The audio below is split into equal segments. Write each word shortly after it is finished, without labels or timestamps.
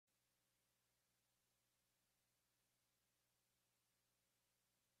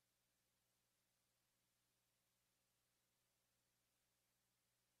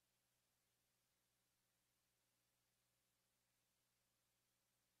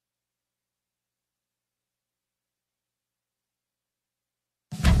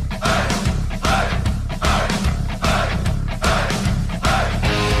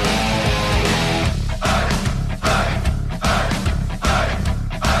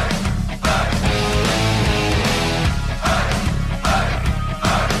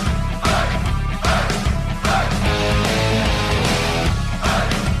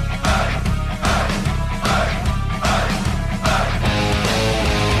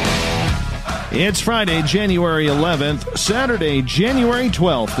It's Friday, January 11th, Saturday, January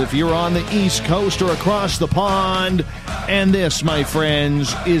 12th, if you're on the East Coast or across the pond. And this, my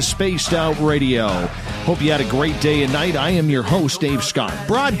friends, is Spaced Out Radio. Hope you had a great day and night. I am your host, Dave Scott,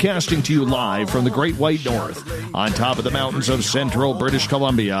 broadcasting to you live from the Great White North, on top of the mountains of central British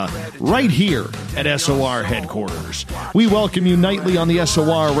Columbia, right here at SOR headquarters. We welcome you nightly on the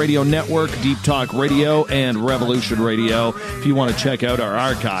SOR Radio Network, Deep Talk Radio, and Revolution Radio. If you want to check out our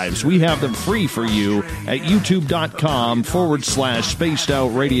archives, we have them free for you at youtube.com/Spaced Out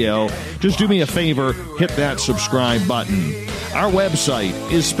Radio. Just do me a favor, hit that subscribe button. Our website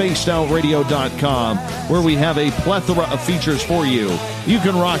is spacedoutradio.com, where we have a plethora of features for you. You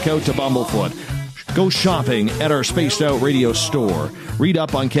can rock out to Bumblefoot. Go shopping at our Spaced Out Radio store. Read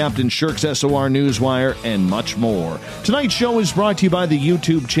up on Captain Shirk's SOR Newswire, and much more. Tonight's show is brought to you by the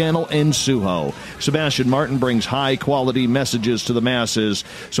YouTube channel Ensuho. Sebastian Martin brings high-quality messages to the masses,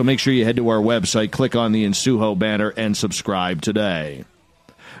 so make sure you head to our website, click on the Ensuho banner, and subscribe today.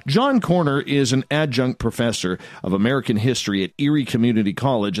 John Koerner is an adjunct professor of American history at Erie Community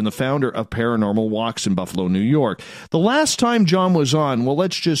College and the founder of Paranormal Walks in Buffalo, New York. The last time John was on, well,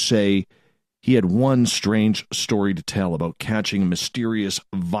 let's just say he had one strange story to tell about catching a mysterious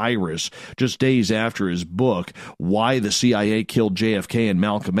virus just days after his book, Why the CIA Killed JFK and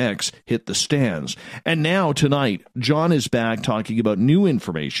Malcolm X, hit the stands. And now, tonight, John is back talking about new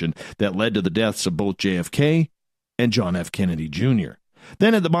information that led to the deaths of both JFK and John F. Kennedy Jr.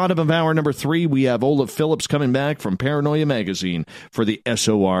 Then at the bottom of hour number 3, we have Olaf Phillips coming back from Paranoia Magazine for the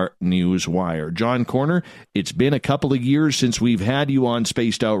SOR Newswire. John Koerner, it's been a couple of years since we've had you on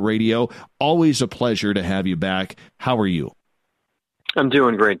Spaced Out Radio. Always a pleasure to have you back. How are you? I'm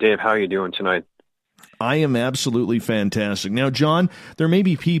doing great, Dave. How are you doing tonight? I am absolutely fantastic. Now, John, there may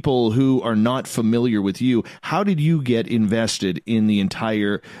be people who are not familiar with you. How did you get invested in the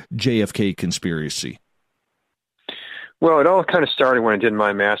entire JFK conspiracy? Well, it all kind of started when I did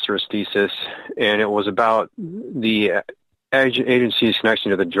my master's thesis, and it was about the agency's connection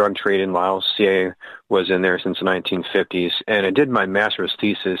to the drug trade in Laos. CIA was in there since the 1950s, and I did my master's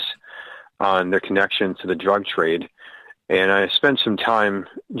thesis on their connection to the drug trade, and I spent some time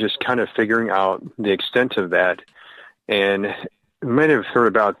just kind of figuring out the extent of that, and you might have heard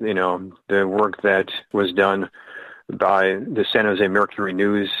about, the work that was done by the San Jose Mercury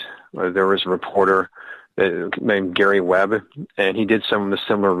News. There was a reporter named Gary Webb, and he did some of the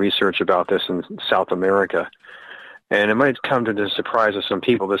similar research about this in South America. And it might come to the surprise of some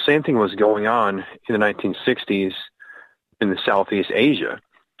people. The same thing was going on in the 1960s in the Southeast Asia.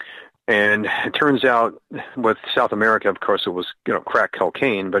 And it turns out with South America, of course, it was crack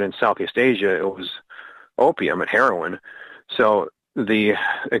cocaine, but in Southeast Asia, it was opium and heroin. So the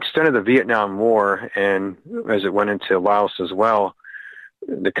extent of the Vietnam War, and as it went into Laos as well,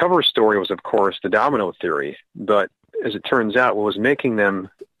 the cover story was, of course, the domino theory, but as it turns out, what was making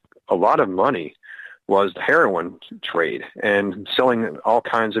them a lot of money was the heroin trade and selling all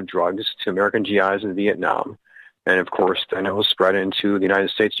kinds of drugs to American GIs in Vietnam. And, of course, then it was spread into the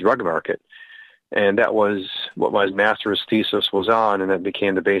United States drug market. And that was what my master's thesis was on, and that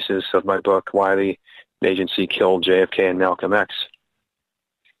became the basis of my book, Why the Agency Killed JFK and Malcolm X.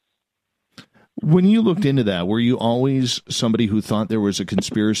 When you looked into that, were you always somebody who thought there was a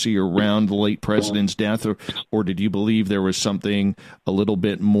conspiracy around the late president's death, or did you believe there was something a little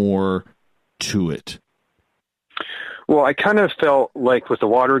bit more to it? Well, I kind of felt like with the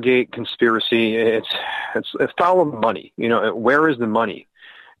Watergate conspiracy, it's follow money. Where is the money?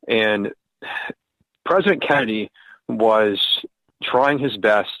 And President Kennedy was trying his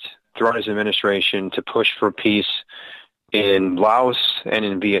best throughout his administration to push for peace in Laos and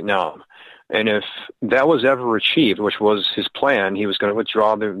in Vietnam. And if that was ever achieved, which was his plan, he was going to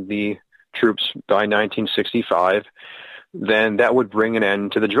withdraw the troops by 1965, then that would bring an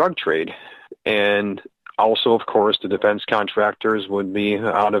end to the drug trade. And also, of course, the defense contractors would be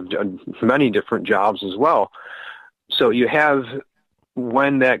out of many different jobs as well. So you have,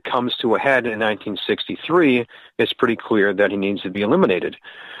 when that comes to a head in 1963, it's pretty clear that he needs to be eliminated.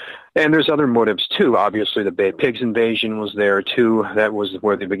 And there's other motives, too. Obviously, the Bay Pigs invasion was there, too. That was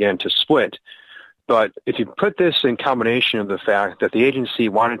where they began to split. But if you put this in combination of the fact that the agency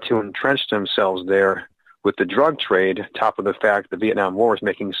wanted to entrench themselves there with the drug trade, top of the fact the Vietnam War was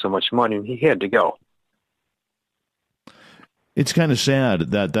making so much money, he had to go. It's kind of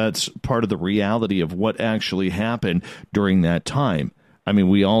sad that that's part of the reality of what actually happened during that time. I mean,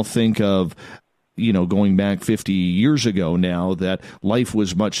 we all think of, going back 50 years ago now, that life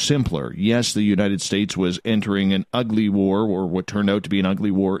was much simpler. Yes, the United States was entering an ugly war, or what turned out to be an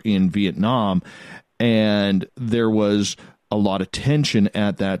ugly war in Vietnam, and there was a lot of tension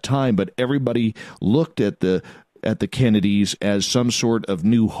at that time, but everybody looked at the Kennedys as some sort of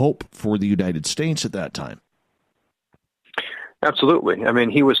new hope for the United States at that time. Absolutely. I mean,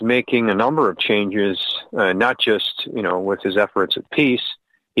 he was making a number of changes, not just, with his efforts at peace.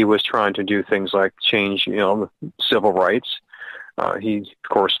 He was trying to do things like change, civil rights. He, of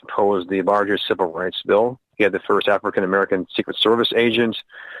course, proposed the largest civil rights bill. He had the first African-American Secret Service agent.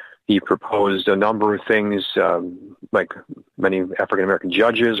 He proposed a number of things, like many African-American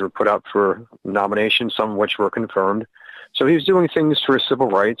judges were put up for nomination, some of which were confirmed. So he was doing things for civil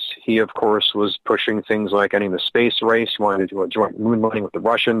rights. He, of course, was pushing things like ending the space race. He wanted to do a joint moon landing with the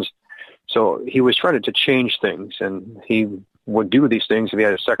Russians. So he was trying to change things, and he would do these things if he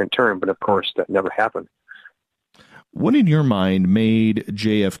had a second term, but of course that never happened. What in your mind made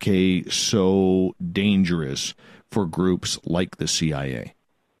JFK so dangerous for groups like the CIA?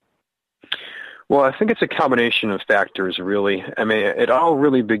 Well, I think it's a combination of factors, really. I mean, it all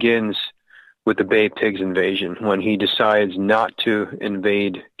really begins with the Bay Pigs invasion, when he decides not to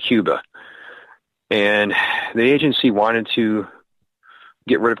invade Cuba. And the agency wanted to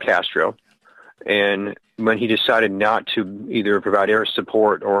get rid of Castro. And when he decided not to either provide air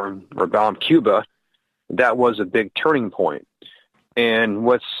support or bomb Cuba, that was a big turning point. And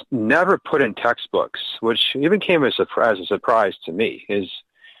what's never put in textbooks, which even came as a surprise to me, is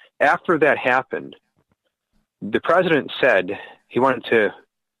after that happened, the president said he wanted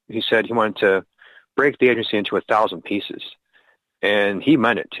to break the agency into 1,000 pieces. And he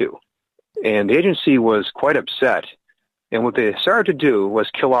meant it too. And the agency was quite upset. And what they started to do was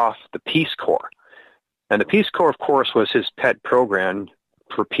kill off the Peace Corps. And the Peace Corps, of course, was his pet program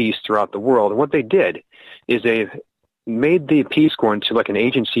for peace throughout the world. And what they did is they made the Peace Corps into like an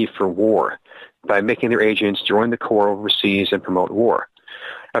agency for war by making their agents join the Corps overseas and promote war.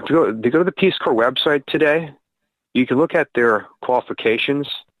 If you go to the Peace Corps website today, you can look at their qualifications.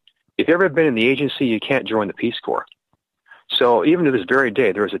 If you've ever been in the agency, you can't join the Peace Corps. So even to this very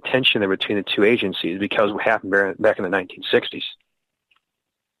day, there was a tension there between the two agencies because of what happened back in the 1960s.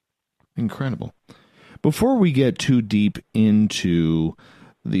 Incredible. Before we get too deep into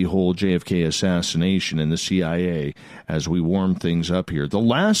the whole JFK assassination and the CIA, as we warm things up here, the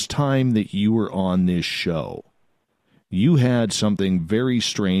last time that you were on this show, you had something very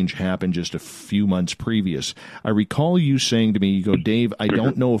strange happen just a few months previous. I recall you saying to me, you go, Dave, I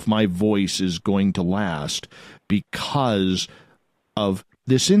don't know if my voice is going to last because of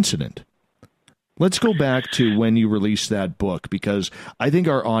this incident. Let's go back to when you released that book, because I think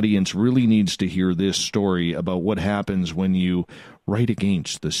our audience really needs to hear this story about what happens when you write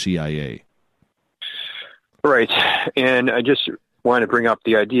against the CIA. Right. And I just want to bring up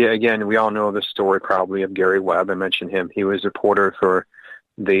the idea again. We all know the story probably of Gary Webb. I mentioned him. He was a reporter for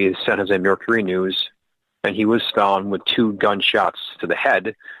the San Jose Mercury News, and he was found with 2 gunshots to the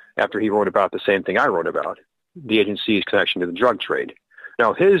head after he wrote about the same thing I wrote about, the agency's connection to the drug trade.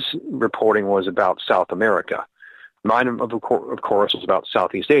 Now, his reporting was about South America. Mine, of course, was about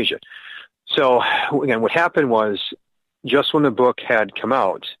Southeast Asia. So, again, what happened was just when the book had come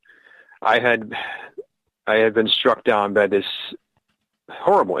out, I had been struck down by this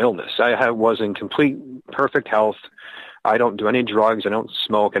horrible illness. I was in complete perfect health. I don't do any drugs. I don't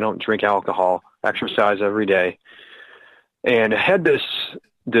smoke. I don't drink alcohol. Exercise every day. And I had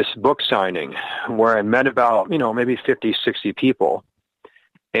this book signing where I met about, maybe 50, 60 people.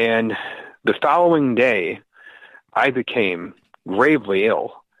 And the following day, I became gravely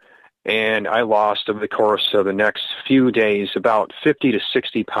ill. And I lost, over the course of the next few days, about 50 to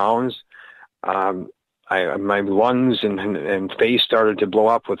 60 pounds. My lungs and face started to blow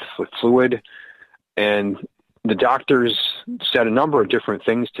up with fluid. And the doctors said a number of different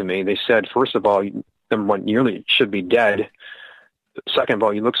things to me. They said, first of all, number one, you really should be dead. Second of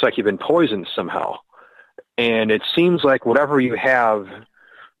all, you looks like you've been poisoned somehow. And it seems like whatever you have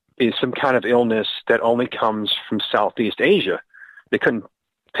is some kind of illness that only comes from Southeast Asia. They couldn't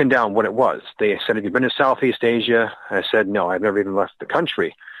pin down what it was. They said, have you been to Southeast Asia? I said, no, I've never even left the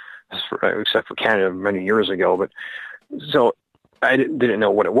country, except for Canada many years ago. But so I didn't know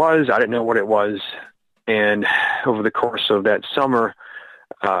what it was. I didn't know what it was. And over the course of that summer,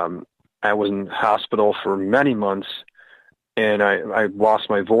 I was in hospital for many months, and I lost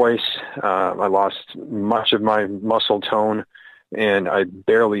my voice. I lost much of my muscle tone, and I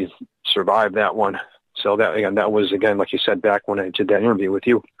barely survived that one. So that was, like you said, back when I did that interview with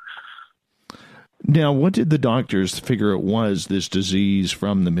you. Now, what did the doctors figure it was, this disease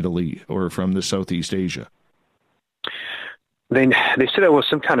from the Middle East or from the Southeast Asia? They said it was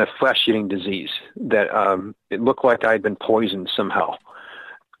some kind of flesh-eating disease, that it looked like I had been poisoned somehow.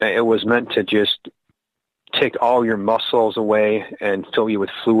 It was meant to just take all your muscles away and fill you with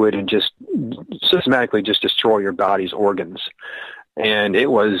fluid and just systematically just destroy your body's organs. And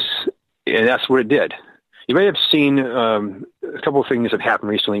that's what it did. You may have seen a couple of things that happened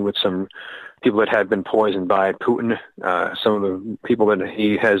recently with some people that had been poisoned by Putin. Some of the people that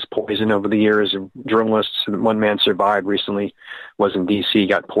he has poisoned over the years, journalists. One man survived recently, was in D.C.,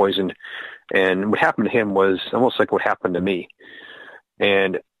 got poisoned. And what happened to him was almost like what happened to me.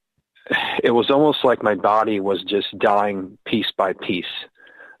 And it was almost like my body was just dying piece by piece.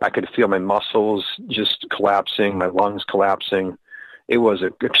 I could feel my muscles just collapsing, my lungs collapsing. It was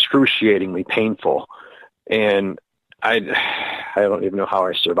excruciatingly painful. And I don't even know how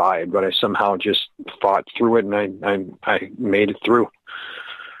I survived, but I somehow just fought through it, and I made it through.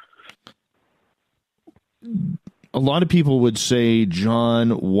 A lot of people would say,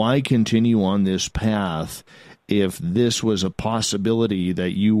 John, why continue on this path if this was a possibility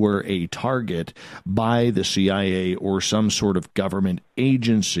that you were a target by the CIA or some sort of government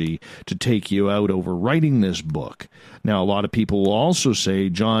agency to take you out over writing this book? Now, a lot of people will also say,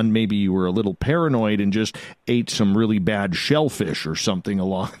 John, maybe you were a little paranoid and just ate some really bad shellfish or something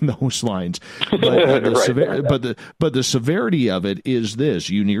along those lines. But the severity of it is this.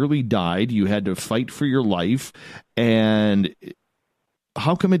 You nearly died. You had to fight for your life. And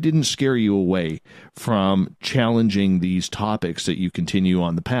how come it didn't scare you away from challenging these topics that you continue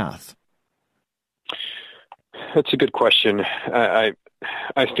on the path? That's a good question. I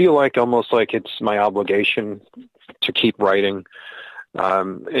feel like almost like it's my obligation to keep writing.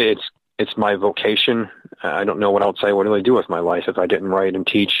 It's my vocation. I don't know what else I would really do with my life if I didn't write and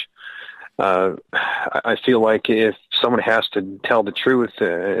teach. I feel like if someone has to tell the truth,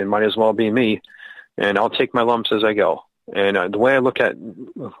 it might as well be me, and I'll take my lumps as I go. And the way I look at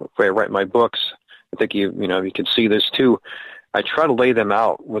the way I write my books, I think you can see this too. I try to lay them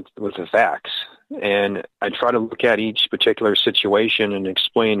out with the facts, and I try to look at each particular situation and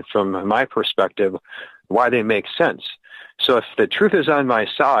explain from my perspective why they make sense. So if the truth is on my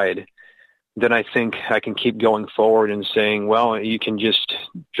side, then I think I can keep going forward and saying, well, you can just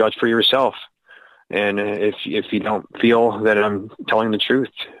judge for yourself. And if you don't feel that I'm telling the truth,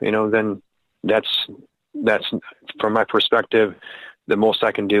 then that's from my perspective. The most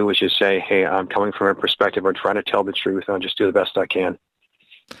I can do is just say, hey, I'm coming from a perspective of trying to tell the truth, and I'll just do the best I can.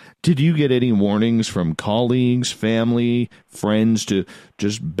 Did you get any warnings from colleagues, family, friends to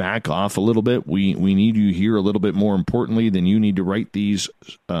just back off a little bit? We need you here a little bit more importantly than you need to write these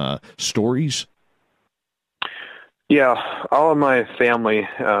stories? Yeah, all of my family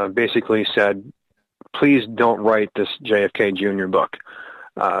basically said, please don't write this JFK Jr. book.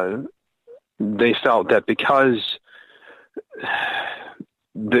 They felt that because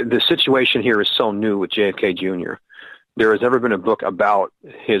the situation here is so new with JFK Jr., there has never been a book about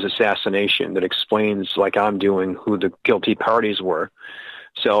his assassination that explains, like I'm doing, who the guilty parties were.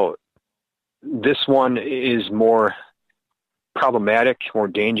 So this one is more problematic, more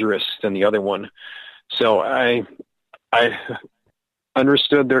dangerous than the other one. So I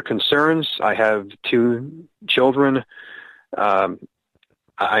understood their concerns. I have 2 children.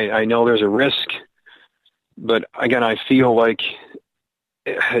 I know there's a risk, but again, I feel like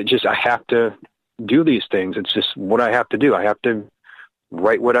I have to do these things. It's just what I have to do. I have to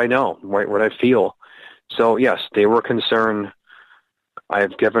write what I know, write what I feel. So yes, they were concerned.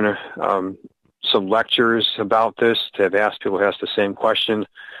 I've given some lectures about this to have asked people to ask the same question.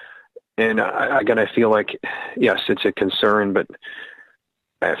 And I feel like, yes, it's a concern, but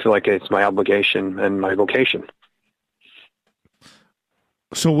I feel like it's my obligation and my vocation.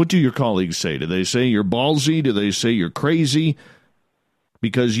 So what do your colleagues say? Do they say you're ballsy? Do they say you're crazy?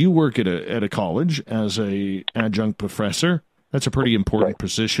 Because you work at a college as a adjunct professor. That's a pretty important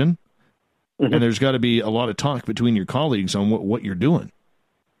position. Mm-hmm. And there's got to be a lot of talk between your colleagues on what you're doing.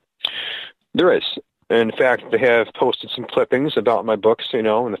 There is. In fact, they have posted some clippings about my books, in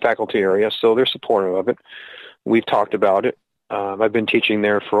the faculty area, so they're supportive of it. We've talked about it. I've been teaching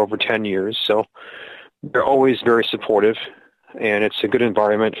there for over 10 years, so they're always very supportive, and it's a good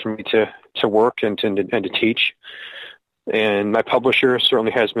environment for me to work and to teach. And my publisher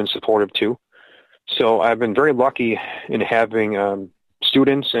certainly has been supportive too. So I've been very lucky in having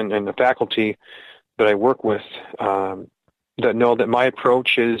students and the faculty that I work with that know that my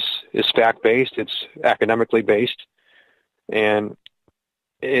approach is fact-based, it's academically based, and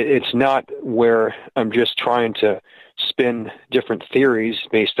it's not where I'm just trying to spin different theories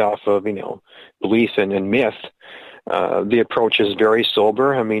based off of, belief and myth. The approach is very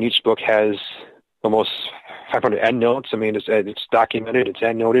sober. I mean, each book has almost 500 endnotes. I mean, it's documented, it's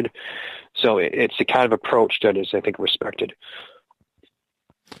endnoted. So it's the kind of approach that is, I think, respected.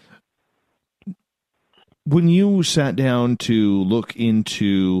 When you sat down to look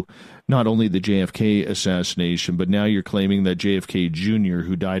into not only the JFK assassination, but now you're claiming that JFK Jr.,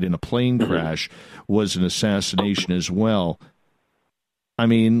 who died in a plane crash, was an assassination as well. I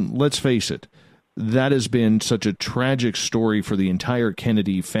mean, let's face it, that has been such a tragic story for the entire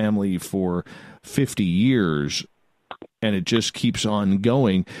Kennedy family for 50 years, and it just keeps on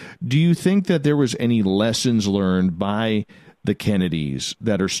going. Do you think that there was any lessons learned by the Kennedys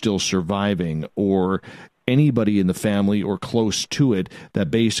that are still surviving, or anybody in the family or close to it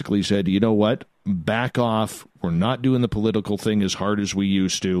that basically said, you know what, back off, we're not doing the political thing as hard as we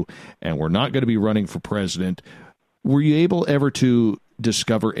used to, and we're not going to be running for president? Were you able ever to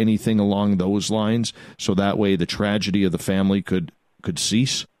discover anything along those lines so that way the tragedy of the family could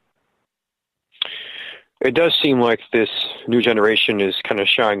cease? It does seem like this new generation is kind of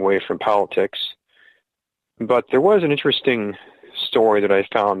shying away from politics. But there was an interesting story that I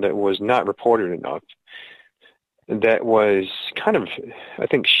found that was not reported enough. That was kind of, I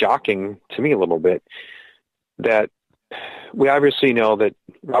think, shocking to me a little bit. That we obviously know that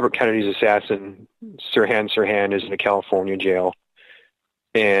Robert Kennedy's assassin, Sirhan, is in a California jail.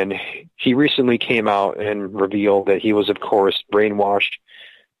 And he recently came out and revealed that he was, of course, brainwashed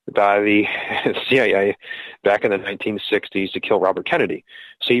by the CIA back in the 1960s to kill Robert Kennedy.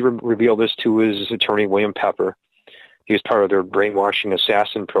 So he revealed this to his attorney, William Pepper. He was part of their brainwashing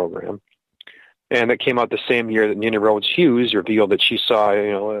assassin program. And that came out the same year that Nina Rhodes Hughes revealed that she saw,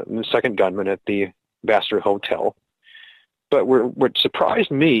 the second gunman at the Vassar Hotel. But what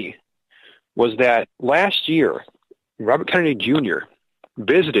surprised me was that last year, Robert Kennedy Jr.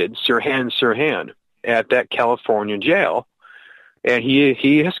 visited Sirhan at that California jail. And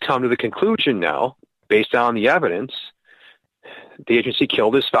he has come to the conclusion now, based on the evidence, the agency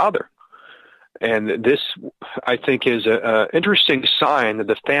killed his father. And this, I think, is an interesting sign that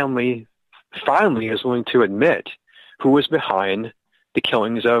the family finally is willing to admit who was behind the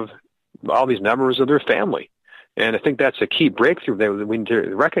killings of all these members of their family. And I think that's a key breakthrough that we need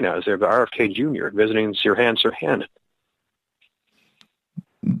to recognize there, the RFK Jr. visiting Sirhan.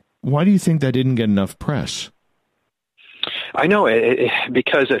 Why do you think that didn't get enough press? I know,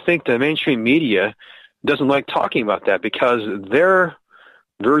 because I think the mainstream media doesn't like talking about that, because their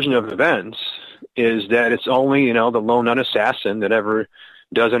version of events is that it's only, the lone unassassin that ever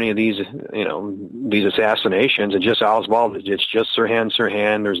does any of these, these assassinations. It's just Oswald. It's just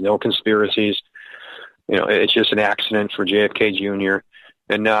Sirhan. There's no conspiracies. It's just an accident for JFK Jr.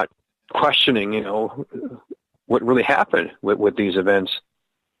 and not questioning, what really happened with these events.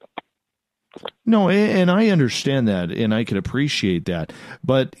 No, and I understand that, and I can appreciate that.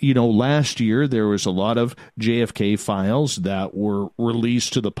 But, last year there was a lot of JFK files that were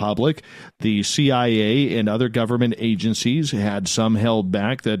released to the public. The CIA and other government agencies had some held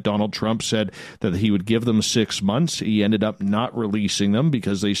back that Donald Trump said that he would give them 6 months. He ended up not releasing them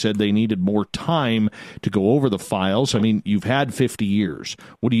because they said they needed more time to go over the files. I mean, you've had 50 years.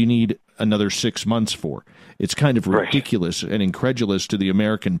 What do you need another 6 months for? It's kind of ridiculous and incredulous to the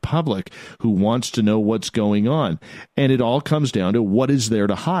American public who wants to know what's going on. And it all comes down to what is there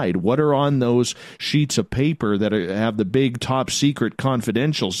to hide? What are on those sheets of paper that have the big top secret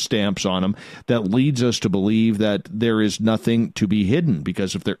confidential stamps on them that leads us to believe that there is nothing to be hidden?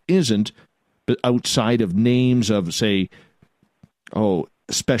 Because if there isn't, outside of names of, say,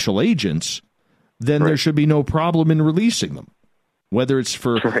 special agents, then there should be no problem in releasing them, whether it's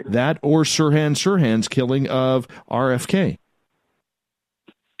for that or Sirhan's killing of RFK.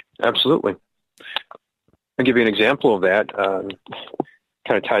 Absolutely. I'll give you an example of that.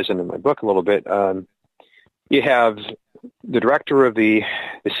 Kind of ties into my book a little bit. You have the director of the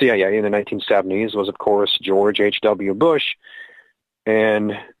CIA in the 1970s was, of course, George H.W. Bush, and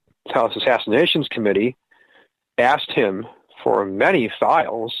the House Assassinations Committee asked him for many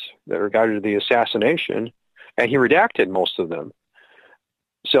files that regarded the assassination, and he redacted most of them.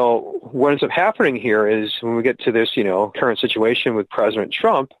 So what ends up happening here is when we get to this, current situation with President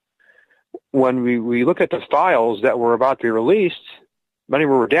Trump, when we look at the files that were about to be released, many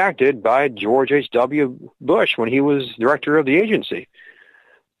were redacted by George H.W. Bush when he was director of the agency.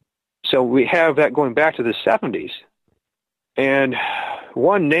 So we have that going back to the 70s. And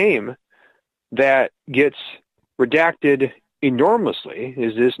one name that gets redacted enormously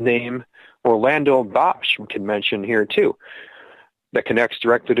is this name, Orlando Bosch, we can mention here too, that connects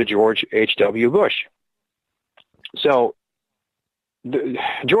directly to George H.W. Bush. So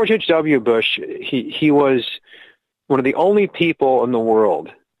George H.W. Bush, he was one of the only people in the world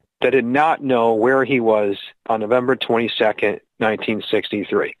that did not know where he was on November 22nd,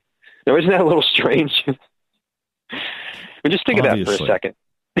 1963. Now, isn't that a little strange? Just think of that for a second.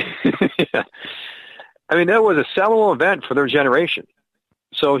 Yeah. I mean, that was a seminal event for their generation.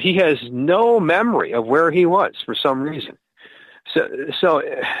 So he has no memory of where he was for some reason. So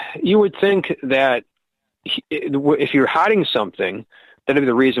you would think that if you're hiding something, that'd be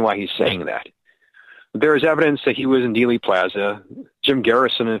the reason why he's saying that. There is evidence that he was in Dealey Plaza. Jim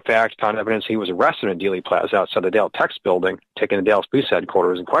Garrison, in fact, found evidence he was arrested in Dealey Plaza outside the Dallas Text building, taken to Dallas Police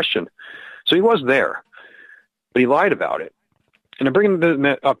Headquarters in question. So he was there, but he lied about it. And I'm bringing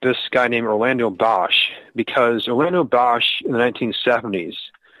up this guy named Orlando Bosch because Orlando Bosch in the 1970s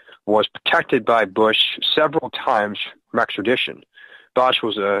was protected by Bush several times from extradition. Bosch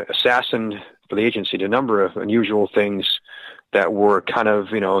was an assassin for the agency, did a number of unusual things that were kind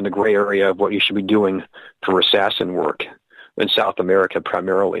of, in the gray area of what you should be doing for assassin work in South America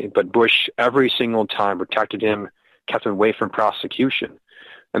primarily. But Bush, every single time, protected him, kept him away from prosecution.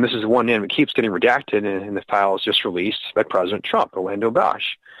 And this is one name that keeps getting redacted in the files just released by President Trump, Orlando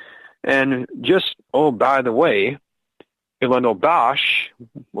Bosch. And just, by the way, Orlando Bosch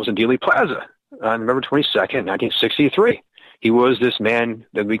was in Dealey Plaza on November 22nd, 1963. He was this man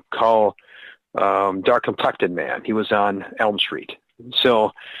that we call dark-complected man. He was on Elm Street.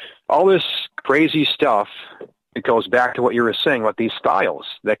 So all this crazy stuff, it goes back to what you were saying about these files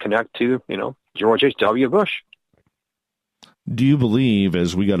that connect to, George H.W. Bush. Do you believe,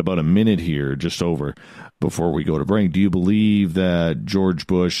 as we got about a minute here, just over before we go to break, do you believe that George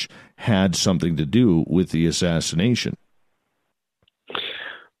Bush had something to do with the assassination?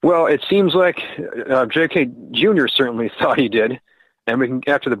 Well, it seems like JFK Jr. certainly thought he did. And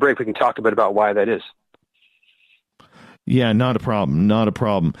after the break, we can talk a bit about why that is. Yeah, not a problem. Not a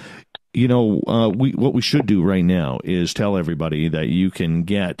problem. What we should do right now is tell everybody that you can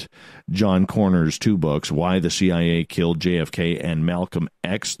get John Koerner's 2 books, Why the CIA Killed JFK and Malcolm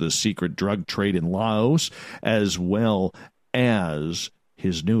X, The Secret Drug Trade in Laos, as well as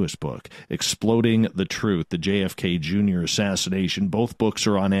his newest book, Exploding the Truth, the JFK Jr. Assassination. Both books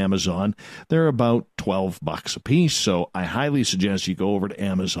are on Amazon. They're about $12 a piece, so I highly suggest you go over to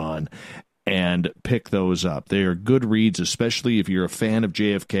Amazon and pick those up. They are good reads, especially if you're a fan of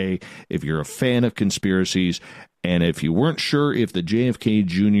JFK, if you're a fan of conspiracies, and if you weren't sure if the JFK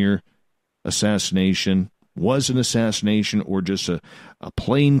Jr. assassination was an assassination or just a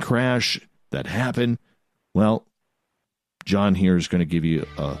plane crash that happened, well, John here is going to give you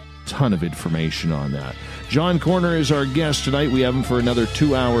a ton of information on that. John Koerner is our guest tonight. We have him for another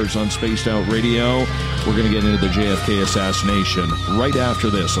 2 hours on Spaced Out Radio. We're going to get into the JFK assassination right after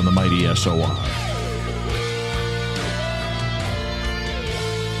this on the Mighty SOI.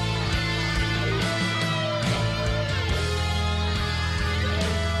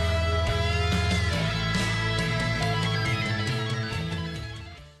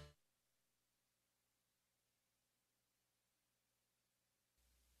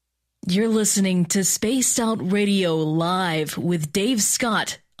 You're listening to Spaced Out Radio Live with Dave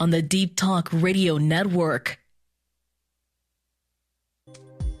Scott on the Deep Talk Radio Network.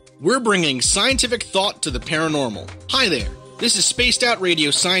 We're bringing scientific thought to the paranormal. Hi there, this is Spaced Out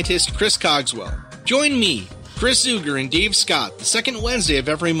Radio scientist Chris Cogswell. Join me, Chris Zuger, and Dave Scott the second Wednesday of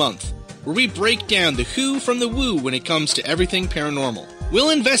every month, where we break down the who from the woo when it comes to everything paranormal.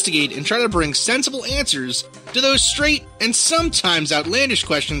 We'll investigate and try to bring sensible answers to those straight and sometimes outlandish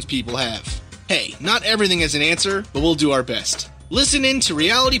questions people have. Hey, not everything has an answer, but we'll do our best. Listen in to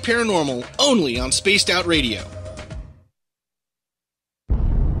Reality Paranormal only on Spaced Out Radio.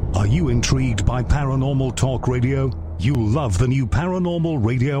 Are you intrigued by Paranormal Talk Radio? You'll love the new Paranormal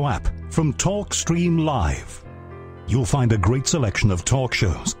Radio app from TalkStream Live. You'll find a great selection of talk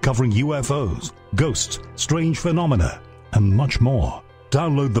shows covering UFOs, ghosts, strange phenomena, and much more.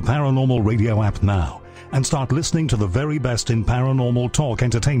 Download the Paranormal Radio app now and start listening to the very best in paranormal talk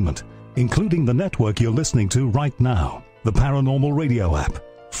entertainment, including the network you're listening to right now, the Paranormal Radio app,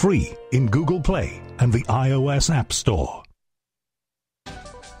 free in Google Play and the iOS App Store.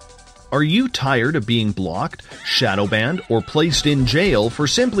 Are you tired of being blocked, shadow banned, or placed in jail for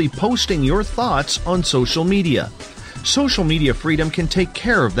simply posting your thoughts on social media? Social Media Freedom can take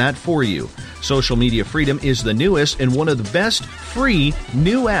care of that for you. Social Media Freedom is the newest and one of the best free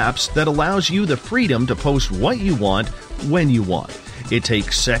new apps that allows you the freedom to post what you want, when you want. It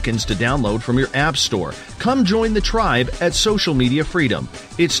takes seconds to download from your app store. Come join the tribe at Social Media Freedom.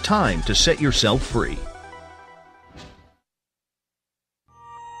 It's time to set yourself free.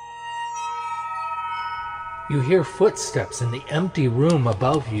 You hear footsteps in the empty room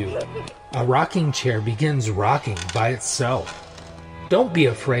above you. A rocking chair begins rocking by itself. Don't be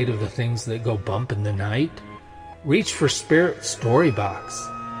afraid of the things that go bump in the night. Reach for Spirit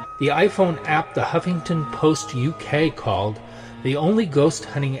Storybox, the iPhone app the Huffington Post UK called the only ghost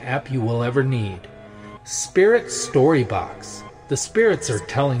hunting app you will ever need. Spirit Story Box. The spirits are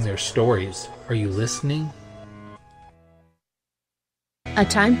telling their stories. Are you listening? A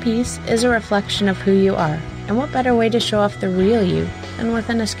timepiece is a reflection of who you are, and what better way to show off the real you than with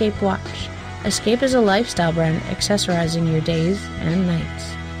an Escape watch? Escape is a lifestyle brand accessorizing your days and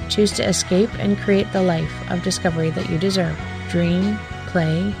nights. Choose to escape and create the life of discovery that you deserve. Dream,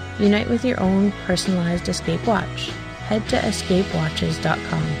 play, unite with your own personalized Escape watch. Head to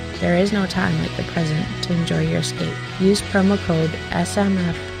escapewatches.com. There is no time like the present to enjoy your escape. Use promo code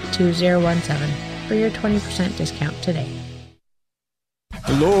SMF2017 for your 20% discount today.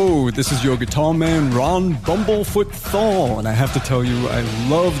 Hello, this is your guitar man, Ron Bumblefoot THAL, and I have to tell you, I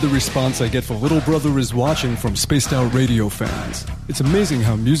love the response I get for Little Brother is Watching from Spaced Out Radio fans. It's amazing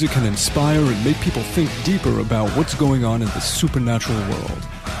how music can inspire and make people think deeper about what's going on in the supernatural world.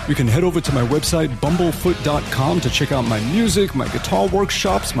 You can head over to my website, bumblefoot.com, to check out my music, my guitar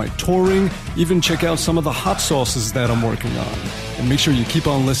workshops, my touring, even check out some of the hot sauces that I'm working on. And make sure you keep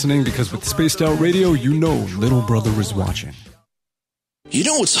on listening, because with Spaced Out Radio, you know Little Brother is watching. You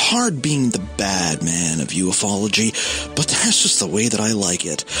know, it's hard being the bad man of ufology, but that's just the way that I like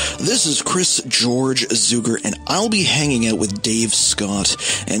it. This is Chris George Zuger, and I'll be hanging out with Dave Scott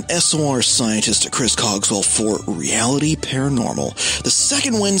and SOR scientist Chris Cogswell for Reality Paranormal, the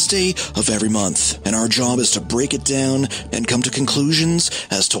second Wednesday of every month. And our job is to break it down and come to conclusions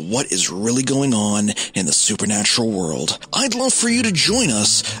as to what is really going on in the supernatural world. I'd love for you to join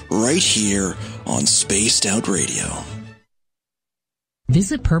us right here on Spaced Out Radio.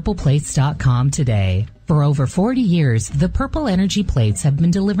 Visit purpleplates.com today. For over 40 years, the Purple Energy Plates have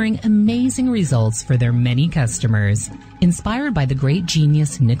been delivering amazing results for their many customers. Inspired by the great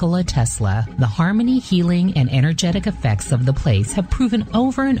genius Nikola Tesla, the harmony, healing, and energetic effects of the plates have proven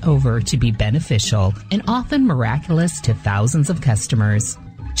over and over to be beneficial and often miraculous to thousands of customers.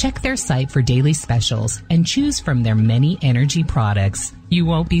 Check their site for daily specials and choose from their many energy products. You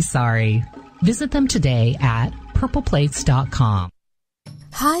won't be sorry. Visit them today at purpleplates.com.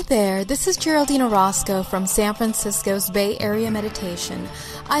 Hi there, this is Geraldine Orozco from San Francisco's Bay Area Meditation.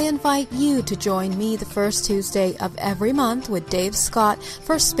 I invite you to join me the first Tuesday of every month with Dave Scott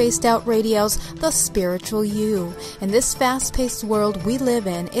for Spaced Out Radio's The Spiritual You. In this fast-paced world we live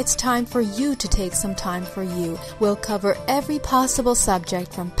in, it's time for you to take some time for you. We'll cover every possible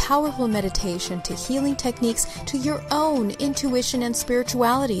subject, from powerful meditation to healing techniques to your own intuition and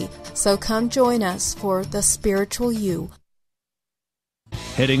spirituality. So come join us for The Spiritual You.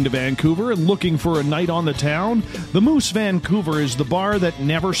 Heading to Vancouver and looking for a night on the town? The Moose Vancouver is the bar that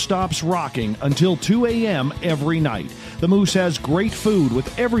never stops rocking until 2 a.m. every night. The Moose has great food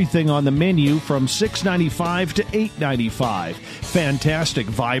with everything on the menu from $6.95 to $8.95. Fantastic,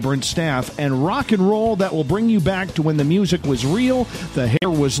 vibrant staff and rock and roll that will bring you back to when the music was real, the hair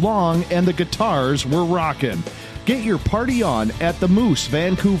was long, and the guitars were rocking. Get your party on at the Moose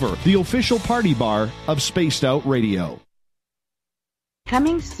Vancouver, the official party bar of Spaced Out Radio.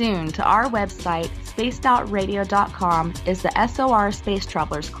 Coming soon to our website, spacedoutradio.com, is the SOR Space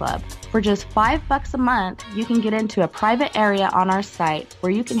Travelers Club. For just $5 a month, you can get into a private area on our site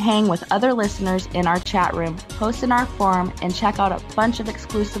where you can hang with other listeners in our chat room, post in our forum, and check out a bunch of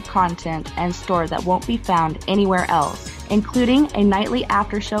exclusive content and store that won't be found anywhere else, including a nightly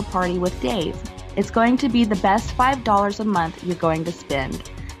after-show party with Dave. It's going to be the best $5 a month you're going to spend.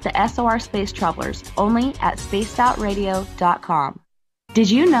 The SOR Space Travelers, only at spacedoutradio.com. Did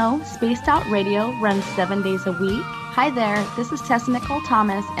you know Spaced Out Radio runs 7 days a week? Hi there, this is Tessa Nicole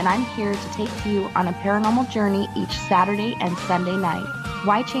Thomas, and I'm here to take you on a paranormal journey each Saturday and Sunday night.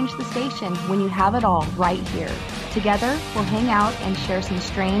 Why change the station when you have it all right here? Together, we'll hang out and share some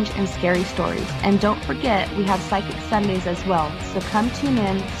strange and scary stories. And don't forget, we have Psychic Sundays as well, so come tune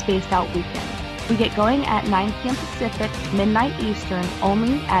in Spaced Out Weekend. We get going at 9 p.m. Pacific, midnight Eastern,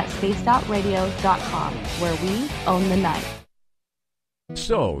 only at spacedoutradio.com, where we own the night.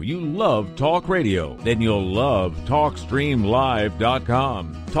 So, you love talk radio? Then you'll love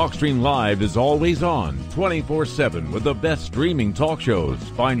TalkStreamLive.com. TalkStream Live is always on, 24/7, with the best streaming talk shows.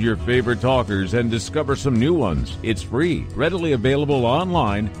 Find your favorite talkers and discover some new ones. It's free, readily available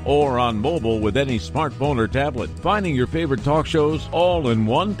online or on mobile with any smartphone or tablet. Finding your favorite talk shows all in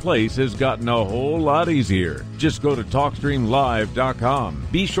one place has gotten a whole lot easier. Just go to TalkStreamLive.com.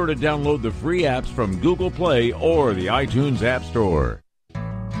 Be sure to download the free apps from Google Play or the iTunes App Store.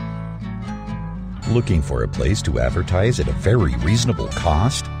 Looking for a place to advertise at a very reasonable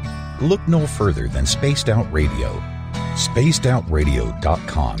cost? Look no further than Spaced Out Radio.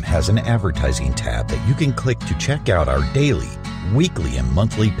 SpacedOutRadio.com has an advertising tab that you can click to check out our daily, weekly, and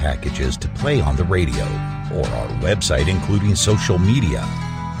monthly packages to play on the radio, or our website including social media.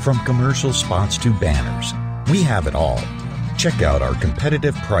 From commercial spots to banners, we have it all. Check out our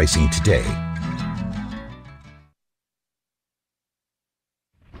competitive pricing today.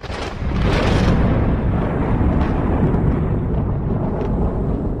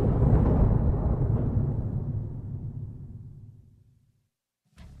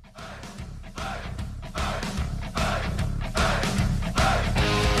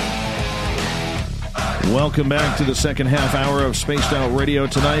 Welcome back to the second half hour of Spaced Out Radio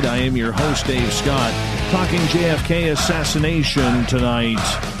tonight. I am your host, Dave Scott, talking JFK Assassination tonight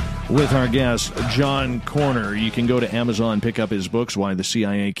with our guest, John Koerner. You can go to Amazon, pick up his books, Why the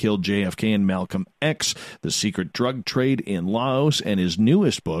CIA Killed JFK and Malcolm X, The Secret Drug Trade in Laos, and his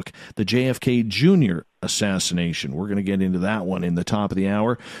newest book, The JFK Jr. Assassination. We're going to get into that one in the top of the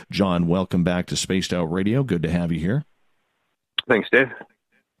hour. John, welcome back to Spaced Out Radio. Good to have you here. Thanks, Dave.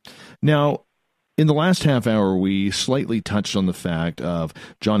 Now, in the last half hour, we slightly touched on the fact of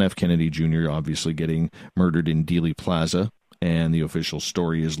John F. Kennedy Jr. obviously getting murdered in Dealey Plaza, and the official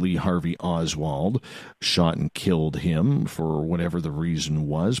story is Lee Harvey Oswald shot and killed him for whatever the reason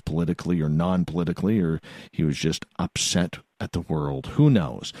was, politically or non-politically, or he was just upset at the world. Who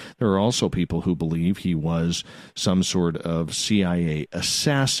knows? There are also people who believe he was some sort of CIA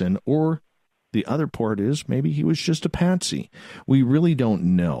assassin, or the other part is maybe he was just a patsy. We really don't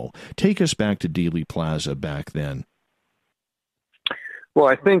know. Take us back to Dealey Plaza back then. Well,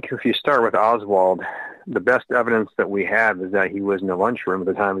 I think if you start with Oswald, the best evidence that we have is that he was in the lunchroom at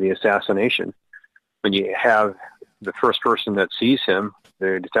the time of the assassination. When you have the first person that sees him,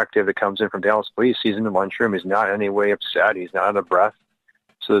 the detective that comes in from Dallas Police, he's in the lunchroom. He's not in any way upset. He's not out of breath.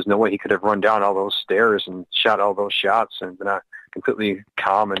 So there's no way he could have run down all those stairs and shot all those shots and been completely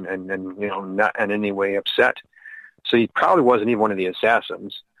calm and not in any way upset. So he probably wasn't even one of the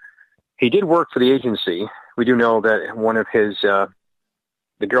assassins. He did work for the agency. We do know that one of his, the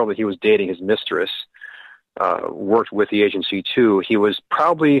girl that he was dating, his mistress, worked with the agency too. He was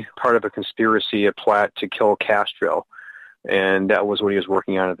probably part of a conspiracy, a plot to kill Castro. And that was what he was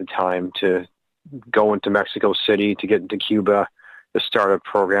working on at the time, to go into Mexico City, to get into Cuba, to start a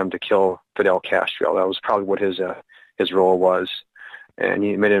program to kill Fidel Castro. That was probably what his role was. And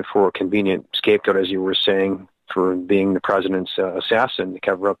he made it for a convenient scapegoat, as you were saying, for being the president's assassin, to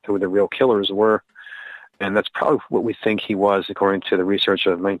cover up who the real killers were. And that's probably what we think he was, according to the research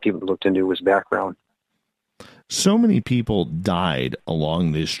of many people who looked into his background. So many people died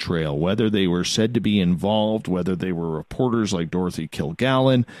along this trail, whether they were said to be involved, whether they were reporters like Dorothy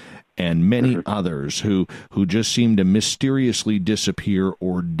Kilgallen, and many others who just seemed to mysteriously disappear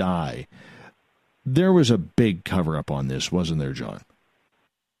or die. There was a big cover-up on this, wasn't there, John?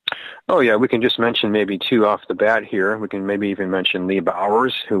 Oh, yeah. We can just mention maybe two off the bat here. We can maybe even mention Lee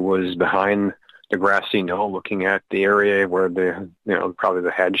Bowers, who was behind the grassy knoll looking at the area where probably the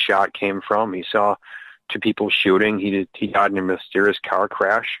headshot came from. He saw two people shooting. He died in a mysterious car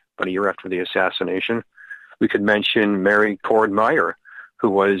crash about a year after the assassination. We could mention Mary Cord Meyer, who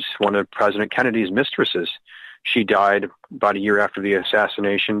was one of President Kennedy's mistresses. She died about a year after the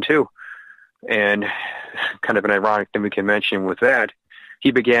assassination, too. And kind of an ironic thing we can mention with that, he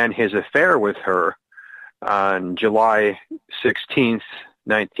began his affair with her on July 16th,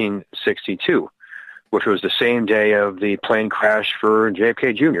 1962, which was the same day of the plane crash for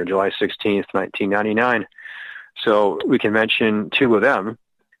JFK Jr., July 16th, 1999. So we can mention two of them,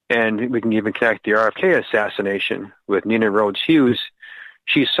 and we can even connect the RFK assassination with Nina Rhodes Hughes.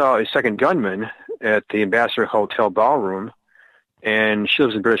 She saw a second gunman at the Ambassador Hotel ballroom, and she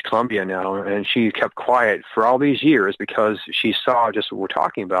lives in British Columbia now, and she kept quiet for all these years because she saw just what we're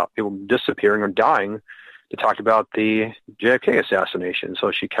talking about, people disappearing or dying, to talk about the JFK assassination.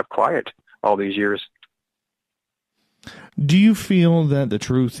 So she kept quiet all these years. Do you feel that the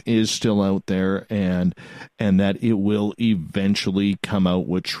truth is still out there and that it will eventually come out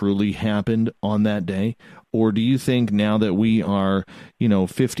what truly happened on that day? Or do you think now that we are,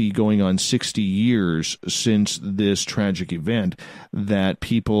 50 going on 60 years since this tragic event, that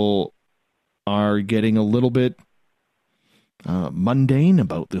people are getting a little bit mundane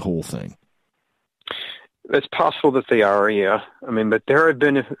about the whole thing? It's possible that they are, yeah. I mean, but there have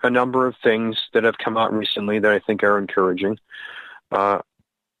been a number of things that have come out recently that I think are encouraging.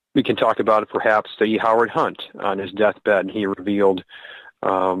 We can talk about it, perhaps, the Howard Hunt on his deathbed. He revealed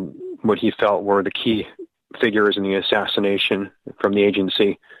what he felt were the key figures in the assassination from the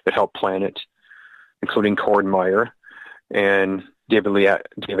agency that helped plan it, including Cord Meyer and David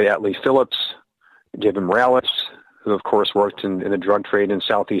Atlee Phillips, David Morales, who, of course, worked in the drug trade in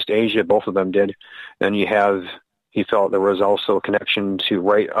Southeast Asia. Both of them did. Then he felt there was also a connection to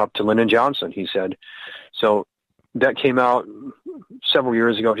right up to Lyndon Johnson, he said. So that came out several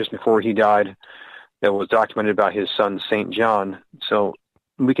years ago, just before he died, that was documented about his son, St. John. So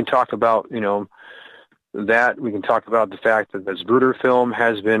we can talk about, that. We can talk about the fact that this Bruder film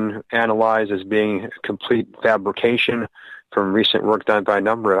has been analyzed as being a complete fabrication from recent work done by a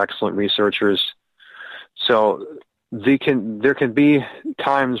number of excellent researchers. So there can be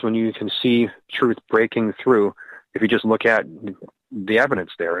times when you can see truth breaking through if you just look at the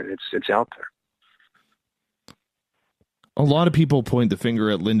evidence there. It's out there. A lot of people point the finger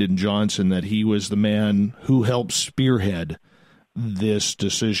at Lyndon Johnson, that he was the man who helped spearhead this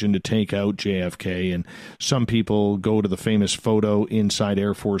decision to take out JFK, and some people go to the famous photo inside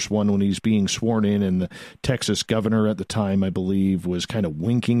Air Force One when he's being sworn in, and the Texas governor at the time, I believe, was kind of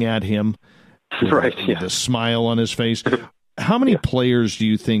winking at him, right? With a smile on his face. How many players do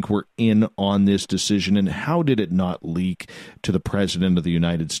you think were in on this decision, and how did it not leak to the President of the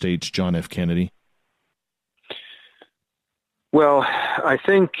United States, John F. Kennedy? Well, I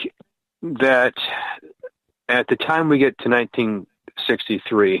think that at the time we get to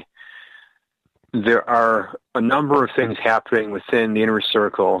 1963, there are a number of things happening within the inner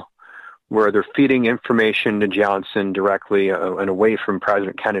circle where they're feeding information to Johnson directly and away from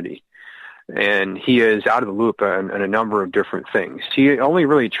President Kennedy. And he is out of the loop on a number of different things. He only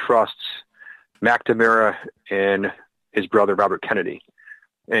really trusts McNamara and his brother, Robert Kennedy.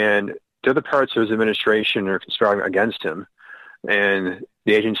 And the other parts of his administration are conspiring against him. And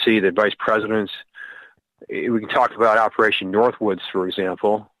the agency, the vice presidents, we can talk about Operation Northwoods, for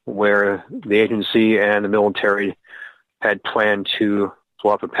example, where the agency and the military had planned to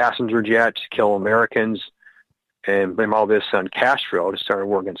blow up a passenger jet, kill Americans, and blame all this on Castro to start a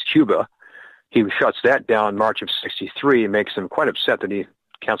war against Cuba. He shuts that down in March of 63 and makes them quite upset that he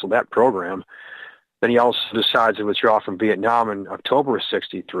canceled that program. Then he also decides to withdraw from Vietnam in October of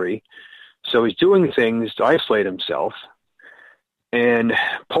 63. So he's doing things to isolate himself. And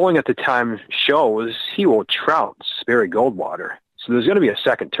polling at the time shows he will trounce Barry Goldwater. So there's going to be a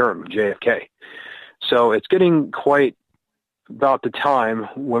second term of JFK. So it's getting quite about the time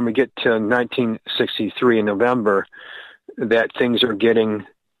when we get to 1963 in November that things are getting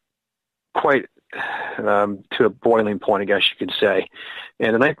quite to a boiling point, I guess you could say.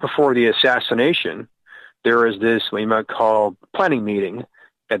 And the night before the assassination, there is this, what you might call, planning meeting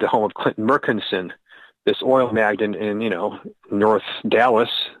at the home of Clinton Murchison, this oil magnate in, North Dallas.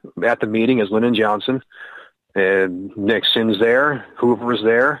 At the meeting is Lyndon Johnson, and Nixon's there, Hoover's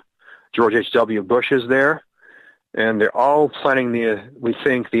there, George H.W. Bush is there, and they're all planning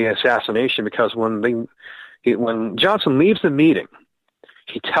the assassination, because when Johnson leaves the meeting,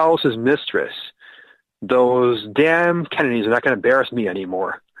 he tells his mistress, those damn Kennedys are not going to embarrass me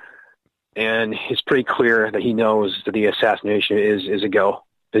anymore. And it's pretty clear that he knows that the assassination is a go.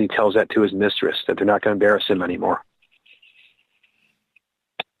 That he tells that to his mistress, that they're not going to embarrass him anymore.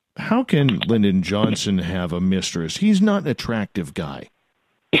 How can Lyndon Johnson have a mistress? He's not an attractive guy.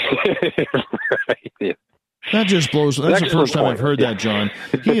 Right, yeah. That just blows. That's the first time I've heard that, John.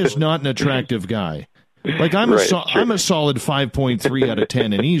 He is not an attractive guy. Like I'm a solid 5.3 out of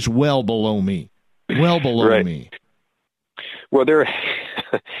 10, and he's well below me. Well below me. Well, there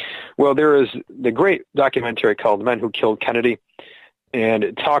is the great documentary called "The Men Who Killed Kennedy," and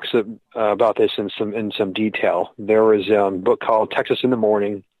it talks about this in some detail. There was a book called "Texas in the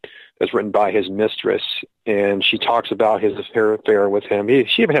Morning" that's written by his mistress, and she talks about his affair with him.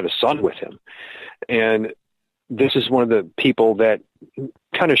 She even had a son with him, and this is one of the people that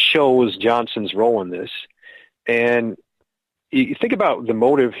kind of shows Johnson's role in this. And you think about the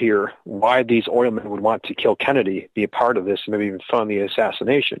motive here, why these oilmen would want to kill Kennedy, be a part of this, and maybe even fund the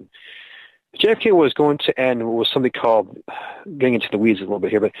assassination. JFK was going to end what was something called, getting into the weeds a little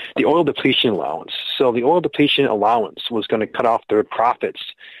bit here, but the oil depletion allowance. So the oil depletion allowance was going to cut off their profits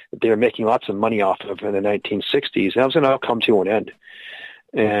that they were making lots of money off of in the 1960s. And that was going to come to an end.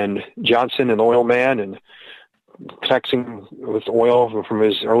 And Johnson, an oil man, and connecting with oil from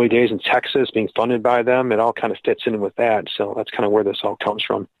his early days in Texas, being funded by them, it all kind of fits in with that. So that's kind of where this all comes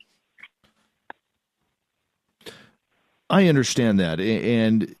from. I understand that.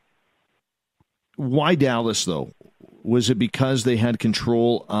 And why Dallas, though? Was it because they had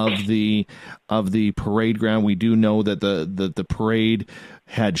control of the parade ground? We do know that the parade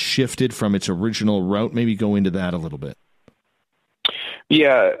had shifted from its original route. Maybe go into that a little bit.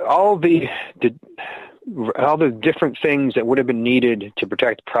 Yeah, all the different things that would have been needed to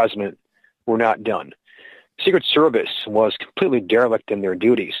protect the president were not done. Secret Service was completely derelict in their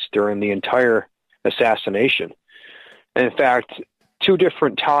duties during the entire assassination. And in fact, 2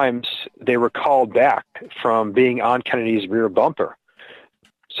 different times they were called back from being on Kennedy's rear bumper.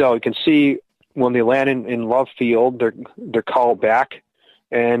 So you can see when they land in Love Field, they're called back.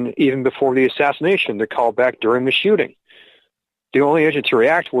 And even before the assassination, they're called back during the shooting. The only agent to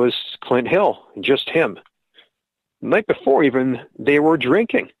react was Clint Hill, just him. The night before even, they were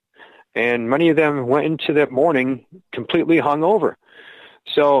drinking. And many of them went into that morning completely hungover.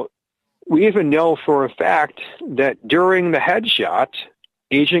 So we even know for a fact that during the headshot,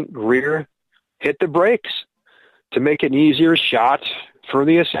 Agent Greer hit the brakes to make an easier shot for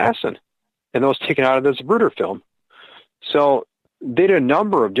the assassin. And that was taken out of the Zapruder film. So they did a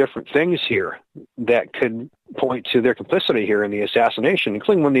number of different things here that could point to their complicity here in the assassination,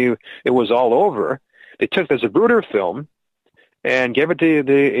 including when it was all over. They took the Zapruder film and gave it to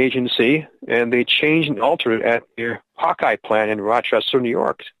the agency, and they changed and altered it at their Hawkeye plant in Rochester, New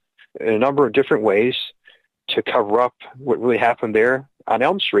York, in a number of different ways to cover up what really happened there on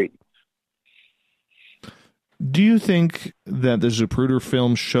Elm Street. Do you think that the Zapruder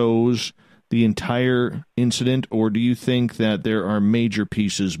film shows the entire incident, or do you think that there are major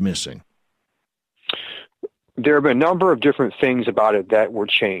pieces missing? There have been a number of different things about it that were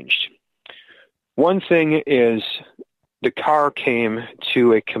changed. One thing is the car came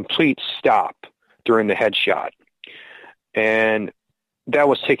to a complete stop during the headshot, and that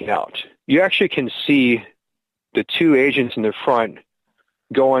was taken out. You actually can see the two agents in the front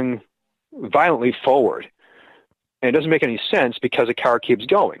going violently forward, and it doesn't make any sense because the car keeps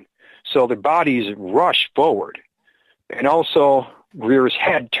going. So the bodies rush forward, and also Greer's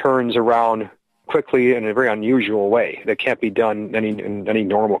head turns around quickly in a very unusual way that can't be done in any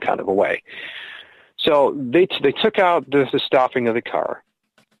normal kind of a way. So they took out the stopping of the car.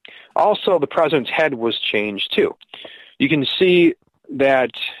 Also, the president's head was changed too. You can see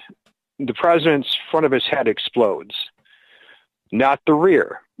that the president's front of his head explodes, not the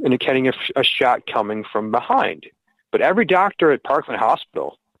rear, indicating a shot coming from behind. But every doctor at Parkland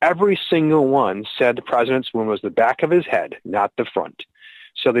Hospital, every single one said the president's wound was the back of his head, not the front.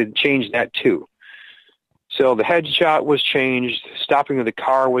 So they changed that too. So the headshot was changed. Stopping of the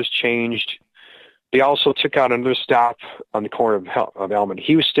car was changed. They also took out another stop on the corner of Elm and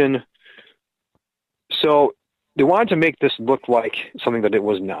Houston. So they wanted to make this look like something that it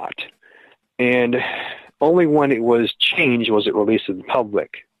was not. And only when it was changed was it released to the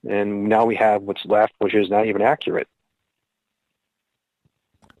public. And now we have what's left, which is not even accurate.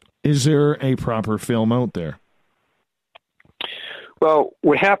 Is there a proper film out there? Well,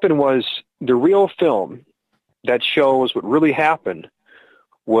 what happened was the real film that shows what really happened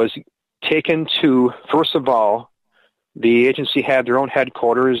was taken to, first of all, the agency had their own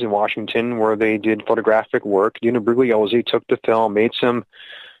headquarters in Washington where they did photographic work. Dino Brigliozzi took the film, made some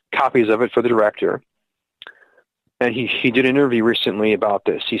copies of it for the director. And he did an interview recently about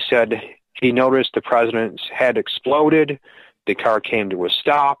this. He said he noticed the president's head exploded. The car came to a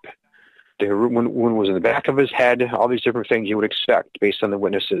stop. The wound was in the back of his head, all these different things you would expect based on the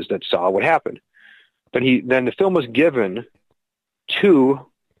witnesses that saw what happened. But then the film was given to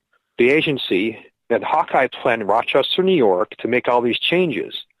the agency at Hawkeye plant in Rochester, New York, to make all these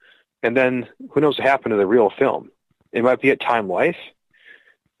changes. And then who knows what happened to the real film? It might be at Time Life.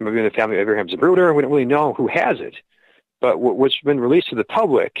 It might be in the family of Abraham Zapruder. We don't really know who has it. But what's been released to the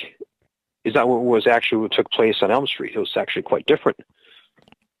public is not what took place on Elm Street. It was actually quite different.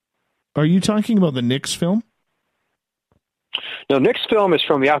 Are you talking about the Nix film? No, Nix film is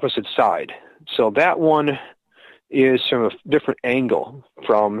from the opposite side. So that one is from a different angle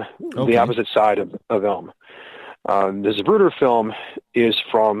from the opposite side of Elm. The Zapruder film is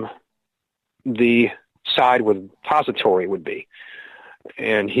from the side where the depository would be.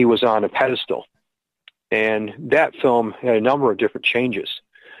 And he was on a pedestal. And that film had a number of different changes.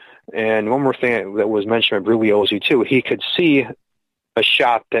 And one more thing that was mentioned by Brigliozzi, too, he could see a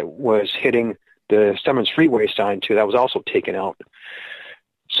shot that was hitting the Stemmons Freeway sign, too. That was also taken out.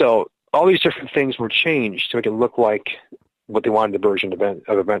 So all these different things were changed to make it look like what they wanted the version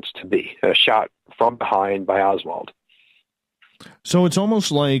of events to be, a shot from behind by Oswald. So it's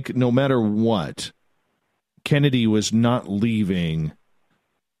almost like no matter what, Kennedy was not leaving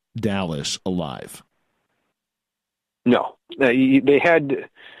Dallas alive. No. They had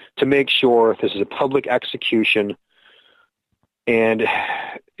to make sure this is a public execution. And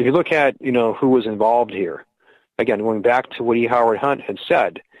if you look at, who was involved here, again, going back to what E. Howard Hunt had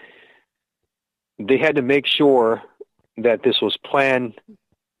said, they had to make sure that this was planned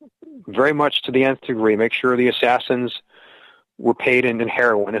very much to the nth degree, make sure the assassins were paid in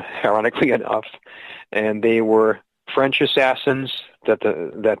heroin, ironically enough, and they were French assassins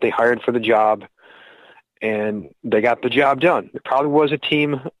that they hired for the job, and they got the job done. There probably was a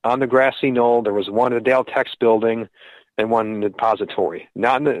team on the grassy knoll. There was one at the Dale Tex building, and one in the depository.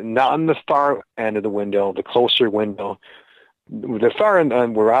 Not in the far end of the window, the closer window. The far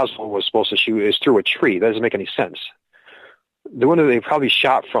end where Oswald was supposed to shoot is through a tree. That doesn't make any sense. The window they probably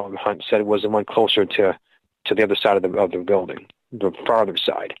shot from, Hunt said, was the one closer to the other side of the building, the farther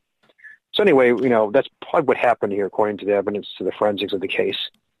side. So anyway, that's probably what happened here, according to the evidence, to the forensics of the case.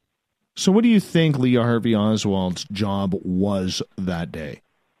 So what do you think Lee Harvey Oswald's job was that day?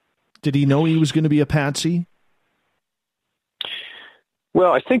 Did he know he was going to be a patsy?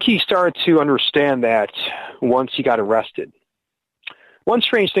 Well, I think he started to understand that once he got arrested. One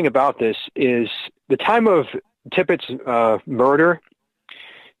strange thing about this is the time of Tippett's murder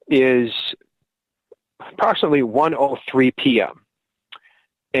is approximately 1:03 p.m.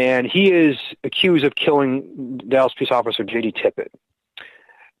 And he is accused of killing Dallas Police Officer J.D. Tippett.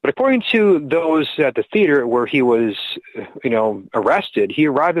 But according to those at the theater where he was, arrested, he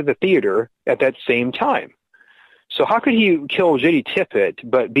arrived at the theater at that same time. So how could he kill J.D. Tippett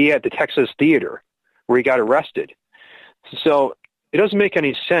but be at the Texas theater where he got arrested? So it doesn't make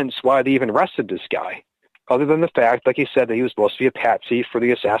any sense why they even arrested this guy, other than the fact, like he said, that he was supposed to be a patsy for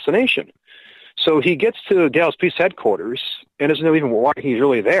the assassination. So he gets to Dallas Police headquarters and doesn't know even why he's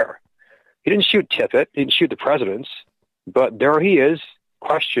really there. He didn't shoot Tippett. He didn't shoot the presidents. But there he is,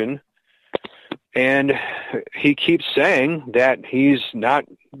 question. And he keeps saying that he's not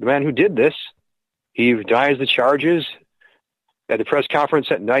the man who did this. He denies the charges. At the press conference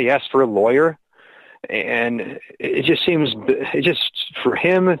that night, he asked for a lawyer. And it just seems, for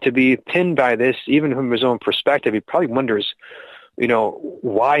him to be pinned by this, even from his own perspective, he probably wonders,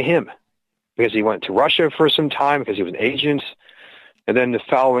 why him? Because he went to Russia for some time, because he was an agent. And then the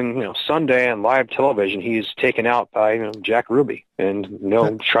following, Sunday on live television, he's taken out by, Jack Ruby, and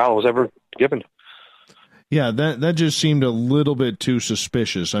no trial was ever given. Yeah, that just seemed a little bit too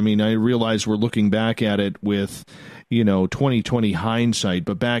suspicious. I mean, I realize we're looking back at it with, 2020 hindsight,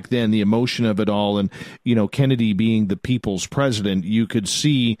 but back then the emotion of it all and, Kennedy being the people's president, you could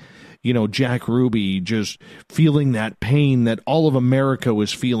see, Jack Ruby just feeling that pain that all of America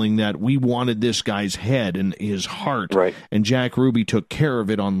was feeling, that we wanted this guy's head and his heart. Right. And Jack Ruby took care of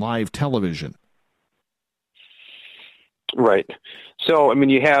it on live television. Right. So,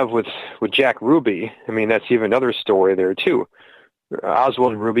 you have with Jack Ruby, that's even another story there, too.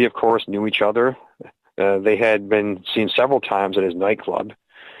 Oswald and Ruby, of course, knew each other. They had been seen several times at his nightclub.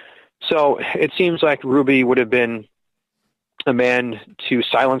 So it seems like Ruby would have been a man to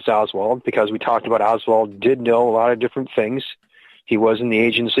silence Oswald, because we talked about Oswald did know a lot of different things. He was in the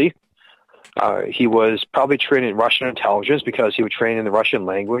agency. He was probably trained in Russian intelligence because he was trained in the Russian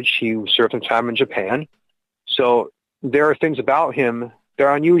language. He served some time in Japan. So there are things about him that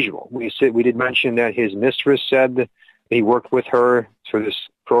are unusual. We did mention that his mistress said that he worked with her for this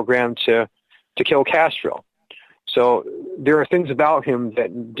program to kill Castro. So there are things about him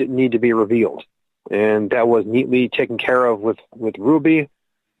that didn't need to be revealed. And that was neatly taken care of with Ruby.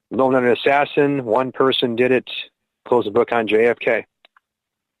 Lone Gunman Assassin, one person did it. Close the book on JFK.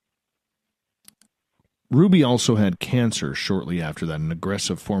 Ruby also had cancer shortly after that, an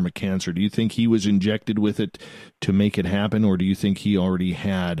aggressive form of cancer. Do you think he was injected with it to make it happen, or do you think he already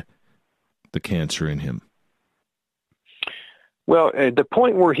had the cancer in him? Well, at the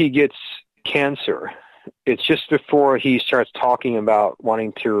point where he gets cancer, it's just before he starts talking about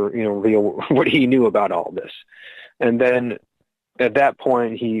wanting to, reveal what he knew about all this. And then at that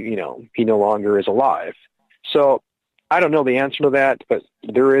point, he no longer is alive. So I don't know the answer to that, but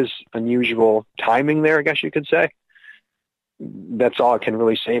there is unusual timing there, I guess you could say. That's all I can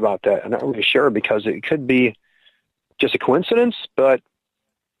really say about that. I'm not really sure, because it could be just a coincidence, but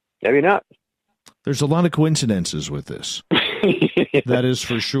maybe not. There's a lot of coincidences with this. That is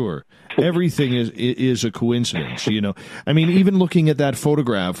for sure. Everything is a coincidence, even looking at that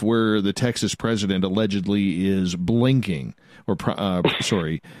photograph where the Texas president allegedly is blinking, or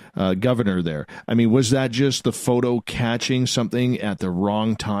governor there. Was that just the photo catching something at the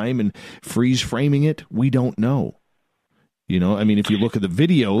wrong time and freeze framing it? We don't know. If you look at the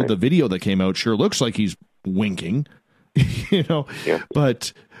video that came out sure looks like he's winking, Yeah.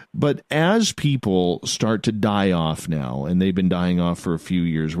 But as people start to die off now, and they've been dying off for a few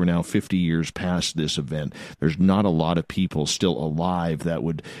years, we're now 50 years past this event, there's not a lot of people still alive that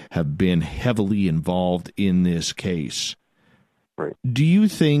would have been heavily involved in this case. Right. Do you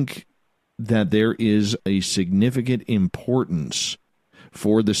think that there is a significant importance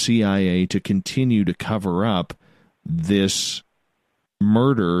for the CIA to continue to cover up this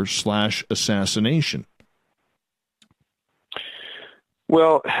murder/assassination?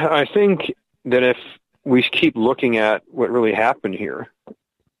 Well, I think that if we keep looking at what really happened here,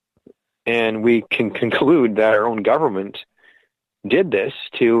 and we can conclude that our own government did this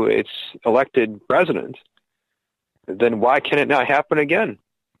to its elected president, then why can it not happen again?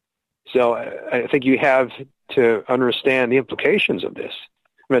 So I think you have to understand the implications of this.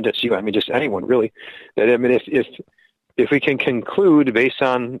 I mean, just you, I mean, just anyone really. That, I mean, if we can conclude based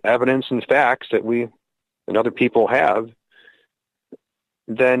on evidence and facts that we and other people have,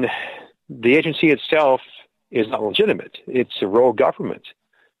 then the agency itself is not legitimate. It's a rogue government.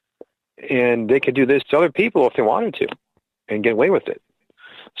 And they could do this to other people if they wanted to and get away with it.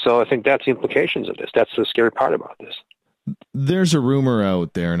 So I think that's the implications of this. That's the scary part about this. There's a rumor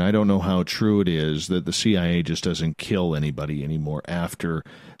out there, and I don't know how true it is, that the CIA just doesn't kill anybody anymore after,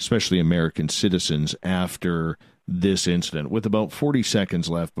 especially American citizens, after this incident. With about 40 seconds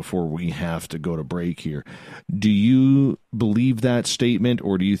left before we have to go to break here, do you believe that statement,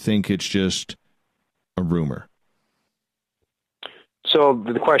 or do you think it's just a rumor? So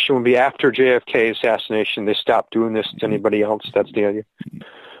the question would be, after JFK assassination, they stopped doing this to anybody else? That's the idea?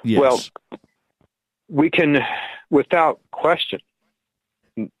 Yes. Well, we can, without question,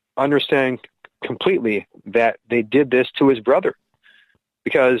 understand completely that they did this to his brother,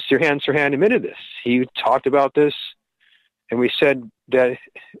 because Sirhan Sirhan admitted this. He talked about this, and we said that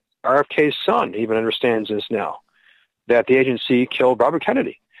RFK's son even understands this now, that the agency killed Robert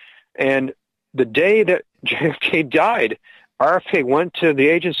Kennedy. And the day that JFK died, RFK went to the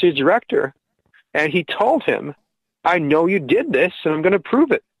agency's director, and he told him, I know you did this, and I'm going to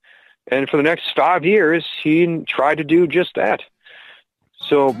prove it. And for the next 5 years, he tried to do just that.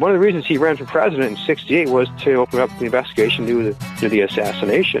 So one of the reasons he ran for president in '68 was to open up the investigation into the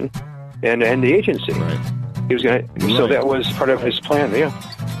assassination and end the agency. Right. He was going to, so that was part of his plan.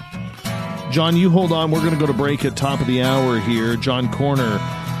 Yeah. John, you hold on. We're going to go to break at top of the hour here. John Koerner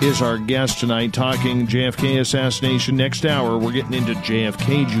is our guest tonight, talking JFK assassination. Next hour, we're getting into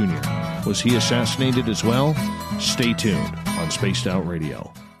JFK Jr. Was he assassinated as well? Stay tuned on Spaced Out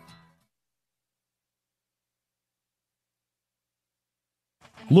Radio.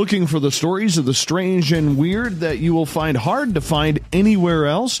 Looking for the stories of the strange and weird that you will find hard to find anywhere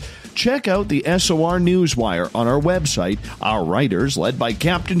else? Check out the SOR Newswire on our website. Our writers, led by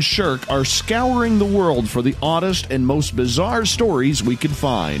Captain Shirk, are scouring the world for the oddest and most bizarre stories we can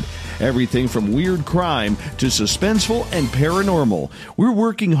find. Everything from weird crime to suspenseful and paranormal. We're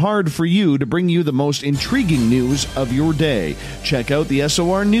working hard for you to bring you the most intriguing news of your day. Check out the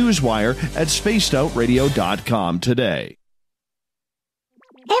SOR Newswire at spacedoutradio.com today.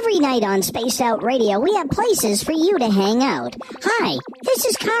 Every night on Spaced Out Radio, we have places for you to hang out. Hi, this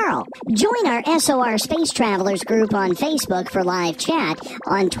is Carl. Join our SOR Space Travelers group on Facebook for live chat.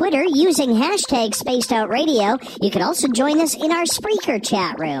 On Twitter, using hashtag Spaced Out Radio. You can also join us in our Spreaker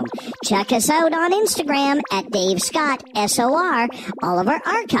chat room. Check us out on Instagram at Dave Scott SOR. All of our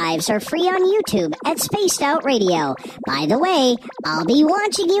archives are free on YouTube at Spaced Out Radio. By the way, I'll be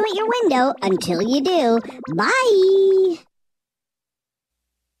watching you at your window until you do. Bye!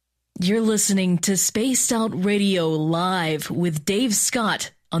 You're listening to Spaced Out Radio Live with Dave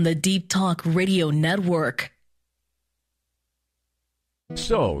Scott on the Deep Talk Radio Network.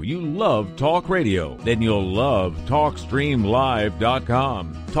 So, you love talk radio? Then you'll love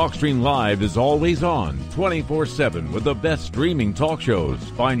TalkStreamLive.com. TalkStream Live is always on, 24/7, with the best streaming talk shows.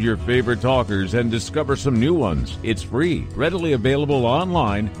 Find your favorite talkers and discover some new ones. It's free, readily available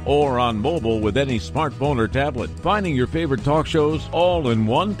online or on mobile with any smartphone or tablet. Finding your favorite talk shows all in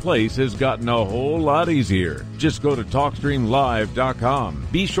one place has gotten a whole lot easier. Just go to TalkStreamLive.com.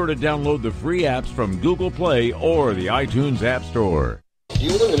 Be sure to download the free apps from Google Play or the iTunes App Store. Do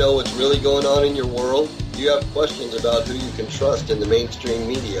you want to know what's really going on in your world? Do you have questions about who you can trust in the mainstream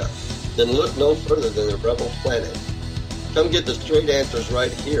media? Then look no further than the Rebel Planet. Come get the straight answers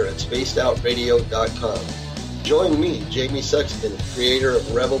right here at spacedoutradio.com. Join me, Jamie Sexton, creator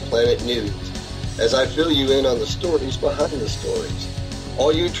of Rebel Planet News, as I fill you in on the stories behind the stories.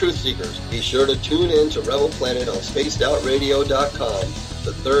 All you truth seekers, be sure to tune in to Rebel Planet on spacedoutradio.com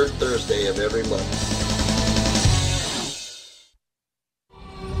the third Thursday of every month.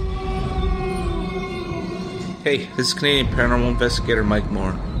 Hey, this is Canadian Paranormal Investigator Mike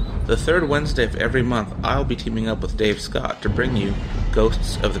Moore. The third Wednesday of every month, I'll be teaming up with Dave Scott to bring you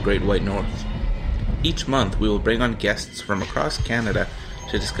Ghosts of the Great White North. Each month, we will bring on guests from across Canada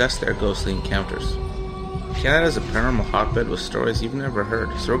to discuss their ghostly encounters. Canada is a paranormal hotbed with stories you've never heard,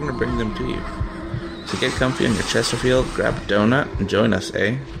 so we're going to bring them to you. So get comfy on your Chesterfield, grab a donut, and join us,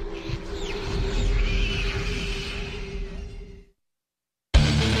 eh?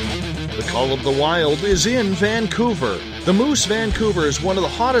 The Call of the Wild is in Vancouver. The Moose Vancouver is one of the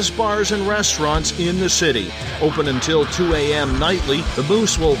hottest bars and restaurants in the city. Open until 2 a.m. nightly, the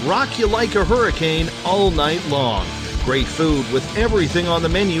Moose will rock you like a hurricane all night long. Great food with everything on the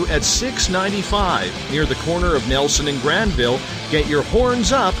menu at $6.95 near the corner of Nelson and Granville. Get your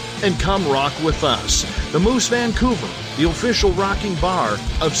horns up and come rock with us. The Moose Vancouver, the official rocking bar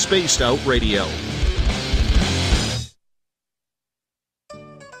of Spaced Out Radio.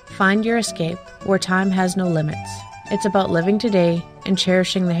 Find your escape where time has no limits. It's about living today and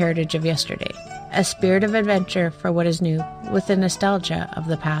cherishing the heritage of yesterday. A spirit of adventure for what is new with the nostalgia of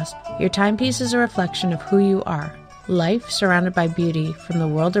the past. Your timepiece is a reflection of who you are. Life surrounded by beauty from the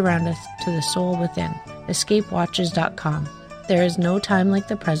world around us to the soul within. EscapeWatches.com. There is no time like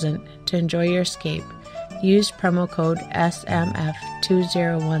the present to enjoy your escape. Use promo code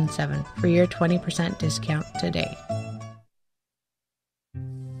SMF2017 for your 20% discount today.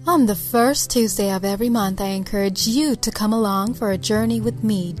 On the first Tuesday of every month, I encourage you to come along for a journey with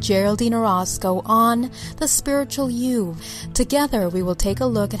me, Geraldine Orozco, on The Spiritual You. Together, we will take a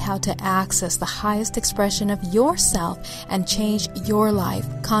look at how to access the highest expression of yourself and change your life.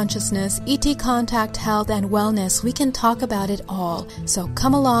 Consciousness, ET contact, health, and wellness, we can talk about it all. So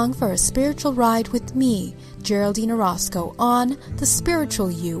come along for a spiritual ride with me, Geraldine Orozco, on The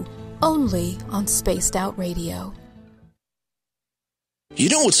Spiritual You, only on Spaced Out Radio. You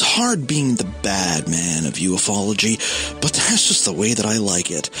know, it's hard being the bad man of ufology, but that's just the way that I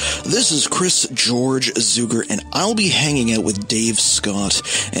like it. This is Chris George Zuger, and I'll be hanging out with Dave Scott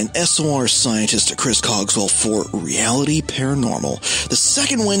and SOR scientist Chris Cogswell for Reality Paranormal, the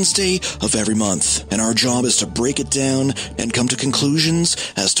second Wednesday of every month. And our job is to break it down and come to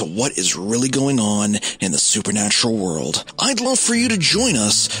conclusions as to what is really going on in the supernatural world. I'd love for you to join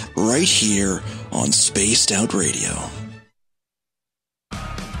us right here on Spaced Out Radio.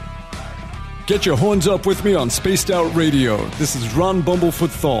 Get your horns up with me on Spaced Out Radio. This is Ron Bumblefoot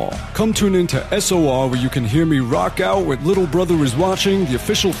Thal. Come tune in to SOR where you can hear me rock out with Little Brother Is Watching, the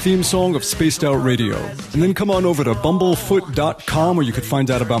official theme song of Spaced Out Radio. And then come on over to bumblefoot.com where you can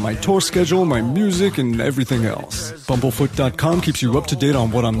find out about my tour schedule, my music, and everything else. Bumblefoot.com keeps you up to date on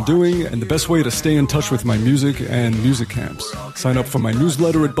what I'm doing and the best way to stay in touch with my music and music camps. Sign up for my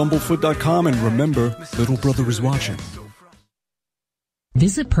newsletter at bumblefoot.com and remember, Little Brother Is Watching.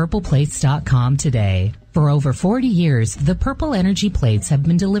 Visit purpleplates.com today. For over 40 years, the Purple Energy Plates have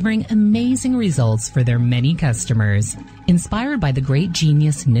been delivering amazing results for their many customers. Inspired by the great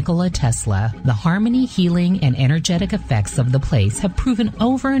genius Nikola Tesla, the harmony, healing, and energetic effects of the plates have proven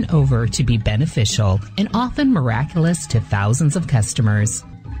over and over to be beneficial and often miraculous to thousands of customers.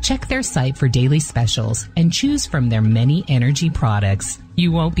 Check their site for daily specials and choose from their many energy products.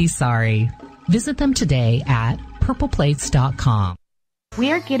 You won't be sorry. Visit them today at purpleplates.com.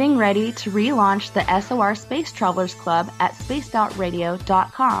 We are getting ready to relaunch the SOR Space Travelers Club at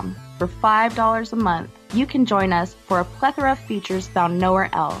spacedoutradio.com. For $5 a month, you can join us for a plethora of features found nowhere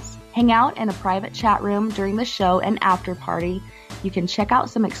else. Hang out in a private chat room during the show and after party. You can check out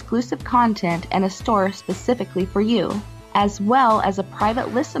some exclusive content and a store specifically for you, as well as a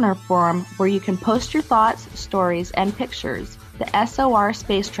private listener forum where you can post your thoughts, stories, and pictures. The SOR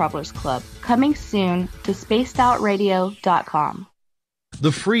Space Travelers Club, coming soon to spacedoutradio.com.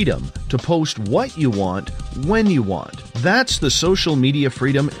 The freedom to post what you want, when you want. That's the social media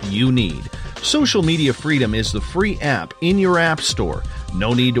freedom you need. Social Media Freedom is the free app in your app store.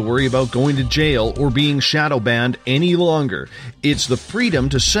 No need to worry about going to jail or being shadow banned any longer. It's the freedom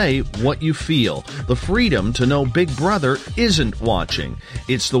to say what you feel. The freedom to know Big Brother isn't watching.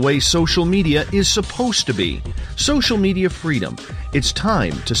 It's the way social media is supposed to be. Social Media Freedom. It's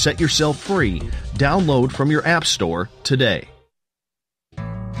time to set yourself free. Download from your app store today.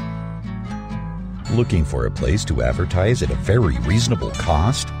 Looking for a place to advertise at a very reasonable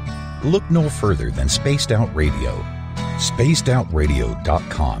cost? Look no further than Spaced Out Radio.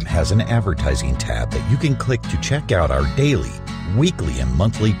 SpacedOutRadio.com has an advertising tab that you can click to check out our daily, weekly, and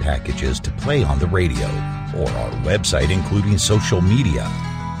monthly packages to play on the radio, or our website including social media.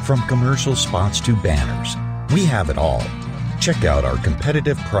 From commercial spots to banners, we have it all. Check out our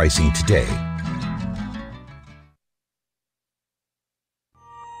competitive pricing today.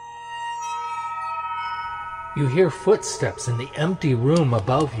 You hear footsteps in the empty room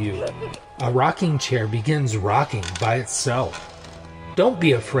above you. A rocking chair begins rocking by itself. Don't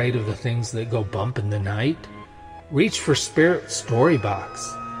be afraid of the things that go bump in the night. Reach for Spirit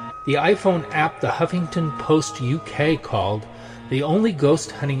Storybox, the iPhone app the Huffington Post UK called the only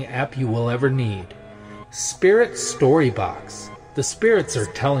ghost hunting app you will ever need. Spirit Storybox. The spirits are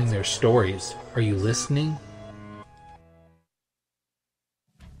telling their stories. Are you listening?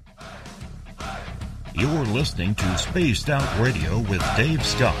 You're listening to Spaced Out Radio with Dave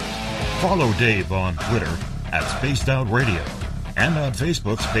Scott. Follow Dave on Twitter at Spaced Out Radio and on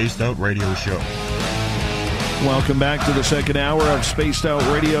Facebook, Spaced Out Radio Show. Welcome back to the second hour of Spaced Out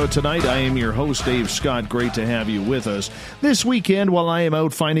Radio tonight. I am your host, Dave Scott. Great to have you with us. This weekend, while I am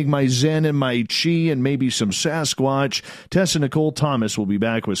out finding my Zen and my Chi and maybe some Sasquatch, Tessa Nicole Thomas will be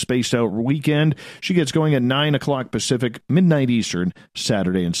back with Spaced Out Weekend. She gets going at 9 o'clock Pacific, midnight Eastern,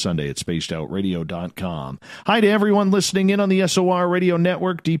 Saturday and Sunday at spacedoutradio.com. Hi to everyone listening in on the SOR Radio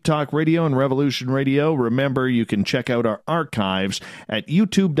Network, Deep Talk Radio, and Revolution Radio. Remember, you can check out our archives at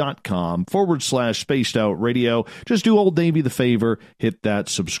youtube.com/spacedoutradio. Just do old Davey the favor, hit that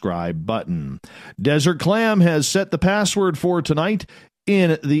subscribe button. Desert Clam has set the password for tonight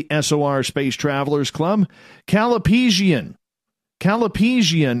in the SOR Space Travelers Club. Calipesian.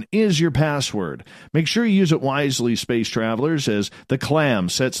 Calipesian is your password. Make sure you use it wisely, Space Travelers, as the Clam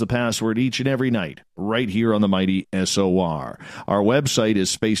sets the password each and every night, right here on the mighty SOR. Our website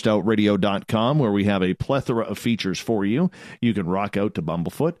is spacedoutradio.com, where we have a plethora of features for you. You can rock out to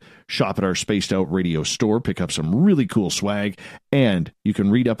Bumblefoot, shop at our Spaced Out Radio store, pick up some really cool swag, and you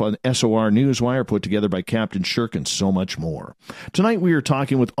can read up on SOR Newswire put together by Captain Shirk and so much more. Tonight we are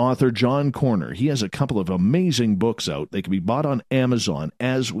talking with author John Koerner. He has a couple of amazing books out. They can be bought on Amazon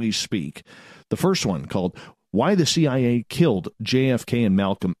as we speak. The first one called Why the CIA Killed JFK and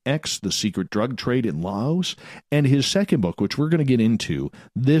Malcolm X, The Secret Drug Trade in Laos, and his second book, which we're going to get into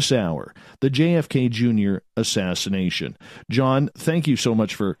this hour, The JFK Jr. Assassination. John, thank you so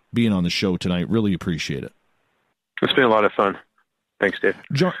much for being on the show tonight. Really appreciate it. It's been a lot of fun. Thanks, Dave.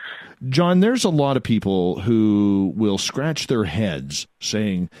 John, there's a lot of people who will scratch their heads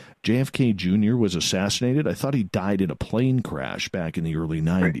saying JFK Jr. was assassinated. I thought he died in a plane crash back in the early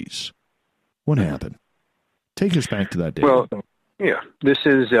 90s. What happened? Take us back to that day. Well, yeah, this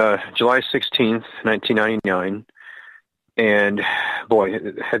is July 16th, 1999. And, boy,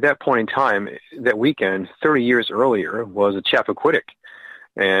 at that point in time, that weekend, 30 years earlier, was a Chappaquiddick.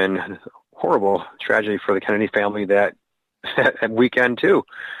 And horrible tragedy for the Kennedy family that weekend, too.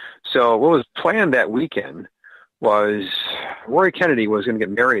 So what was planned that weekend was Roy Kennedy was going to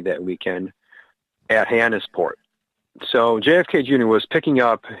get married that weekend at Hyannisport. So JFK Jr. was picking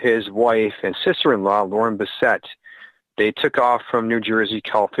up his wife and sister-in-law, Lauren Bissett. They took off from New Jersey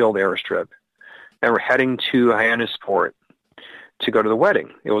Caulfield Airstrip and were heading to Hyannisport to go to the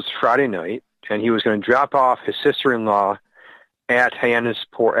wedding. It was Friday night, and he was going to drop off his sister-in-law at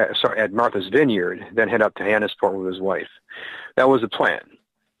at Martha's Vineyard, then head up to Hyannisport with his wife. That was the plan.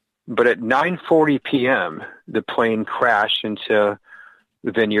 But at 9:40 p.m., the plane crashed into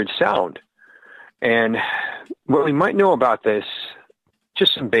the Vineyard Sound. And what we might know about this,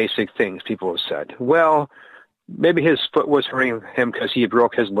 just some basic things people have said. Well, maybe his foot was hurting him because he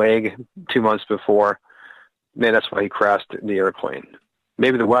broke his leg 2 months before. Maybe that's why he crashed the airplane.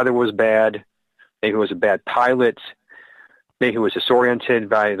 Maybe the weather was bad. Maybe he was a bad pilot. Maybe he was disoriented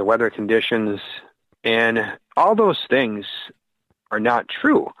by the weather conditions. And all those things are not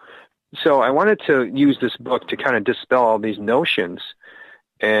true. So I wanted to use this book to kind of dispel all these notions.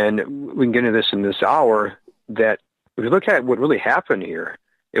 And we can get into this in this hour, that if you look at what really happened here,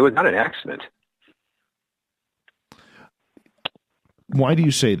 it was not an accident. Why do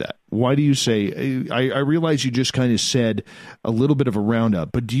you say that? Why do you say, I realize you just kind of said a little bit of a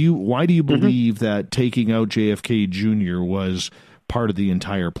roundup, but why do you believe that taking out JFK Jr. was part of the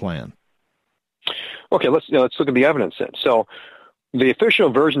entire plan? Okay, let's look at the evidence then. So the official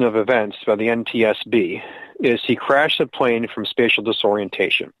version of events by the NTSB is he crashed the plane from spatial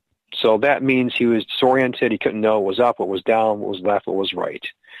disorientation. So that means he was disoriented. He couldn't know what was up, what was down, what was left, what was right.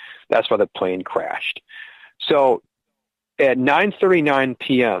 That's why the plane crashed. So at 9:39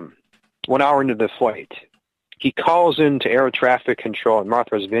 p.m., 1 hour into the flight, he calls into air traffic control at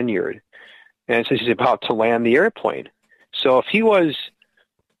Martha's Vineyard and says he's about to land the airplane. So if he was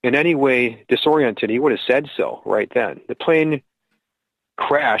in any way disoriented, he would have said so right then. The plane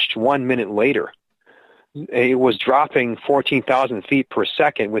crashed 1 minute later. It was dropping 14,000 feet per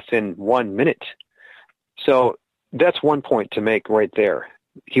second within 1 minute. So that's one point to make right there.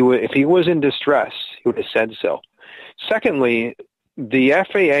 If he was in distress, he would have said so. Secondly, the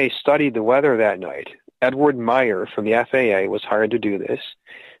FAA studied the weather that night. Edward Meyer from the FAA was hired to do this,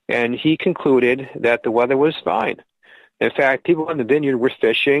 and he concluded that the weather was fine. In fact, people on the vineyard were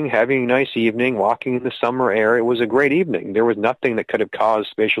fishing, having a nice evening, walking in the summer air. It was a great evening. There was nothing that could have caused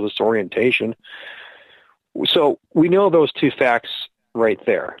spatial disorientation. So we know those two facts right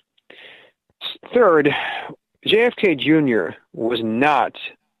there. Third, JFK Jr. was not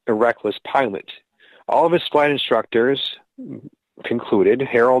a reckless pilot. All of his flight instructors concluded,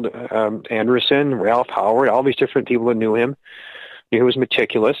 Harold Anderson, Ralph Howard, all these different people that knew him, knew he was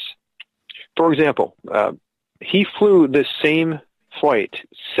meticulous. For example, he flew the same flight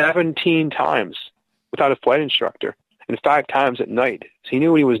 17 times without a flight instructor, and 5 times at night. So he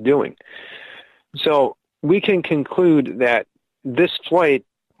knew what he was doing. So we can conclude that this flight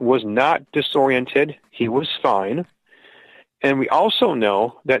was not disoriented. He was fine. And we also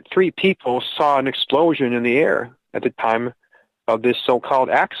know that 3 people saw an explosion in the air at the time of this so-called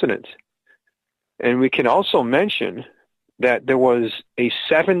accident. And we can also mention that there was a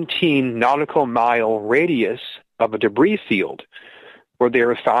 17 nautical mile radius of a debris field where they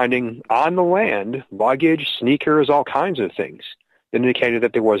were finding on the land luggage, sneakers, all kinds of things that indicated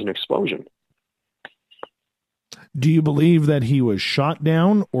that there was an explosion. Do you believe that he was shot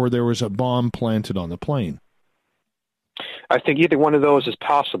down or there was a bomb planted on the plane? I think either one of those is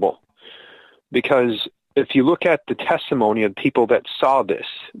possible, because if you look at the testimony of people that saw this,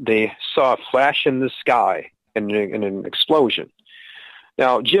 they saw a flash in the sky and an explosion.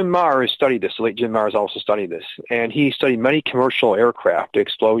 Now, Jim Mars studied this. The late Jim Mars also studied this, and he studied many commercial aircraft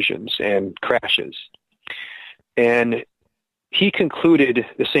explosions and crashes. And he concluded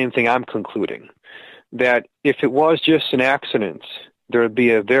the same thing I'm concluding, that if it was just an accident, there would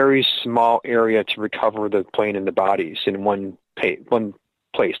be a very small area to recover the plane and the bodies in one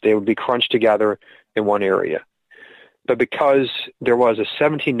place. They would be crunched together in one area. But because there was a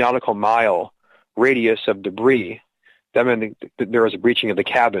 17 nautical mile radius of debris, that meant that there was a breaching of the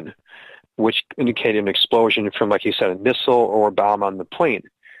cabin, which indicated an explosion from, like you said, a missile or a bomb on the plane.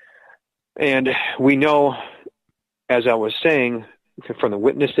 And we know, as I was saying, from the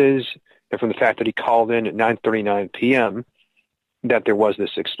witnesses and from the fact that he called in at 9:39 p.m., that there was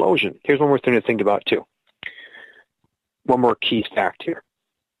this explosion. Here's one more thing to think about, too. One more key fact here.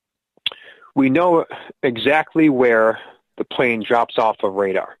 We know exactly where the plane drops off of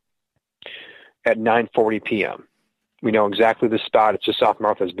radar at 9:40 p.m. We know exactly the spot. It's just off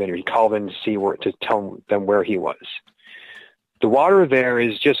Martha's Vineyard. He called in to tell them where he was. The water there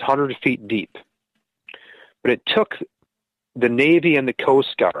is just 100 feet deep. But it took the Navy and the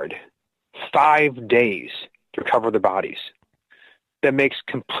Coast Guard 5 days to recover the bodies. That makes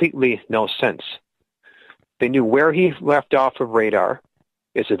completely no sense. They knew where he left off of radar.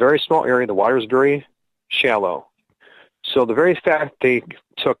 It's a very small area. The water is very shallow. So the very fact they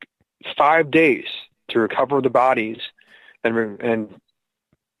took 5 days to recover the bodies and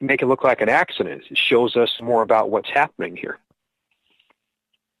make it look like an accident shows us more about what's happening here.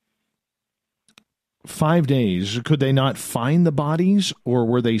 5 days. Could they not find the bodies, or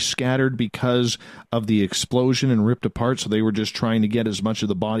were they scattered because of the explosion and ripped apart, so they were just trying to get as much of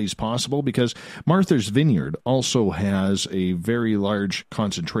the bodies possible? Because Martha's Vineyard also has a very large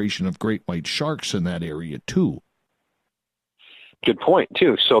concentration of great white sharks in that area, too. Good point,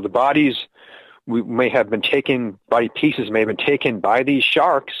 too. So the bodies may have been taken, body pieces may have been taken by these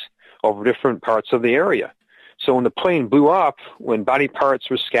sharks over different parts of the area. So when the plane blew up, when body parts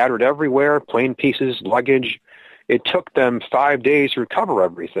were scattered everywhere, plane pieces, luggage, it took them 5 days to recover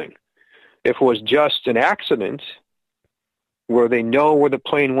everything. If it was just an accident where they know where the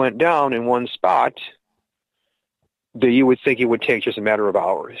plane went down in one spot, you would think it would take just a matter of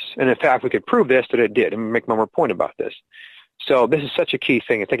hours. And in fact, we could prove this, that it did, and make one more point about this. So this is such a key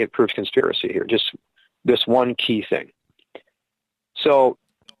thing. I think it proves conspiracy here, just this one key thing. So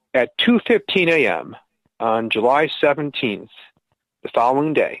at 2:15 a.m., on July 17th, the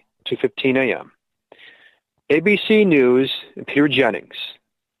following day, 2:15 a.m., ABC News and Peter Jennings,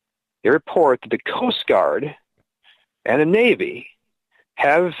 they report that the Coast Guard and the Navy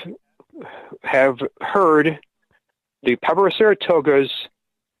have heard the Pueblo Saratoga's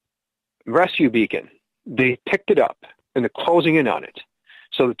rescue beacon. They picked it up, and they're closing in on it.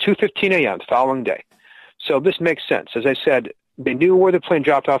 So the 2:15 a.m., the following day. So this makes sense. As I said, they knew where the plane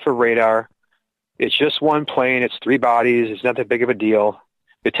dropped off of radar. It's just one plane. It's 3 bodies. It's not that big of a deal.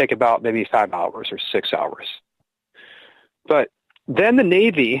 It'd take about maybe 5 hours or 6 hours. But then the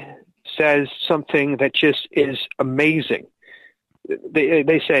Navy says something that just is amazing.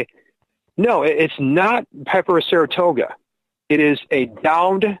 They say, no, it's not Piper Saratoga. It is a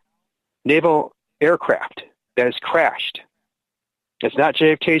downed naval aircraft that has crashed. It's not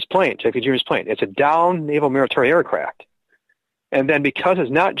JFK's plane, JFK Jr.'s plane. It's a downed naval military aircraft. And then because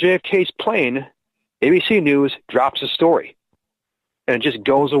it's not JFK's plane, ABC News drops the story, and it just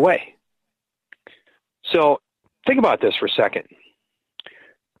goes away. So think about this for a second.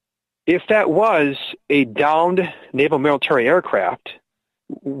 If that was a downed naval military aircraft,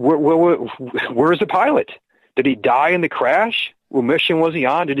 where's the pilot? Did he die in the crash? What mission was he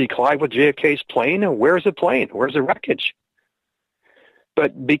on? Did he collide with JFK's plane? Where's the plane? Where's the wreckage?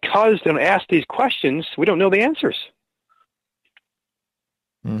 But because they don't ask these questions, we don't know the answers.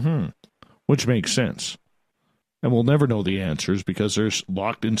 Mm-hmm. Which makes sense. And we'll never know the answers because they're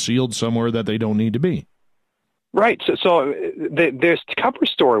locked and sealed somewhere that they don't need to be. Right. So this cover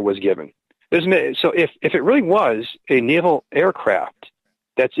story was given. So if it really was a naval aircraft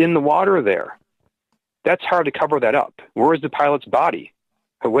that's in the water there, that's hard to cover that up. Where's the pilot's body?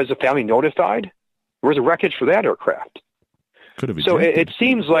 Was the family notified? Where's the wreckage for that aircraft? Could have been. So it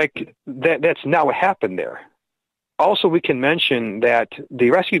seems like that's not what happened there. Also, we can mention that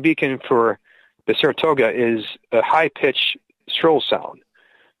the rescue beacon for the Saratoga is a high-pitched shrill sound.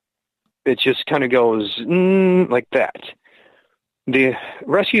 It just kind of goes like that. The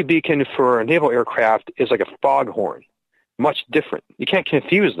rescue beacon for a naval aircraft is like a foghorn, much different. You can't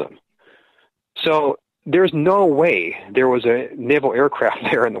confuse them. So there's no way there was a naval aircraft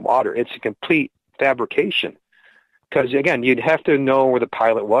there in the water. It's a complete fabrication. Because, again, you'd have to know where the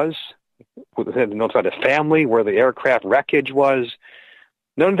pilot was, you'd have to notify the family, where the aircraft wreckage was.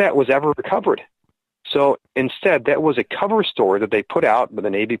 None of that was ever recovered. So instead, that was a cover story that they put out, that the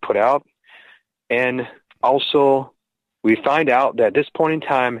Navy put out. And also, we find out that at this point in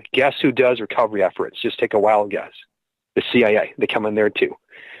time, guess who does recovery efforts? Just take a wild guess. The CIA. They come in there too.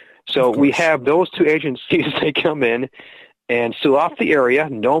 So we have those two agencies. They come in and seal off the area.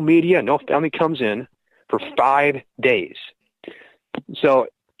 No media, no family comes in for 5 days. So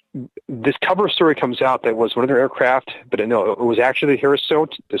this cover story comes out that was one of their aircraft, but no, it was actually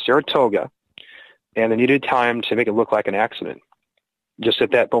the Saratoga, and they needed time to make it look like an accident. Just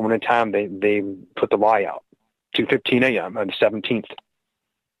at that moment in time, they put the lie out, 2:15 a.m. on the 17th.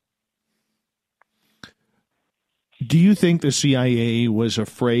 Do you think the CIA was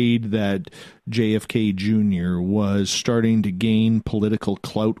afraid that JFK Jr. was starting to gain political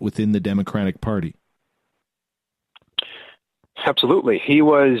clout within the Democratic Party? Absolutely. He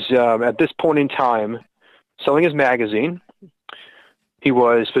was, at this point in time, selling his magazine. He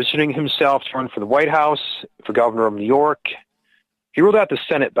was positioning himself to run for the White House, for governor of New York. He ruled out the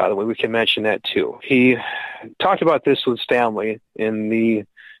Senate, by the way. We can mention that, too. He talked about this with his family in the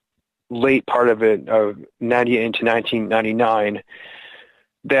late part of it, of 98 into 1999,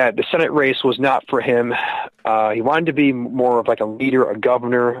 that the Senate race was not for him. He wanted to be more of like a leader, a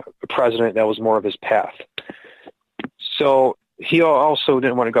governor, a president. That was more of his path. So he also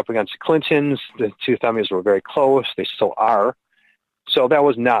didn't want to go up against the Clintons. The two families were very close. They still are. So that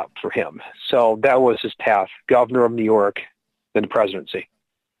was not for him. So that was his path, governor of New York, then the presidency.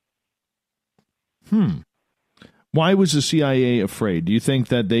 Why was the CIA afraid? Do you think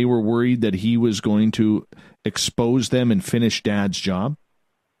that they were worried that he was going to expose them and finish Dad's job?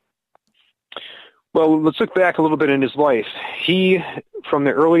 Well, let's look back a little bit in his life. He, from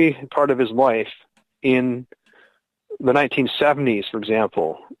the early part of his life, in the 1970s, for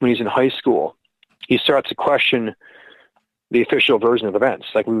example, when he's in high school, he starts to question the official version of events,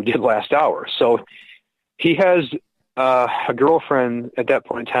 like we did last hour. So he has a girlfriend at that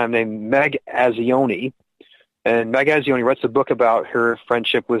point in time named Meg Azzioni, and Meg Azzioni writes a book about her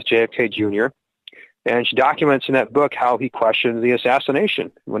friendship with JFK Jr., and she documents in that book how he questioned the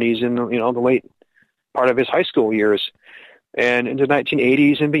assassination when he's in the late part of his high school years. And in the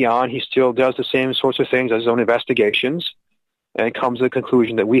 1980s and beyond, he still does the same sorts of things as his own investigations, and comes to the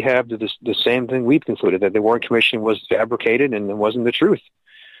conclusion that we have the same thing we've concluded, that the Warren Commission was fabricated and it wasn't the truth.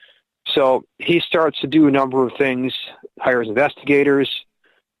 So he starts to do a number of things, hires investigators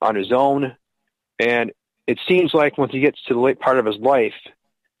on his own, and it seems like once he gets to the late part of his life,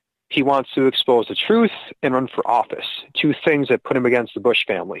 he wants to expose the truth and run for office, two things that put him against the Bush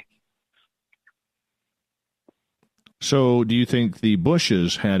family. So do you think the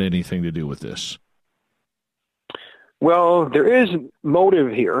Bushes had anything to do with this? Well, there is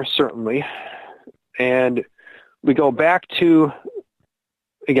motive here, certainly. And we go back to,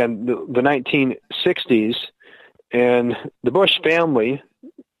 again, the 1960s, and the Bush family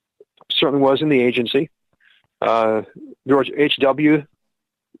certainly was in the agency. George H.W.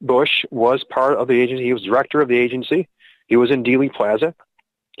 Bush was part of the agency. He was director of the agency. He was in Dealey Plaza.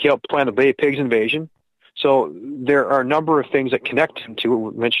 He helped plan the Bay of Pigs invasion. So there are a number of things that connect him to.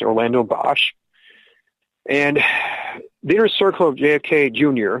 We mentioned Orlando Bosch. And the inner circle of JFK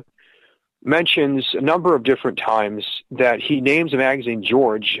Jr. mentions a number of different times that he names the magazine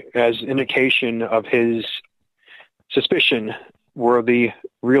George as indication of his suspicion where the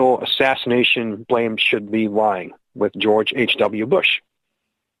real assassination blame should be lying, with George H.W. Bush.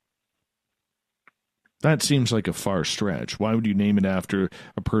 That seems like a far stretch. Why would you name it after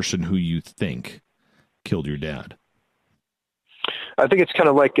a person who you think killed your dad? I think it's kind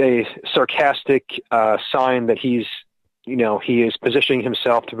of like a sarcastic sign that he's he is positioning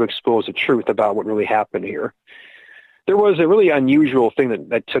himself to expose the truth about what really happened here. There was a really unusual thing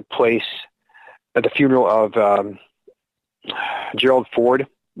that took place at the funeral of Gerald Ford.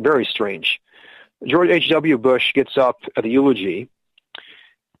 Very strange. George H.W. Bush gets up at the eulogy,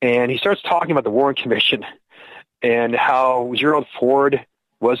 and he starts talking about the Warren Commission and how Gerald Ford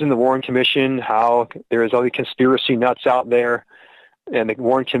was in the Warren Commission, how there's all the conspiracy nuts out there, and the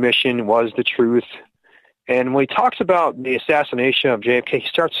Warren Commission was the truth. And when he talks about the assassination of JFK, he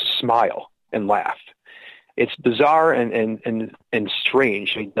starts to smile and laugh. It's bizarre and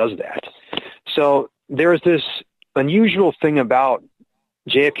strange he does that. So there's this unusual thing about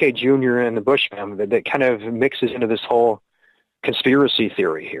JFK Jr. and the Bush family that kind of mixes into this whole conspiracy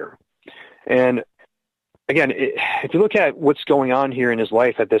theory here. And again, if you look at what's going on here in his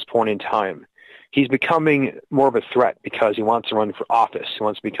life at this point in time, he's becoming more of a threat because he wants to run for office. He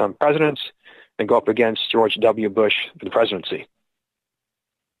wants to become president and go up against George W. Bush for the presidency.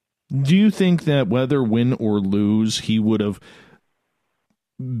 Do you think that whether win or lose, he would have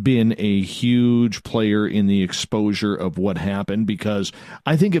been a huge player in the exposure of what happened? Because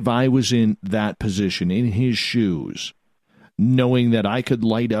I think if I was in that position, in his shoes, knowing that I could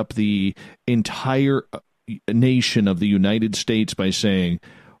light up the entire nation of the United States by saying,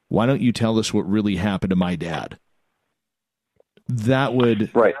 why don't you tell us what really happened to my dad? That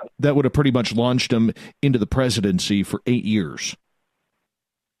would have pretty much launched him into the presidency for 8 years.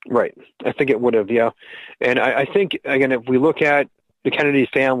 Right. I think it would have, yeah. And I think, again, if we look at the Kennedy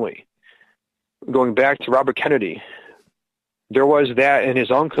family, going back to Robert Kennedy, there was that in his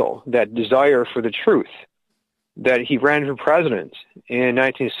uncle, that desire for the truth, that he ran for president in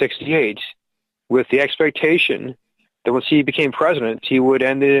 1968 with the expectation that once he became president, he would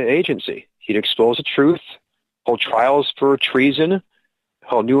end the agency. He'd expose the truth, hold trials for treason,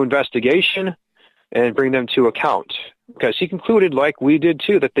 hold new investigation, and bring them to account. Because he concluded, like we did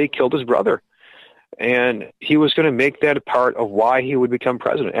too, that they killed his brother. And he was going to make that a part of why he would become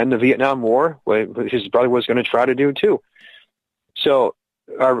president. And the Vietnam War, his brother was going to try to do too. So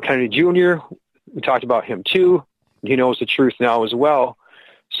Robert Kennedy Jr., we talked about him too. He knows the truth now as well.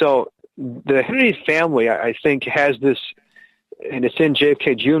 So the Kennedy family, I think, has this, and it's in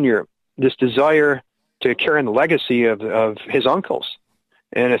JFK Jr., this desire to carry on the legacy of his uncles.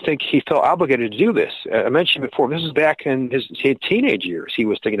 And I think he felt obligated to do this. I mentioned before, this is back in his teenage years. He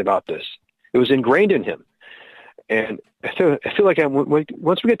was thinking about this. It was ingrained in him. And I feel like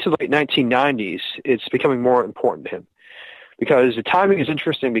once we get to the late 1990s, it's becoming more important to him. Because the timing is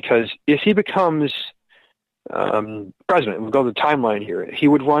interesting, because if he becomes president, we'll go to the timeline here, he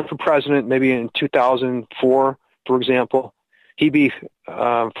would run for president maybe in 2004, for example. He'd be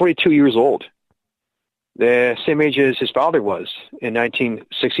 42 years old, the same age as his father was in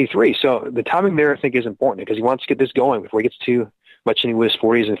 1963. So the timing there, I think, is important because he wants to get this going before he gets too much into his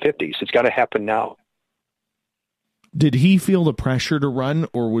 40s and 50s. It's got to happen now. Did he feel the pressure to run,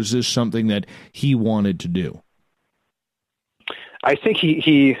 or was this something that he wanted to do? I think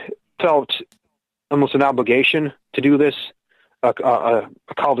he felt almost an obligation to do this, a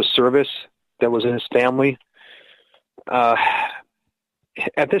call to service that was in his family.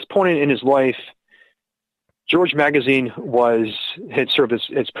 At this point in his life, George Magazine had served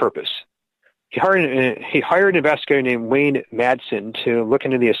its purpose. He hired an investigator named Wayne Madsen to look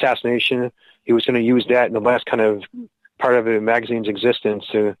into the assassination. He was going to use that in the last kind of part of the magazine's existence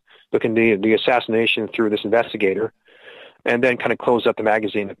to look into the assassination through this investigator, and then kind of close up the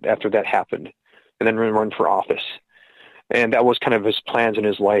magazine after that happened, and then run for office. And that was kind of his plans in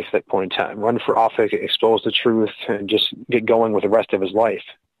his life at that point in time. Run for office, expose the truth, and just get going with the rest of his life.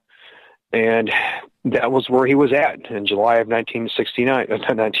 And that was where he was at in July of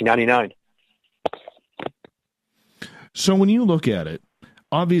 1999. So when you look at it,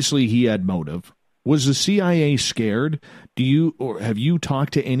 obviously he had motive. Was the CIA scared? Have you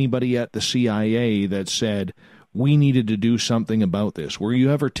talked to anybody at the CIA that said, we needed to do something about this? Were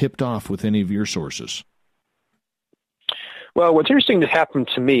you ever tipped off with any of your sources? Well, what's interesting that happened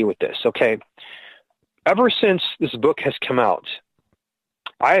to me with this, okay, ever since this book has come out,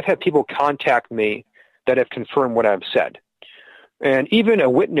 I have had people contact me that have confirmed what I've said. And even a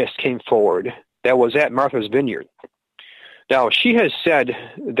witness came forward that was at Martha's Vineyard. Now, she has said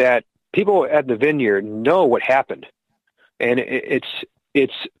that people at the vineyard know what happened. And they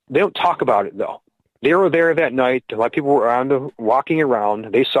don't talk about it, though. They were there that night. A lot of people were walking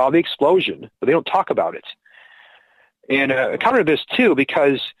around. They saw the explosion, but they don't talk about it. And I counter this, too,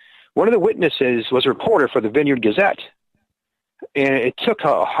 because one of the witnesses was a reporter for the Vineyard Gazette. And it took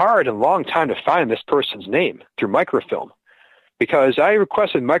a hard and long time to find this person's name through microfilm, because I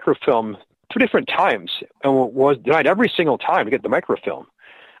requested microfilm 2 different times and was denied every single time to get the microfilm.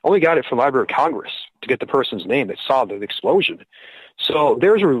 Only got it from the Library of Congress to get the person's name that saw the explosion. So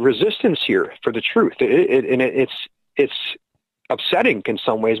there's a resistance here for the truth. It's upsetting in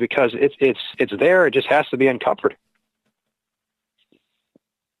some ways because it's there. It just has to be uncovered.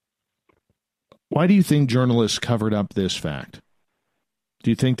 Why do you think journalists covered up this fact? Do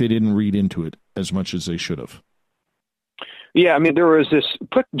you think they didn't read into it as much as they should have? Yeah, I mean, there was this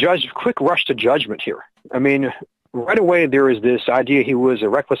quick rush to judgment here. I mean, right away there was this idea he was a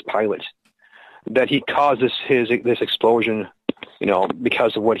reckless pilot, that he caused this explosion,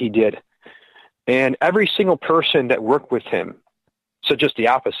 because of what he did. And every single person that worked with him said just the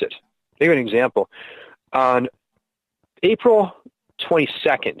opposite. I'll give you an example. On April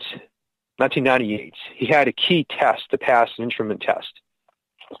 22nd, 1998, he had a key test to pass an instrument test.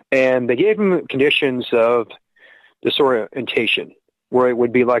 And they gave him conditions of disorientation, where it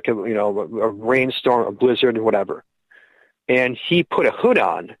would be like a rainstorm, a blizzard, or whatever. And he put a hood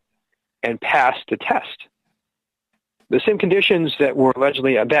on and passed the test. The same conditions that were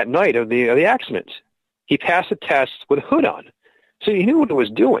allegedly that night of the accident. He passed the test with a hood on. So he knew what he was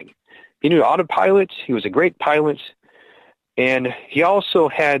doing. He knew autopilot. He was a great pilot. And he also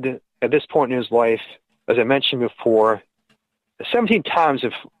had, at this point in his life, as I mentioned before, 17 times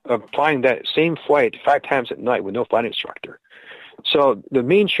of flying that same flight 5 times at night with no flight instructor. So the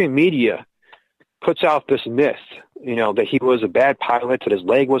mainstream media puts out this myth, that he was a bad pilot, that his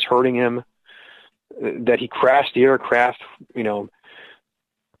leg was hurting him, that he crashed the aircraft. None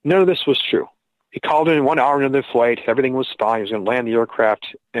of this was true. He called in 1 hour into the flight. Everything was fine. He was going to land the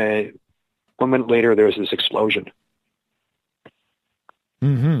aircraft. And 1 minute later, there was this explosion.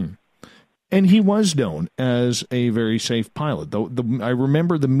 Mm-hmm. And he was known as a very safe pilot. Though I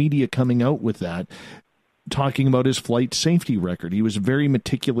remember the media coming out with that, talking about his flight safety record. He was very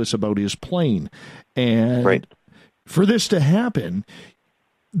meticulous about his plane. And for this to happen,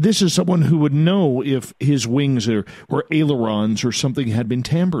 this is someone who would know if his wings or ailerons or something had been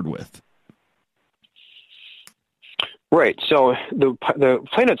tampered with. Right. So the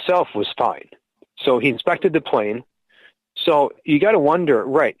plane itself was fine. So he inspected the plane. So you got to wonder,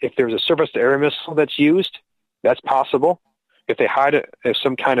 if there's a surface-to-air missile that's used, that's possible. If they hide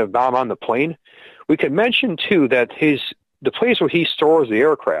some kind of bomb on the plane. We could mention, too, that the place where he stores the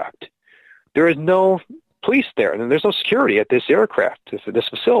aircraft, there is no police there, and there's no security at this aircraft, this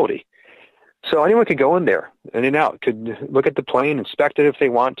facility. So anyone could go in there, in and out, could look at the plane, inspect it if they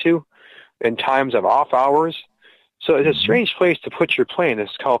want to, in times of off hours. So it's a strange place to put your plane.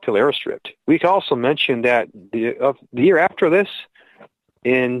 It's called Peel Airstrip. We could also mention that the year after this,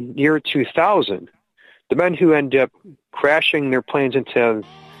 in year 2000, the men who end up crashing their planes into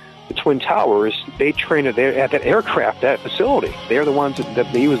the Twin Towers, they trained at that aircraft, that facility. They're the ones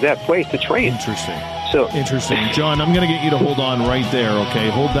that they use that place to train. Interesting. John, I'm going to get you to hold on right there, okay?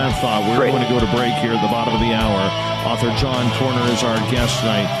 Hold that thought. We're going to go to break here at the bottom of the hour. Author John Koerner is our guest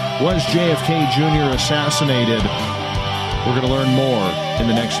tonight. Was JFK Jr. assassinated? We're going to learn more in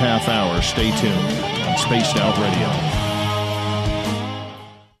the next half hour. Stay tuned on Spaced Out Radio.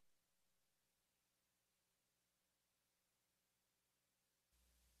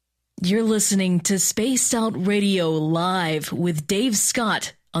 You're listening to Spaced Out Radio live with Dave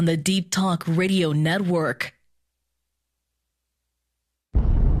Scott on the Deep Talk Radio Network.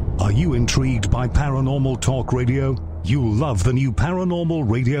 Are you intrigued by Paranormal Talk Radio? You'll love the new Paranormal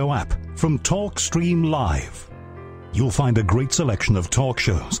Radio app from TalkStream Live. You'll find a great selection of talk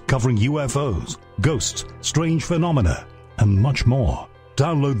shows covering UFOs, ghosts, strange phenomena, and much more.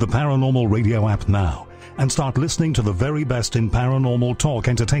 Download the Paranormal Radio app now and start listening to the very best in paranormal talk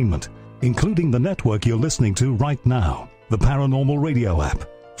entertainment, including the network you're listening to right now, the Paranormal Radio app,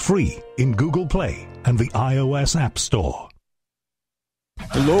 free in Google Play and the iOS App Store.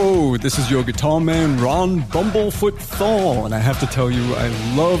 Hello, this is your guitar man, Ron Bumblefoot Thal, and I have to tell you, I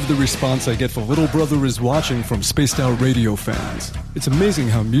love the response I get for Little Brother is Watching from Spaced Out Radio fans. It's amazing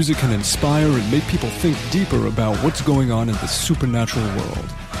how music can inspire and make people think deeper about what's going on in the supernatural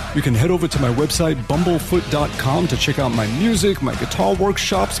world. You can head over to my website, bumblefoot.com, to check out my music, my guitar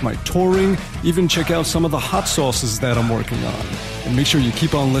workshops, my touring, even check out some of the hot sauces that I'm working on. And make sure you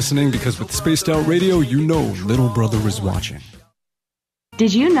keep on listening, because with Spaced Out Radio, you know Little Brother is watching.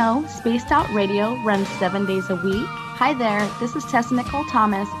 Did you know Spaced Out Radio runs 7 days a week? Hi there, this is Tessa Nicole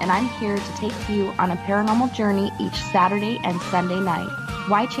Thomas, and I'm here to take you on a paranormal journey each Saturday and Sunday night.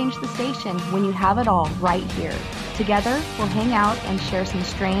 Why change the station when you have it all right here? Together, we'll hang out and share some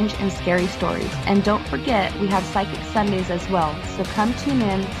strange and scary stories. And don't forget, we have Psychic Sundays as well, so come tune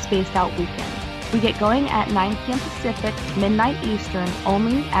in Spaced Out Weekend. We get going at 9 p.m. Pacific, midnight Eastern,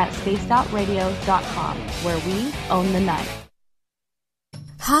 only at spacedoutradio.com, where we own the night.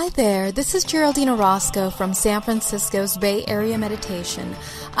 Hi there, this is Geraldine Orozco from San Francisco's Bay Area Meditation.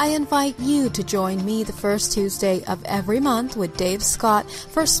 I invite you to join me the first Tuesday of every month with Dave Scott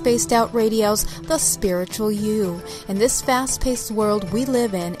for Spaced Out Radio's The Spiritual You. In this fast-paced world we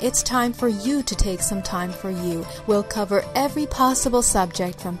live in, it's time for you to take some time for you. We'll cover every possible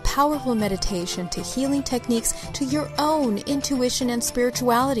subject from powerful meditation to healing techniques to your own intuition and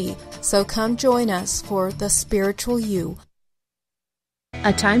spirituality. So come join us for The Spiritual You.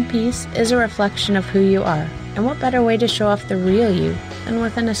 A timepiece is a reflection of who you are, and what better way to show off the real you than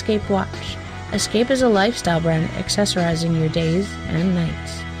with an Escape watch? Escape is a lifestyle brand accessorizing your days and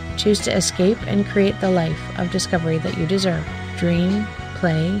nights. Choose to escape and create the life of discovery that you deserve. Dream,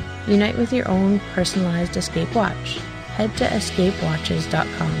 play, unite with your own personalized Escape watch. Head to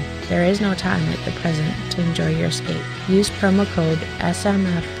escapewatches.com. There is no time like the present to enjoy your escape. Use promo code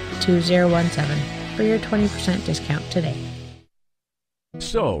SMF2017 for your 20% discount today.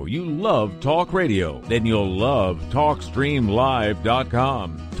 So, you love talk radio? Then you'll love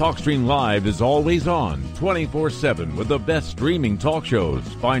TalkStreamLive.com. TalkStream Live is always on, 24/7, with the best streaming talk shows.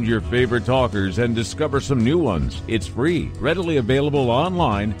 Find your favorite talkers and discover some new ones. It's free, readily available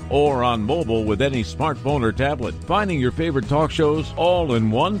online or on mobile with any smartphone or tablet. Finding your favorite talk shows all in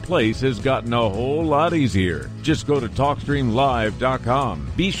one place has gotten a whole lot easier. Just go to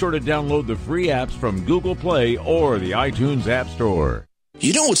TalkStreamLive.com. Be sure to download the free apps from Google Play or the iTunes App Store.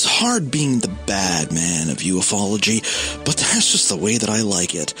 You know, it's hard being the bad man of ufology, but that's just the way that I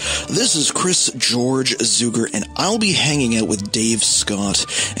like it. This is Chris George Zuger, and I'll be hanging out with Dave Scott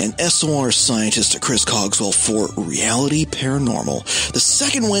and SOR scientist Chris Cogswell for Reality Paranormal, the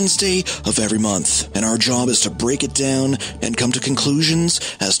second Wednesday of every month. And our job is to break it down and come to conclusions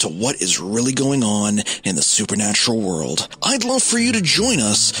as to what is really going on in the supernatural world. I'd love for you to join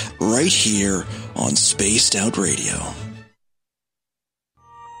us right here on Spaced Out Radio.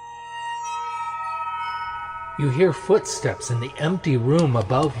 You hear footsteps in the empty room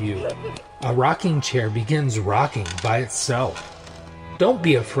above you. A rocking chair begins rocking by itself. Don't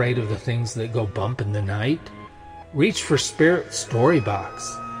be afraid of the things that go bump in the night. Reach for Spirit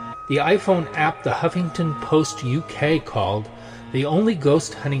Storybox, the iPhone app the Huffington Post UK called the only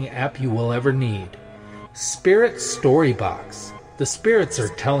ghost hunting app you will ever need. Spirit Storybox. The spirits are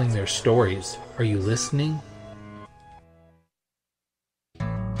telling their stories. Are you listening?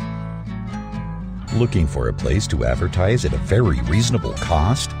 Looking for a place to advertise at a very reasonable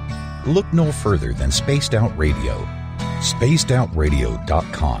cost? Look no further than Spaced Out Radio.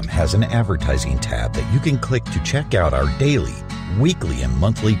 SpacedOutRadio.com has an advertising tab that you can click to check out our daily, weekly, and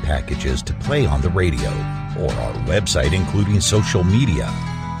monthly packages to play on the radio, or our website including social media.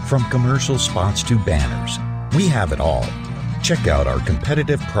 From commercial spots to banners, we have it all. Check out our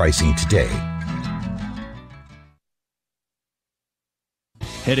competitive pricing today.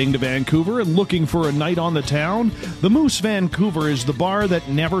 Heading to Vancouver and looking for a night on the town? The Moose Vancouver is the bar that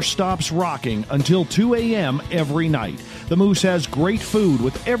never stops rocking until 2 a.m. every night. The Moose has great food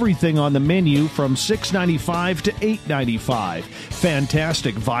with everything on the menu from $6.95 to $8.95.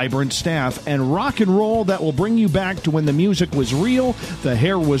 Fantastic, vibrant staff and rock and roll that will bring you back to when the music was real, the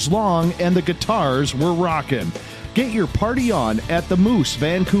hair was long, and the guitars were rocking. Get your party on at the Moose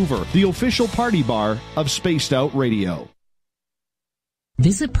Vancouver, the official party bar of Spaced Out Radio.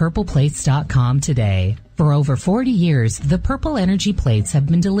 Visit purpleplates.com today. For over 40 years, the Purple Energy Plates have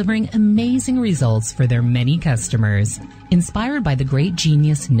been delivering amazing results for their many customers. Inspired by the great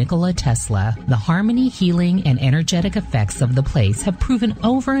genius Nikola Tesla, the harmony, healing, and energetic effects of the plates have proven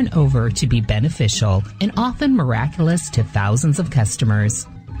over and over to be beneficial and often miraculous to thousands of customers.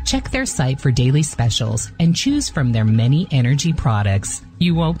 Check their site for daily specials and choose from their many energy products.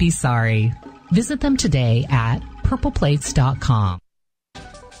 You won't be sorry. Visit them today at purpleplates.com.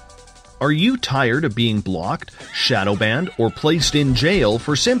 Are you tired of being blocked, shadow banned, or placed in jail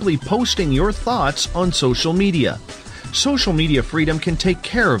for simply posting your thoughts on social media? Social Media Freedom can take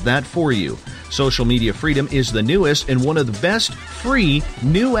care of that for you. Social Media Freedom is the newest and one of the best free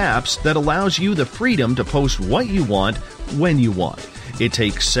new apps that allows you the freedom to post what you want, when you want. It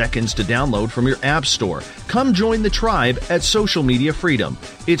takes seconds to download from your app store. Come join the tribe at Social Media Freedom.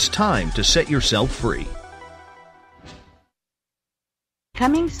 It's time to set yourself free.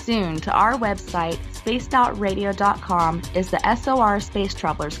 Coming soon to our website, spacedoutradio.com, is the SOR Space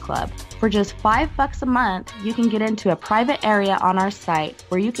Travelers Club. For just $5 a month, you can get into a private area on our site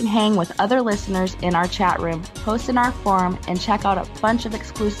where you can hang with other listeners in our chat room, post in our forum, and check out a bunch of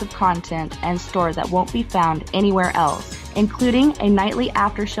exclusive content and store that won't be found anywhere else, including a nightly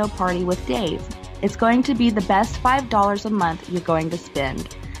after-show party with Dave. It's going to be the best $5 a month you're going to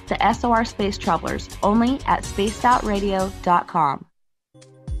spend. The SOR Space Travelers, only at spacedoutradio.com.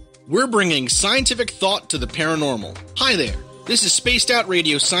 We're bringing scientific thought to the paranormal. Hi there, this is Spaced Out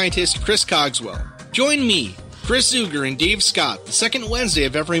Radio scientist Chris Cogswell. Join me, Chris Zuger, and Dave Scott the second Wednesday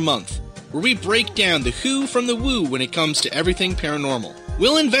of every month, where we break down the who from the woo when it comes to everything paranormal.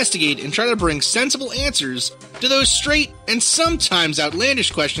 We'll investigate and try to bring sensible answers to those straight and sometimes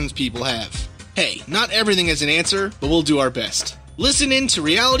outlandish questions people have. Hey, not everything has an answer, but we'll do our best. Listen in to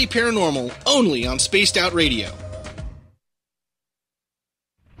Reality Paranormal only on Spaced Out Radio.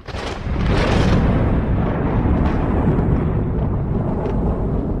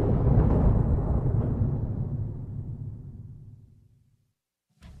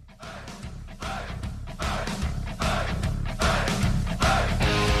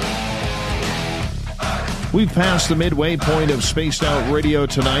 We've passed the midway point of Spaced Out Radio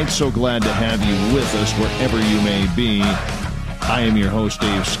tonight. So glad to have you with us wherever you may be. I am your host,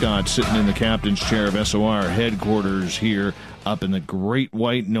 Dave Scott, sitting in the captain's chair of SOR headquarters here up in the Great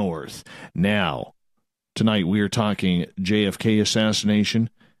White North. Now, tonight we are talking JFK assassination.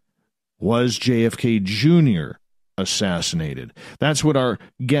 Was JFK Jr. assassinated? That's what our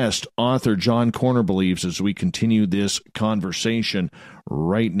guest, author John Koerner, believes as we continue this conversation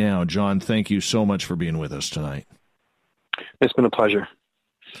right now. John, thank you so much for being with us tonight. It's been a pleasure.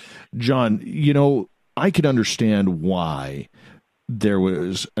 John, you know, I could understand why there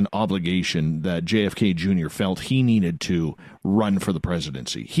was an obligation that JFK Jr. felt he needed to run for the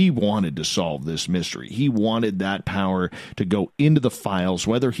presidency. He wanted to solve this mystery. He wanted that power to go into the files,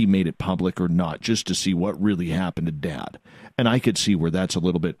 whether he made it public or not, just to see what really happened to Dad. And I could see where that's a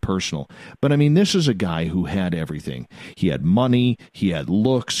little bit personal. But I mean, this is a guy who had everything. He had money, he had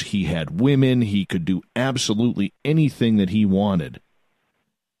looks, he had women, he could do absolutely anything that he wanted.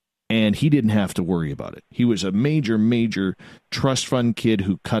 And he didn't have to worry about it. He was a major, major trust fund kid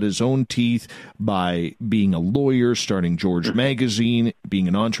who cut his own teeth by being a lawyer, starting George Magazine, being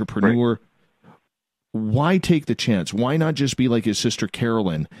an entrepreneur. Right. Why take the chance? Why not just be like his sister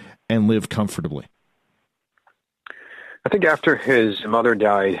Carolyn and live comfortably? I think after his mother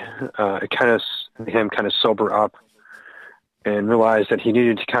died, it kind of made him kind of sober up and realize that he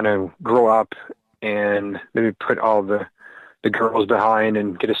needed to kind of grow up and maybe put all the girls behind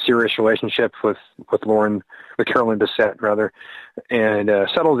and get a serious relationship with Carolyn Bessette, rather, and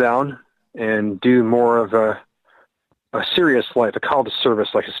settle down and do more of a serious life, a call to service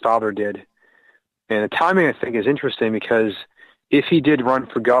like his father did. And the timing, I think, is interesting because if he did run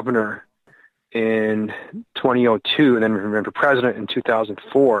for governor in 2002 and then ran for president in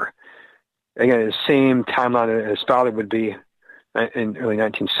 2004, again, the same timeline as his father would be in early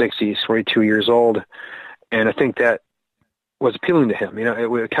 1960s, 42 years old. And I think that was appealing to him. You know,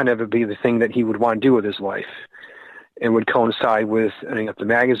 it would kind of be the thing that he would want to do with his life. It would coincide with ending up the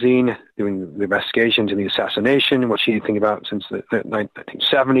magazine, doing the investigations and the assassination, which he'd think about since the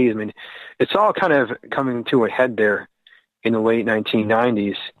 1970s. I mean, it's all kind of coming to a head there in the late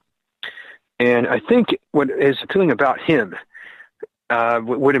 1990s. And I think what is appealing about him,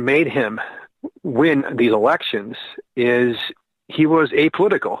 what would have made him win these elections, is he was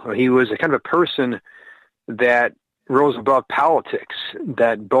apolitical. He was a kind of a person that rose above politics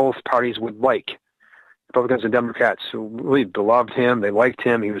that both parties would like. Republicans and Democrats who really beloved him. They liked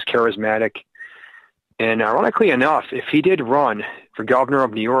him. He was charismatic. And ironically enough, if he did run for governor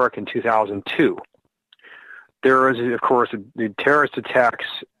of New York in 2002, there was, of course, the terrorist attacks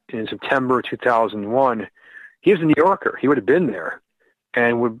in September 2001. He was a New Yorker. He would have been there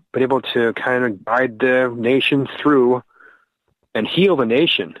and would have been able to kind of guide the nation through and heal the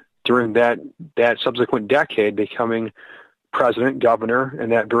nation during that subsequent decade, becoming president, governor,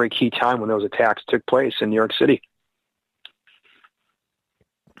 and that very key time when those attacks took place in New York City.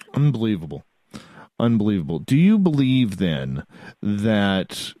 Unbelievable. Unbelievable. Do you believe then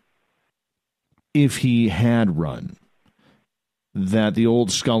that if he had run, that the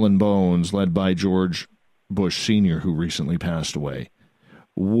old skull and bones led by George Bush Sr., who recently passed away,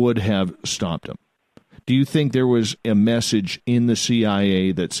 would have stopped him? Do you think there was a message in the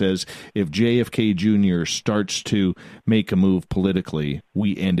CIA that says if JFK Jr. starts to make a move politically,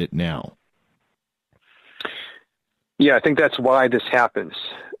 we end it now? Yeah, I think that's why this happens.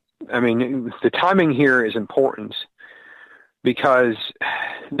 I mean, the timing here is important because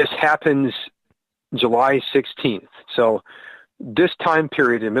this happens July 16th. So this time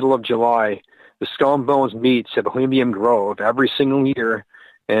period, in the middle of July, the Skull and Bones meets at Bohemian Grove every single year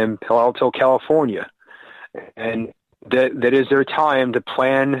in Palo Alto, California. And that is their time to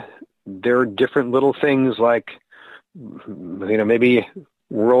plan their different little things like, you know, maybe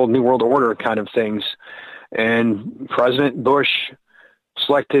New World Order kind of things. And President Bush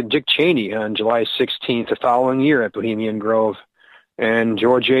selected Dick Cheney on July 16th the following year at Bohemian Grove. And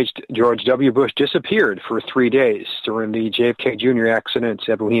George W. Bush disappeared for 3 days during the JFK Jr. accident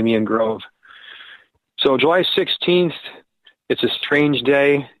at Bohemian Grove. So July 16th, it's a strange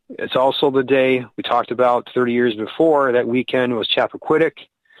day. It's also the day we talked about 30 years before. That weekend was Chappaquiddick.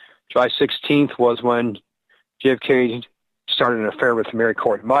 July 16th was when JFK started an affair with Mary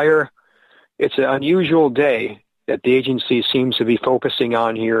Court Meyer. It's an unusual day that the agency seems to be focusing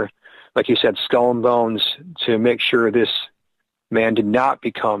on here, like you said, skull and bones, to make sure this man did not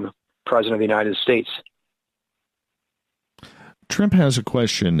become president of the United States. Trimp has a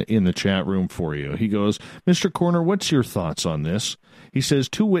question in the chat room for you. He goes, Mr. Koerner, what's your thoughts on this? He says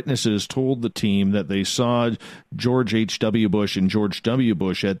 2 witnesses told the team that they saw George H.W. Bush and George W.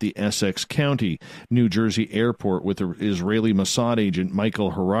 Bush at the Essex County, New Jersey airport with the Israeli Mossad agent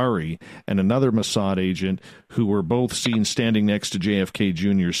Michael Harari and another Mossad agent who were both seen standing next to JFK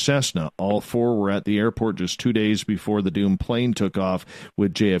Jr.'s Cessna. All 4 were at the airport just 2 days before the doomed plane took off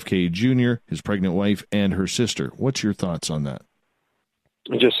with JFK Jr., his pregnant wife, and her sister. What's your thoughts on that?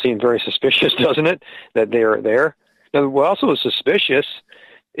 It just seemed very suspicious, doesn't it, that they are there? Now, what also is suspicious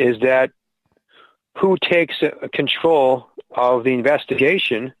is that who takes control of the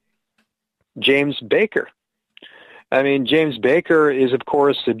investigation? James Baker. I mean, James Baker is, of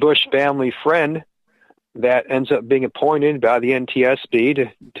course, the Bush family friend that ends up being appointed by the NTSB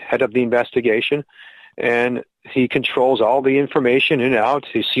to head up the investigation, and he controls all the information in and out.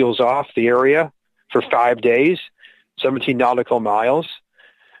 He seals off the area for 5 days, 17 nautical miles,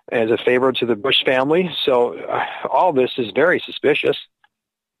 as a favor to the Bush family. So all this is very suspicious.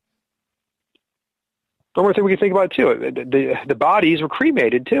 One more thing we can think about, too. The bodies were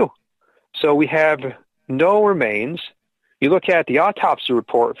cremated, too. So we have no remains. You look at the autopsy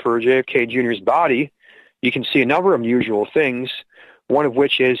report for JFK Jr.'s body, you can see a number of unusual things, one of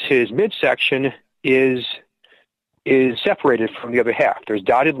which is his midsection is separated from the other half. There's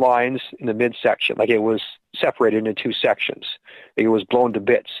dotted lines in the midsection, like it was separated into 2 sections. It was blown to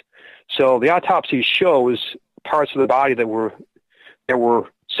bits. So the autopsy shows parts of the body that were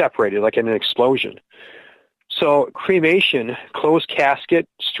separated, like in an explosion. So cremation, closed casket,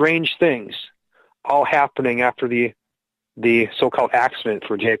 strange things, all happening after the so-called accident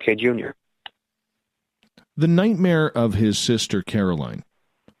for JFK Jr. The nightmare of his sister Caroline.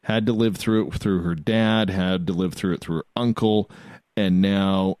 Had to live through it through her dad, had to live through it through her uncle, and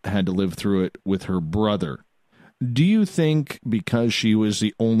now had to live through it with her brother. Do you think because she was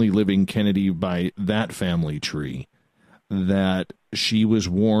the only living Kennedy by that family tree that she was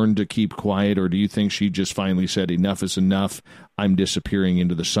warned to keep quiet, or do you think she just finally said, enough is enough, I'm disappearing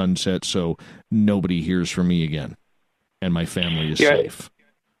into the sunset so nobody hears from me again and my family is safe?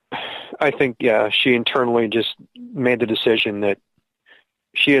 I think, she internally just made the decision that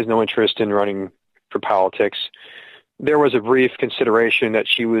she has no interest in running for politics. There was a brief consideration that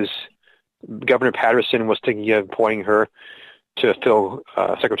Governor Patterson was thinking of appointing her to fill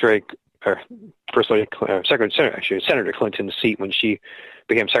Senator Clinton's seat when she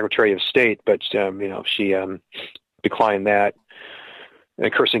became Secretary of State, but she declined that.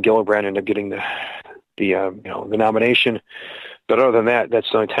 And Kirsten Gillibrand ended up getting the nomination. But other than that, that's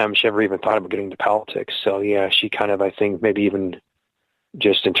the only time she ever even thought about getting into politics. So yeah, she kind of, I think, maybe even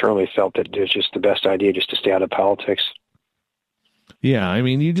just internally felt that it was just the best idea just to stay out of politics. Yeah, I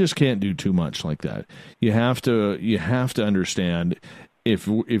mean, you just can't do too much like that. You have to understand if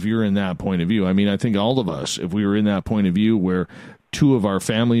you're in that point of view. I mean, I think all of us, if we were in that point of view where 2 of our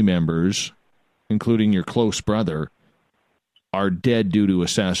family members, including your close brother, are dead due to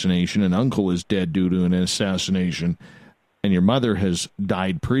assassination, and uncle is dead due to an assassination, and your mother has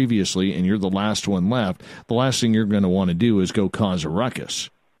died previously, and you're the last one left, the last thing you're going to want to do is go cause a ruckus.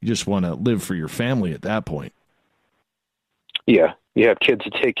 You just want to live for your family at that point. Yeah, you have kids to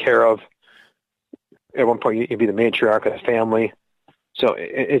take care of. At one point, you'd be the matriarch of the family. So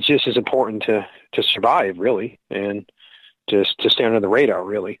it's just as important to survive, really, and just to stay under the radar,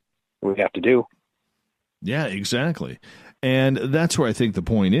 really, what we have to do. Yeah, exactly. And that's where I think the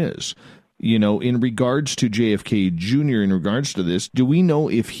point is. You know, in regards to JFK Jr., in regards to this, do we know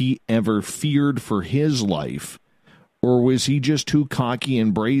if he ever feared for his life, or was he just too cocky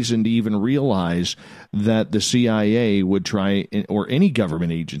and brazen to even realize that the CIA would try, or any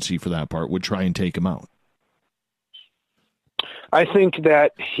government agency for that part, would try and take him out? I think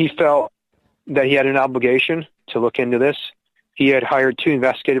that he felt that he had an obligation to look into this. He had hired 2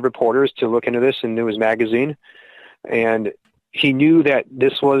 investigative reporters to look into this in News Magazine, and he knew that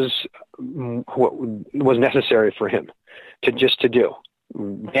this was what was necessary for him to do.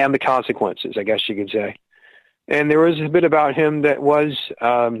 damn the consequences, I guess you could say. And there was a bit about him that was,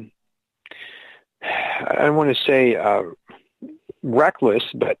 I don't want to say reckless,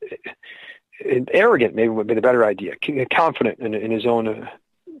 but arrogant maybe would be the better idea, confident in his own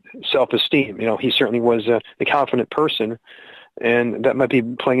self-esteem. He certainly was a confident person, and that might be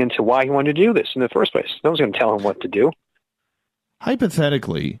playing into why he wanted to do this in the first place. No one's going to tell him what to do.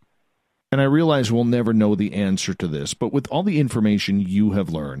 Hypothetically, and I realize we'll never know the answer to this, but with all the information you have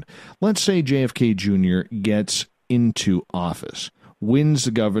learned, let's say JFK Jr. gets into office, wins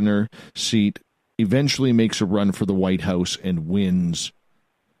the governor seat, eventually makes a run for the White House and wins.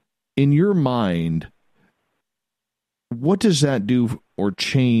 In your mind, what does that do or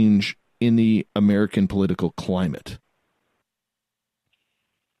change in the American political climate?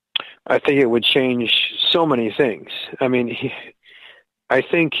 I think it would change so many things. I mean, I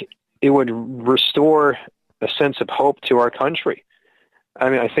think it would restore a sense of hope to our country. I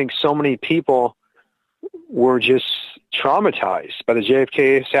mean, I think so many people were just traumatized by the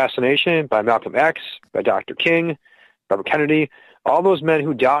JFK assassination, by Malcolm X, by Dr. King, Robert Kennedy. All those men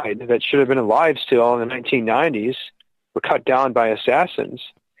who died that should have been alive still in the 1990s were cut down by assassins.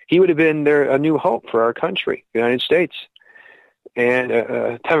 He would have been a new hope for our country, the United States. And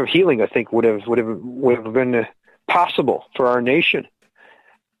a time of healing, I think, would have been possible for our nation.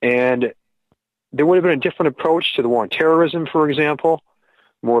 And there would have been a different approach to the war on terrorism, for example,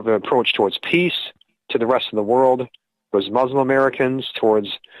 more of an approach towards peace to the rest of the world, towards Muslim Americans,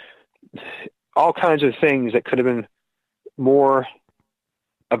 towards all kinds of things that could have been more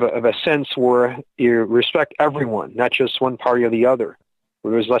of a sense where you respect everyone, not just one party or the other,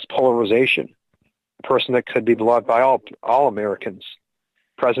 where there's less polarization, a person that could be beloved by all Americans,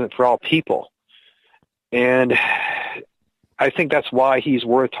 president for all people. And I think that's why he's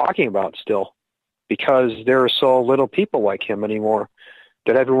worth talking about still, because there are so little people like him anymore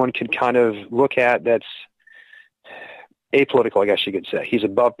that everyone could kind of look at that's apolitical, I guess you could say. He's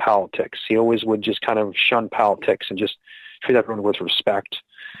above politics. He always would just kind of shun politics and just treat everyone with respect.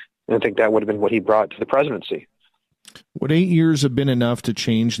 And I think that would have been what he brought to the presidency. Would 8 years have been enough to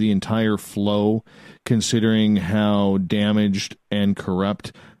change the entire flow, considering how damaged and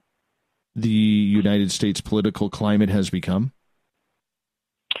corrupt the United States political climate has become?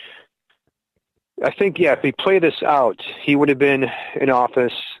 I think, yeah, if we play this out, he would have been in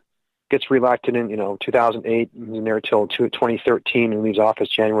office, gets reelected in 2008, he's in there till 2013, and leaves office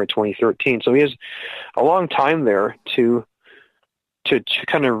January 2013. So he has a long time there to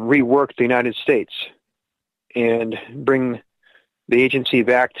kind of rework the United States and bring the agency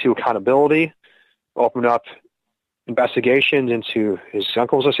back to accountability, open up investigations into his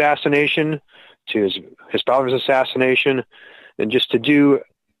uncle's assassination, to his father's assassination, and just to do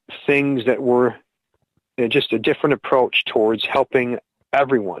things that were just a different approach towards helping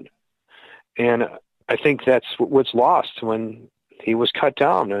everyone. And I think that's what's lost when he was cut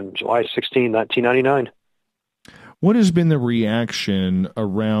down on July 16, 1999. What has been the reaction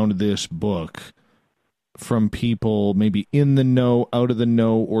around this book from people maybe in the know, out of the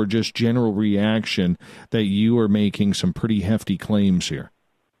know, or just general reaction that you are making some pretty hefty claims here?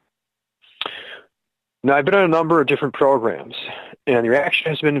 Now, I've been on a number of different programs, and the reaction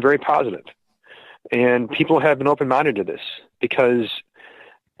has been very positive. And people have been open-minded to this because,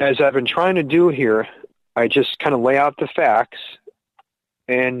 as I've been trying to do here, I just kind of lay out the facts,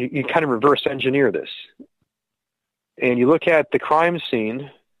 and you kind of reverse engineer this. And you look at the crime scene.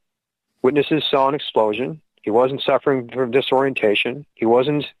 Witnesses saw an explosion. He wasn't suffering from disorientation. He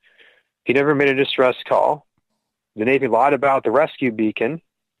never made a distress call. The Navy lied about the rescue beacon.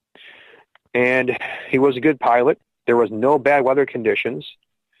 And he was a good pilot. There was no bad weather conditions.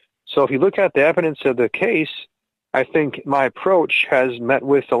 So if you look at the evidence of the case, I think my approach has met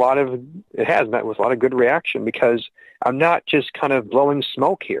with a lot of good reaction, because I'm not just kind of blowing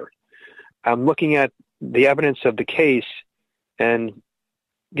smoke here. I'm looking at the evidence of the case and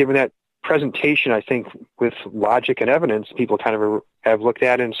given that presentation, I think with logic and evidence, people kind of have looked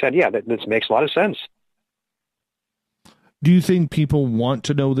at it and said, yeah, this makes a lot of sense. Do you think people want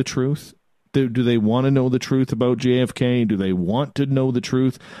to know the truth? Do they want to know the truth about JFK? Do they want to know the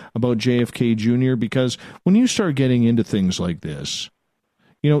truth about JFK Jr.? Because when you start getting into things like this,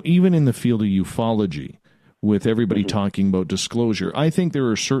 even in the field of ufology, with everybody talking about disclosure, I think there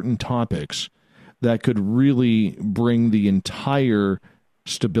are certain topics that could really bring the entire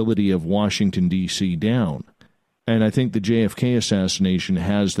stability of Washington, D.C. down. And I think the JFK assassination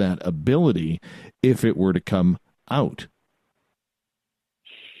has that ability if it were to come out.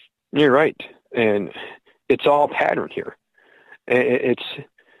 You're right. And it's all pattern here. It's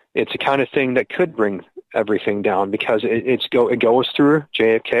a kind of thing that could bring everything down because it goes through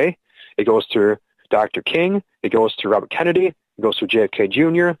JFK, it goes through Dr. King, it goes through Robert Kennedy, it goes through JFK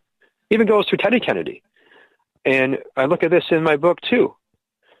Jr., even goes through Teddy Kennedy. And I look at this in my book too,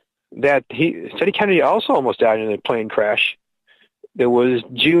 that Teddy Kennedy also almost died in a plane crash. It was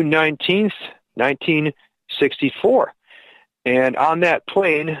June 19th, 1964. And on that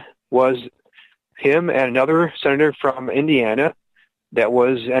plane was him and another senator from Indiana that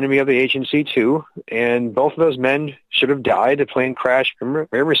was enemy of the agency too. And both of those men should have died. The plane crashed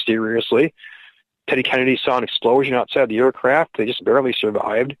very mysteriously. Teddy Kennedy saw an explosion outside the aircraft. They just barely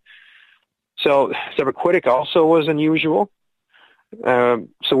survived. So Severquitic also was unusual. So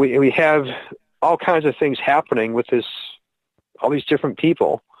we have all kinds of things happening with all these different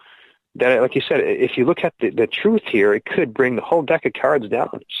people that, like you said, if you look at the truth here, it could bring the whole deck of cards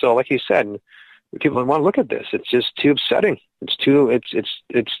down. So like you said, people don't want to look at this. It's just too upsetting. It's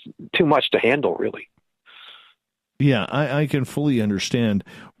too much to handle, really. Yeah, I can fully understand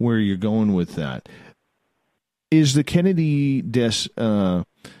where you're going with that. Is the Kennedy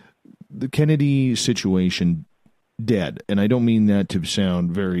situation dead? And I don't mean that to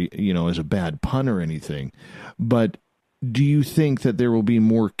sound very, as a bad pun or anything, but do you think that there will be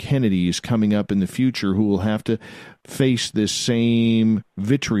more Kennedys coming up in the future who will have to face this same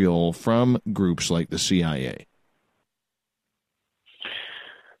vitriol from groups like the CIA?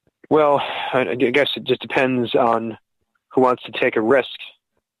 Well, I guess it just depends on who wants to take a risk.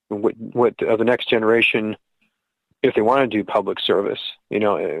 What the next generation, if they want to do public service,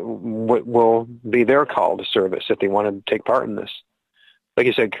 what will be their call to service if they want to take part in this? Like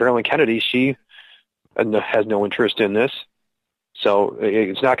you said, Carolyn Kennedy, she has no interest in this, so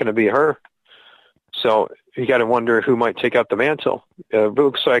it's not going to be her. So you got to wonder who might take up the mantle. It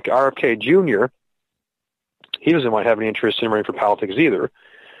looks like RFK Jr., he doesn't want to have any interest in running for politics either,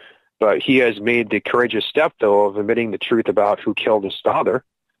 but he has made the courageous step, though, of admitting the truth about who killed his father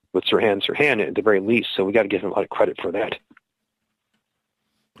with Sirhan Sirhan at the very least, so we got to give him a lot of credit for that.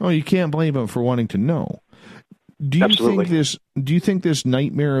 Oh, you can't blame him for wanting to know. Do you think this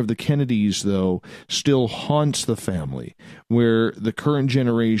nightmare of the Kennedys, though, still haunts the family, where the current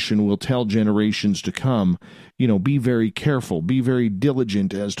generation will tell generations to come, be very careful, be very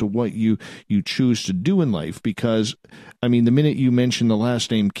diligent as to what you choose to do in life? Because, the minute you mention the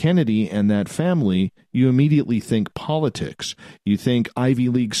last name Kennedy and that family, you immediately think politics. You think Ivy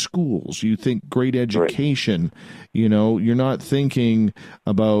League schools. You think great education. Right. You're not thinking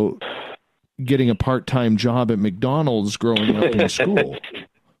about getting a part-time job at McDonald's growing up in school.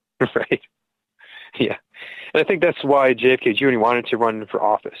 Right. Yeah. And I think that's why JFK Jr. wanted to run for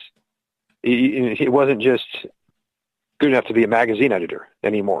office. He wasn't just good enough to be a magazine editor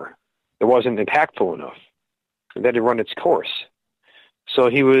anymore. It wasn't impactful enough. It had to run its course.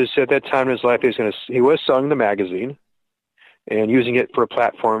 So he was, at that time in his life, he was selling the magazine and using it for a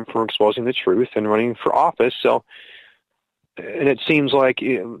platform for exposing the truth and running for office. So, and it seems like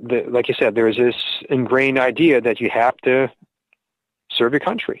you said, there's this ingrained idea that you have to serve your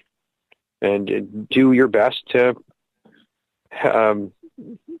country and do your best to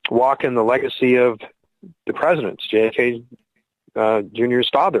walk in the legacy of the presidents, JFK Jr.'s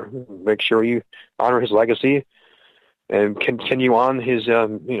father. Make sure you honor his legacy and continue on his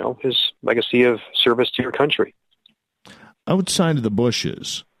legacy of service to your country. Outside of the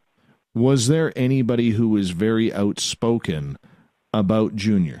Bushes, was there anybody who was very outspoken about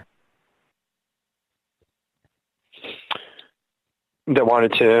Junior? That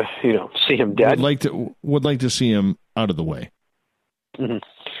wanted to, see him dead? Would like to see him out of the way. Mm-hmm.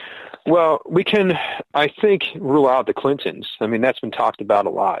 Well, we can, I think, rule out the Clintons. That's been talked about a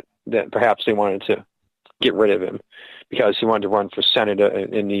lot, that perhaps they wanted to get rid of him because he wanted to run for Senate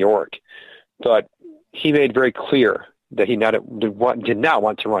in New York. But he made very clear that he did not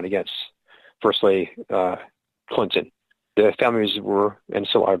want to run against First Lady Clinton. The families were and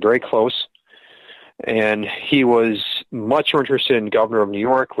still are very close, and he was much more interested in governor of New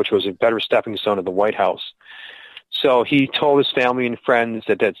York, which was a better stepping stone of the White House. So he told his family and friends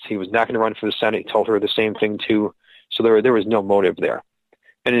that he was not going to run for the Senate. He told her the same thing too. So there was no motive there.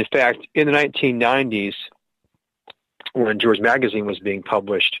 And in fact, in the 1990s, when George Magazine was being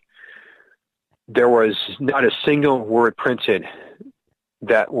published, there was not a single word printed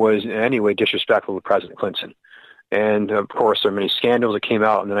that was in any way disrespectful to President Clinton. And of course, there are many scandals that came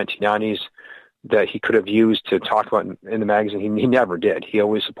out in the 1990s that he could have used to talk about in the magazine. He never did. He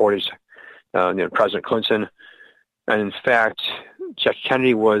always supported President Clinton. And in fact, Jackie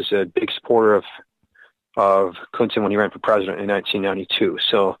Kennedy was a big supporter of Clinton when he ran for president in 1992.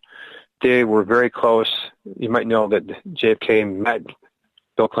 So they were very close. You might know that JFK met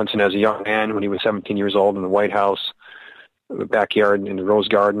Bill Clinton as a young man when he was 17 years old in the White House, the backyard in the Rose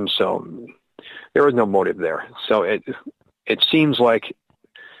Garden. So there was no motive there. So it seems like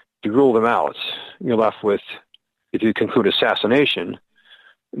you rule them out. You're left with, if you conclude assassination,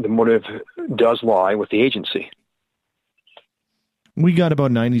 the motive does lie with the agency. We got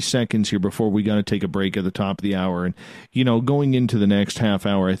about 90 seconds here before we got to take a break at the top of the hour. And, going into the next half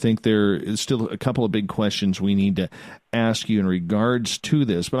hour, I think there is still a couple of big questions we need to ask you in regards to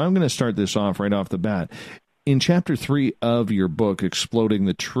this. But I'm going to start this off right off the bat. In Chapter 3 of your book, Exploding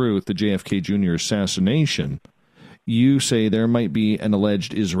the Truth, the JFK Jr. Assassination, you say there might be an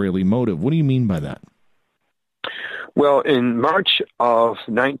alleged Israeli motive. What do you mean by that? Well, in March of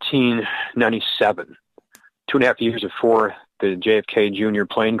 1997, 2.5 years before the JFK Jr.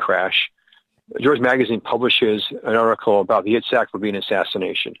 plane crash, George Magazine publishes an article about the ITSAC would be an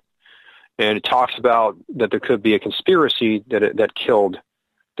assassination. And it talks about that there could be a conspiracy that killed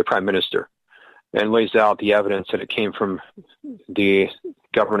the prime minister, and lays out the evidence that it came from the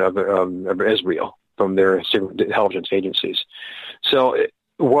government of Israel, from their secret intelligence agencies. So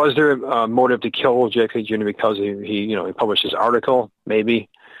was there a motive to kill JFK Jr. because he published his article? Maybe.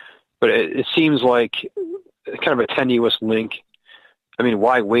 But it seems like kind of a tenuous link. I mean,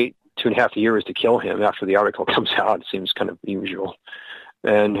 why wait 2.5 years to kill him after the article comes out? It seems kind of unusual.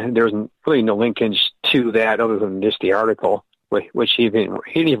 And there's really no linkage to that other than just the article, which he didn't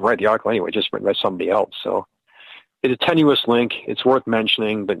even write the article anyway, just written by somebody else. So it's a tenuous link. It's worth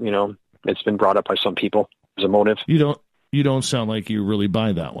mentioning, but, it's been brought up by some people as a motive. You don't sound like you really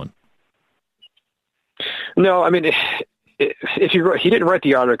buy that one. No, I mean, he didn't write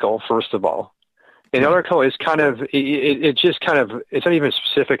the article, first of all. And the article is kind of, it's not even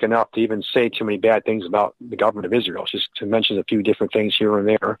specific enough to even say too many bad things about the government of Israel. It's just to mention a few different things here and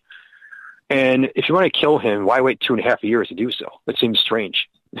there. And if you want to kill him, why wait 2.5 years to do so? It seems strange.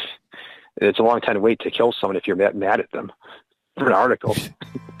 It's a long time to wait to kill someone if you're that mad at them for an article.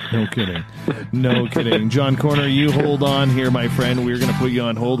 No kidding. No kidding. John Koerner, you hold on here, my friend. We're going to put you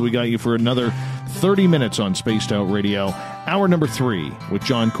on hold. We got you for another 30 minutes on Spaced Out Radio. Hour number 3 with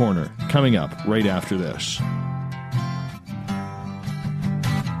John Koerner coming up right after this.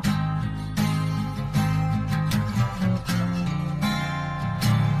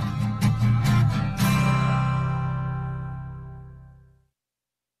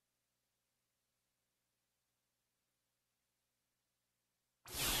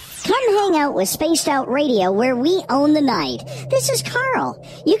 Come hang out with Spaced Out Radio, where we own the night. This is Carl.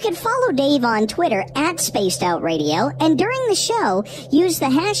 You can follow Dave on Twitter at Spaced Out Radio, and during the show, use the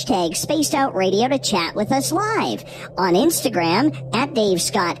hashtag Spaced Out Radio to chat with us live. On Instagram, at Dave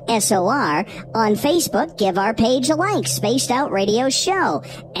Scott SOR. On Facebook, give our page a like, Spaced Out Radio Show.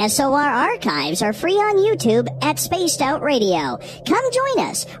 SOR archives are free on YouTube at Spaced Out Radio. Come join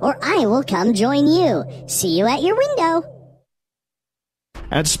us, or I will come join you. See you at your window.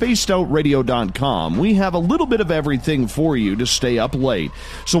 At spacedoutradio.com, we have a little bit of everything for you to stay up late.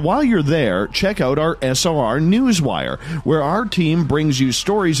 So while you're there, check out our SOR Newswire, where our team brings you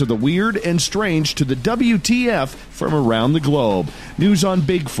stories of the weird and strange to the WTF from around the globe. News on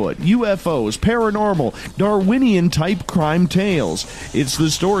Bigfoot, UFOs, paranormal, Darwinian-type crime tales. It's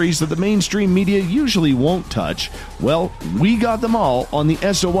the stories that the mainstream media usually won't touch. Well, we got them all on the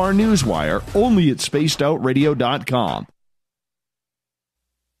SOR Newswire, only at spacedoutradio.com.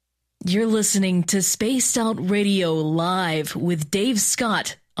 You're listening to Spaced Out Radio Live with Dave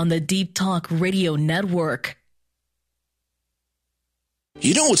Scott on the Deep Talk Radio Network.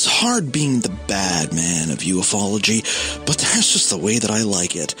 You know, it's hard being the bad man of ufology, but that's just the way that I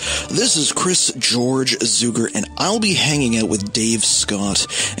like it. This is Chris George Zuger, and I'll be hanging out with Dave Scott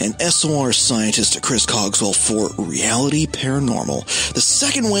and SOR scientist Chris Cogswell for Reality Paranormal, the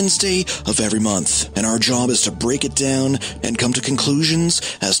second Wednesday of every month. And our job is to break it down and come to conclusions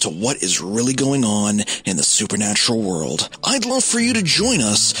as to what is really going on in the supernatural world. I'd love for you to join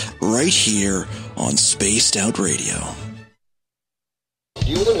us right here on Spaced Out Radio. Do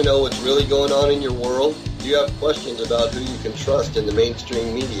you want to know what's really going on in your world? Do you have questions about who you can trust in the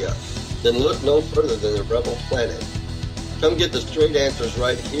mainstream media? Then look no further than the Rebel Planet. Come get the straight answers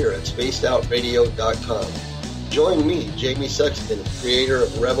right here at spacedoutradio.com. Join me, Jamie Sexton, creator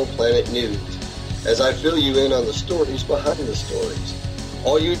of Rebel Planet News, as I fill you in on the stories behind the stories.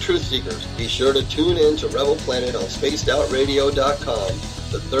 All you truth seekers, be sure to tune in to Rebel Planet on spacedoutradio.com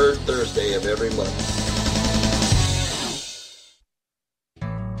the third Thursday of every month.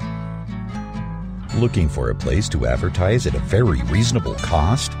 Looking for a place to advertise at a very reasonable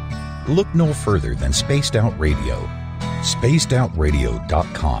cost? Look no further than Spaced Out Radio.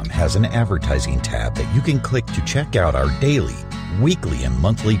 SpacedOutRadio.com has an advertising tab that you can click to check out our daily, weekly and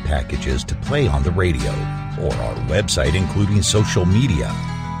monthly packages to play on the radio or our website, including social media.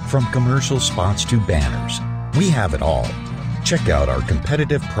 From commercial spots to banners, we have it all. Check out our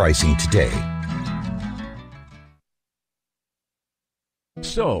competitive pricing today.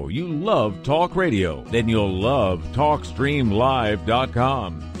 So, you love talk radio? Then you'll love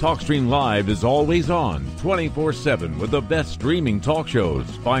TalkStreamLive.com. TalkStream Live is always on, 24/7, with the best streaming talk shows.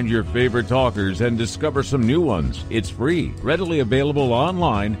 Find your favorite talkers and discover some new ones. It's free, readily available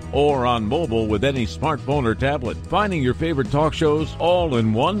online or on mobile with any smartphone or tablet. Finding your favorite talk shows all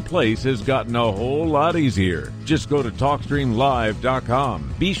in one place has gotten a whole lot easier. Just go to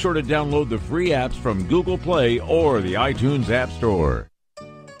TalkStreamLive.com. Be sure to download the free apps from Google Play or the iTunes App Store.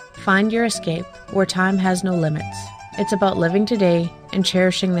 Find your escape where time has no limits. It's about living today and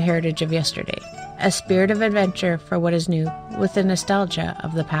cherishing the heritage of yesterday. A spirit of adventure for what is new, with the nostalgia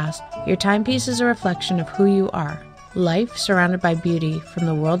of the past. Your timepiece is a reflection of who you are. Life surrounded by beauty from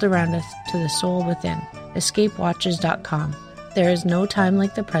the world around us to the soul within. EscapeWatches.com. There is no time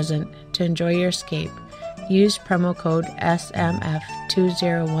like the present to enjoy your escape. Use promo code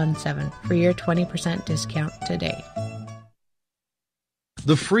SMF2017 for your 20% discount today.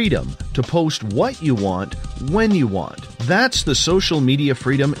 The freedom to post what you want, when you want. That's the social media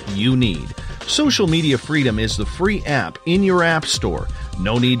freedom you need. Social Media Freedom is the free app in your app store.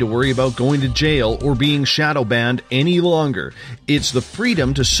 No need to worry about going to jail or being shadow banned any longer. It's the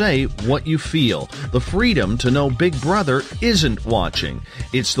freedom to say what you feel. The freedom to know Big Brother isn't watching.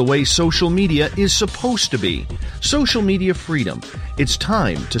 It's the way social media is supposed to be. Social Media Freedom. It's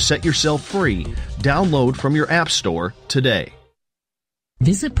time to set yourself free. Download from your app store today.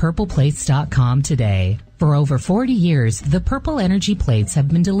 Visit purpleplates.com today. For over 40 years, the Purple Energy Plates have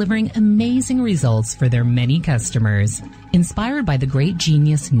been delivering amazing results for their many customers. Inspired by the great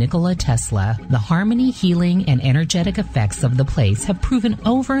genius Nikola Tesla, the harmony, healing, and energetic effects of the plates have proven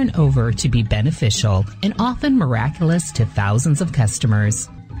over and over to be beneficial and often miraculous to thousands of customers.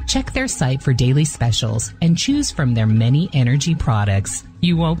 Check their site for daily specials and choose from their many energy products.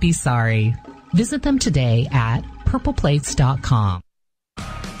 You won't be sorry. Visit them today at purpleplates.com.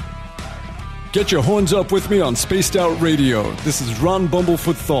 Get your horns up with me on Spaced Out Radio. This is Ron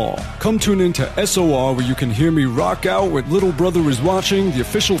Bumblefoot Thal. Come tune in to SOR where you can hear me rock out with Little Brother is Watching, the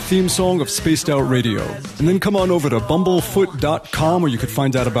official theme song of Spaced Out Radio. And then come on over to bumblefoot.com where you can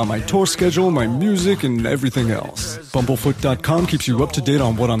find out about my tour schedule, my music, and everything else. Bumblefoot.com keeps you up to date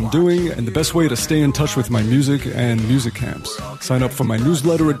on what I'm doing and the best way to stay in touch with my music and music camps. Sign up for my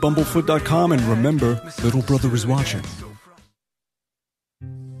newsletter at bumblefoot.com and remember, Little Brother is watching.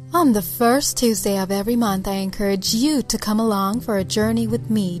 On the first Tuesday of every month, I encourage you to come along for a journey with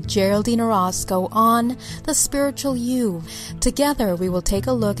me, Geraldine Orozco, on The Spiritual You. Together, we will take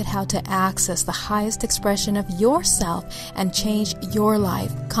a look at how to access the highest expression of yourself and change your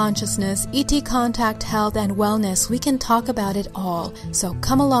life. Consciousness, ET contact, health, and wellness, we can talk about it all. So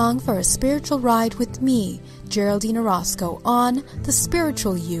come along for a spiritual ride with me, Geraldine Orozco, on The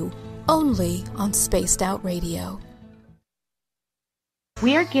Spiritual You, only on Spaced Out Radio.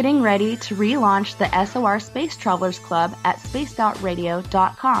 We are getting ready to relaunch the SOR Space Travelers Club at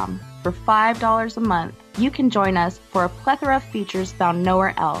spacedoutradio.com. For $5 a month, you can join us for a plethora of features found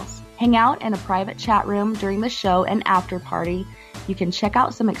nowhere else. Hang out in a private chat room during the show and after party. You can check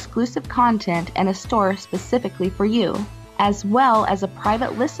out some exclusive content and a store specifically for you, as well as a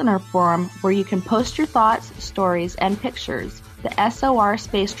private listener forum where you can post your thoughts, stories, and pictures. The SOR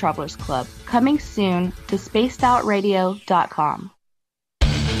Space Travelers Club, coming soon to spacedoutradio.com.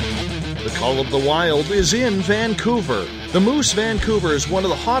 The Call of the Wild is in Vancouver. The Moose Vancouver is one of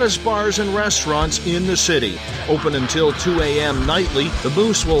the hottest bars and restaurants in the city. Open until 2 a.m. nightly, the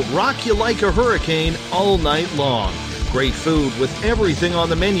Moose will rock you like a hurricane all night long. Great food with everything on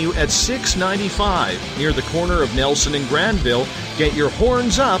the menu at $6.95 near the corner of Nelson and Granville. Get your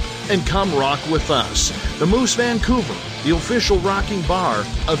horns up and come rock with us. The Moose Vancouver, the official rocking bar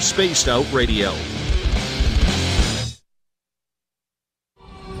of Spaced Out Radio.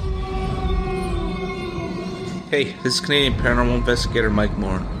 Hey, this is Canadian Paranormal Investigator Mike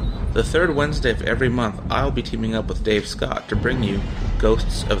Moore. The third Wednesday of every month, I'll be teaming up with Dave Scott to bring you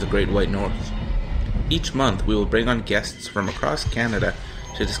Ghosts of the Great White North. Each month, we will bring on guests from across Canada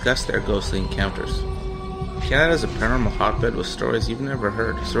to discuss their ghostly encounters. Canada is a paranormal hotbed with stories you've never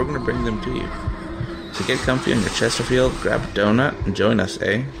heard, so we're going to bring them to you. So get comfy on your Chesterfield, grab a donut, and join us,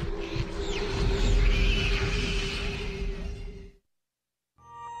 eh?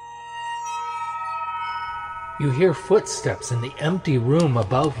 You hear footsteps in the empty room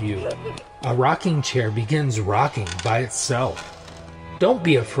above you. A rocking chair begins rocking by itself. Don't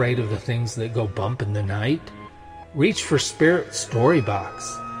be afraid of the things that go bump in the night. Reach for Spirit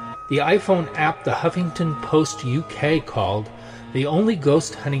Storybox, the iPhone app the Huffington Post UK called the only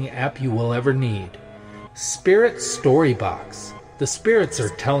ghost hunting app you will ever need. Spirit Storybox. The spirits are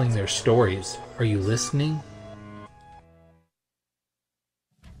telling their stories. Are you listening?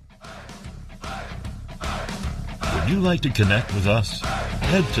 Would you like to connect with us?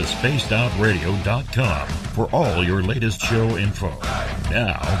 Head to spacedoutradio.com for all your latest show info.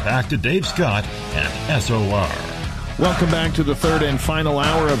 Now, back to Dave Scott and SOR. Welcome back to the third and final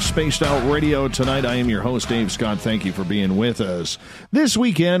hour of Spaced Out Radio. Tonight, I am your host, Dave Scott. Thank you for being with us. This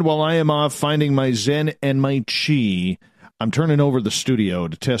weekend, while I am off finding my Zen and my Chi, I'm turning over the studio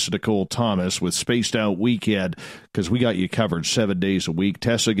to Tessa Nicole Thomas with Spaced Out Weekend, because we got you covered 7 days a week.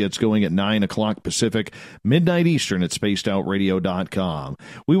 Tessa gets going at 9 o'clock Pacific, midnight Eastern at spacedoutradio.com.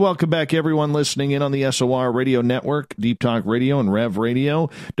 We welcome back everyone listening in on the SOR Radio Network, Deep Talk Radio, and Rev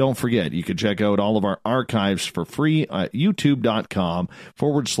Radio. Don't forget, you can check out all of our archives for free at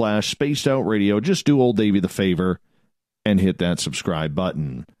youtube.com/Spaced Out Radio. Just do old Davey the favor and hit that subscribe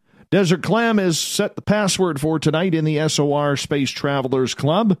button. Desert Clam has set the password for tonight in the SOR Space Travelers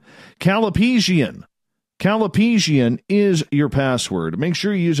Club. Calipesian. Calipesian is your password. Make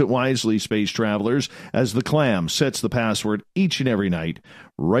sure you use it wisely, Space Travelers, as the Clam sets the password each and every night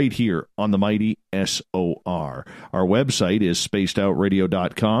right here on the mighty SOR. Our website is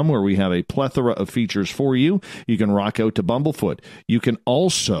spacedoutradio.com, where we have a plethora of features for you. You can rock out to Bumblefoot. You can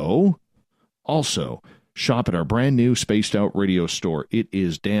also shop at our brand new Spaced Out Radio store. It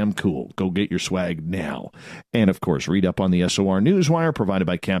is damn cool. Go get your swag now. And, of course, read up on the SOR Newswire provided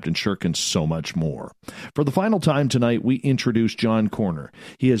by Captain Shirk and so much more. For the final time tonight, we introduce John Koerner.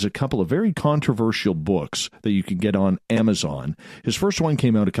 He has a couple of very controversial books that you can get on Amazon. His first one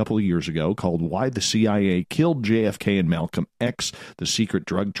came out a couple of years ago called Why the CIA Killed JFK and Malcolm X, The Secret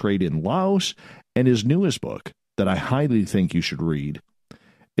Drug Trade in Laos, and his newest book that I highly think you should read,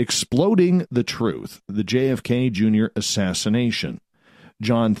 Exploding the Truth, the JFK Jr. Assassination.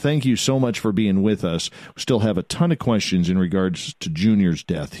 John, thank you so much for being with us. We still have a ton of questions in regards to Junior's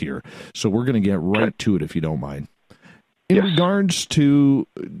death here, so we're going to get right to it if you don't mind. In regards to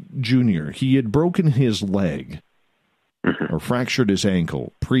Junior, he had broken his leg or fractured his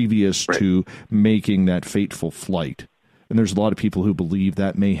ankle previous to making that fateful flight. And there's a lot of people who believe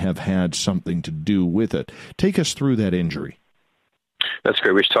that may have had something to do with it. Take us through that injury. That's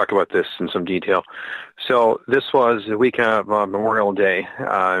great. We should talk about this in some detail. So this was the weekend of Memorial Day, May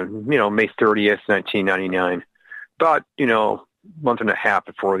 30th, 1999. About, month and a half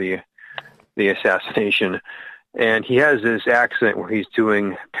before the assassination. And he has this accident where he's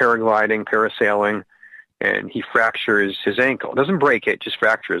doing paragliding, parasailing, and he fractures his ankle. Doesn't break it, just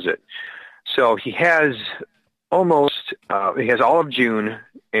fractures it. So he has all of June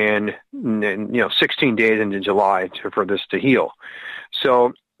and 16 days into July for this to heal.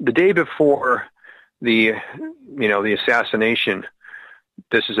 So the day before the assassination,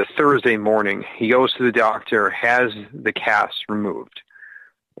 this is a Thursday morning, he goes to the doctor, has the cast removed.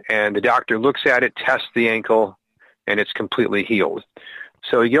 And the doctor looks at it, tests the ankle, and it's completely healed.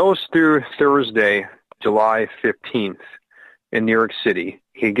 So he goes through Thursday, July 15th in New York City.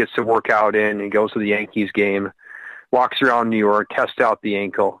 He gets to work out in, he goes to the Yankees game, walks around New York, tests out the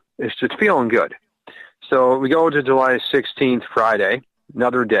ankle. It's just feeling good. So we go to July 16th, Friday,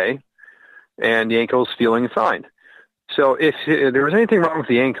 another day, and the ankle's feeling fine. So if there was anything wrong with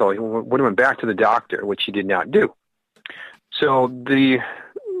the ankle, he would have went back to the doctor, which he did not do. So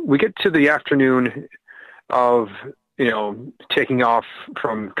we get to the afternoon of, taking off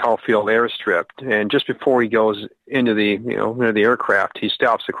from Caulfield Airstrip, and just before he goes into the aircraft, he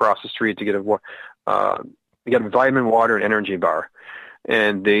stops across the street to get a vitamin water and energy bar.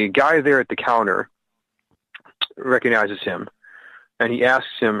 And the guy there at the counter recognizes him, and he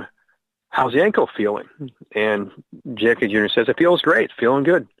asks him, "How's the ankle feeling?" And JFK Jr. says, "It feels great, feeling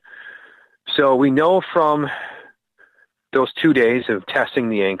good." So we know from those 2 days of testing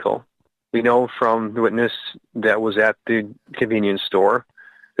the ankle, we know from the witness that was at the convenience store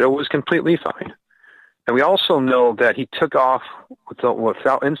that it was completely fine. And we also know that he took off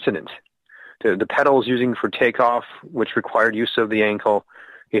without incident. The pedals using for takeoff, which required use of the ankle,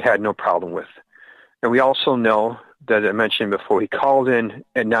 he had no problem with. And we also know that I mentioned before, he called in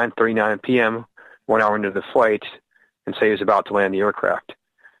at 9:39 p.m., 1 hour into the flight, and said he was about to land the aircraft.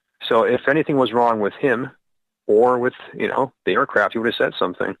 So if anything was wrong with him or with, the aircraft, he would have said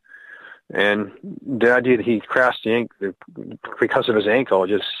something. And the idea that he crashed the ankle because of his ankle,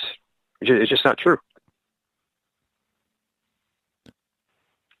 it's just not true.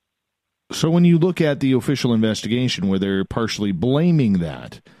 So when you look at the official investigation where they're partially blaming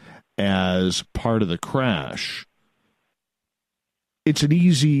that as part of the crash, it's an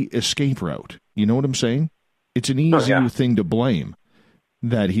easy escape route. You know what I'm saying? It's an easy thing to blame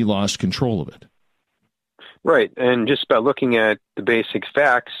that he lost control of it. Right, and just by looking at the basic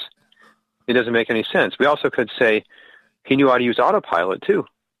facts, it doesn't make any sense. We also could say he knew how to use autopilot, too.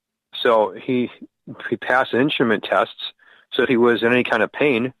 So he passed the instrument tests, so if he was in any kind of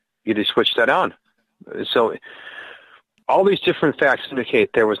pain, you just switch that on. So all these different facts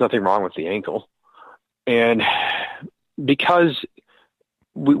indicate there was nothing wrong with the ankle. And because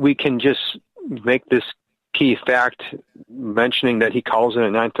we can just make this key fact mentioning that he calls in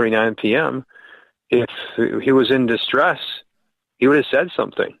at 9:39 p.m., if he was in distress, he would have said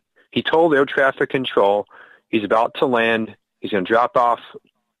something. He told air traffic control he's about to land, he's going to drop off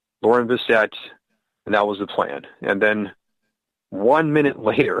Lauren Bissett, and that was the plan. And then 1 minute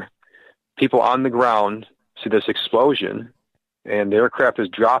later, people on the ground see this explosion, and the aircraft is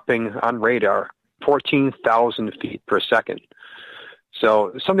dropping on radar 14,000 feet per second.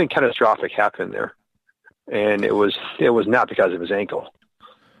 So something catastrophic happened there, and it was not because of his ankle.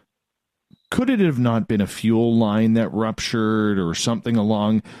 Could it have not been a fuel line that ruptured or something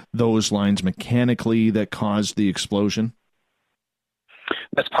along those lines mechanically that caused the explosion?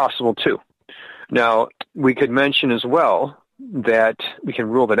 That's possible, too. Now, we could mention as well that we can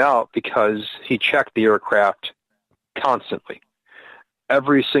rule that out because he checked the aircraft constantly.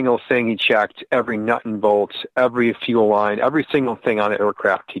 Every single thing he checked, every nut and bolt, every fuel line, every single thing on the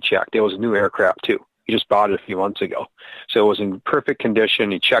aircraft he checked. It was a new aircraft, too. He just bought it a few months ago. So it was in perfect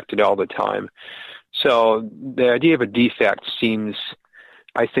condition. He checked it all the time. So the idea of a defect seems,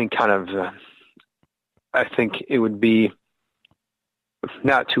 I think, I think it would be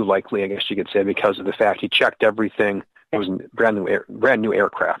not too likely, I guess you could say, because of the fact he checked everything. It was a brand new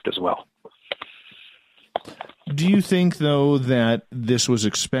aircraft as well. Do you think, though, that this was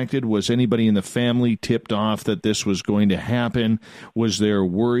expected? Was anybody in the family tipped off that this was going to happen? Was there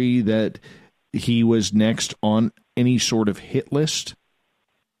worry that he was next on any sort of hit list?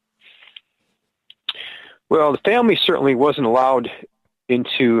 Well, the family certainly wasn't allowed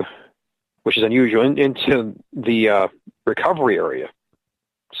into, which is unusual, into the recovery area.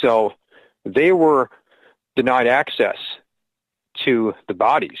 So they were denied access to the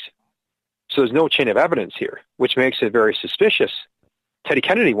bodies. So there's no chain of evidence here, which makes it very suspicious. Teddy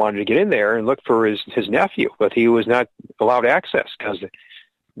Kennedy wanted to get in there and look for his nephew, but he was not allowed access because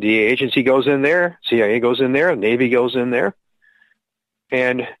the agency goes in there, CIA goes in there, Navy goes in there.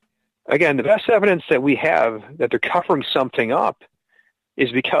 And again, the best evidence that we have that they're covering something up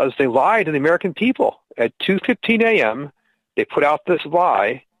is because they lied to the American people. At 2:15 a.m., they put out this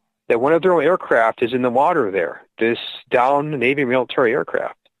lie that one of their own aircraft is in the water there, this downed Navy military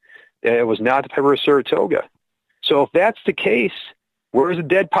aircraft. It was not the Piper Saratoga. So if that's the case, where's the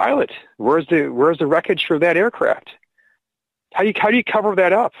dead pilot? Where's the wreckage for that aircraft? How do you cover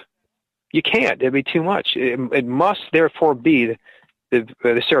that up? You can't. It'd be too much. It must therefore be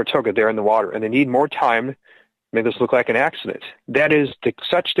the Saratoga there in the water, and they need more time to make this look like an accident. That is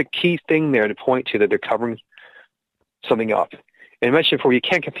such the key thing there to point to that they're covering something up. And I mentioned before, you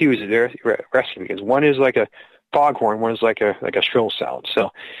can't confuse the rescue because one is like a foghorn, one is like a shrill sound. So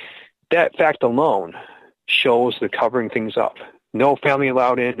that fact alone shows they're covering things up. No family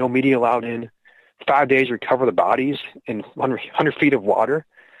allowed in, no media allowed in. 5 days to recover the bodies in 100 feet of water,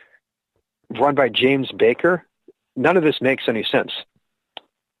 run by James Baker. None of this makes any sense.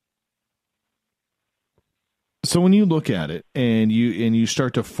 So when you look at it and you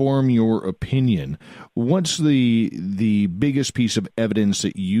start to form your opinion, what's the biggest piece of evidence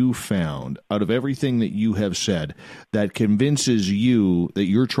that you found out of everything that you have said that convinces you that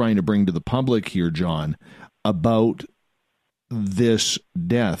you're trying to bring to the public here, John, about this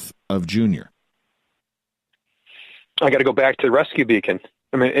death of Junior? I got to go back to the rescue beacon.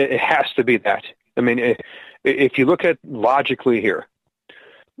 I mean, it has to be that. I mean, if you look at logically here,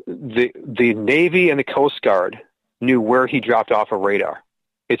 the Navy and the Coast Guard knew where he dropped off a radar.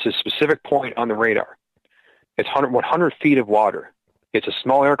 It's a specific point on the radar. It's 100 feet of water. It's a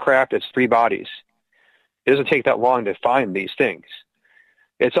small aircraft. It's 3 bodies. It doesn't take that long to find these things.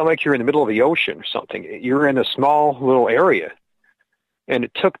 It's not like you're in the middle of the ocean or something. You're in a small little area. And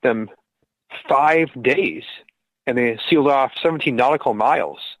it took them 5 days. And they sealed off 17 nautical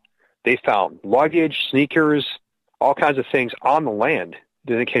miles. They found luggage, sneakers, all kinds of things on the land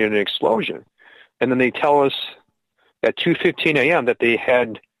that indicated an explosion. And then they tell us at 2:15 a.m. that they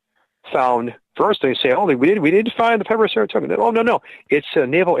had found, first they say, oh, we did find the Piper Saratoga. Oh, no, it's a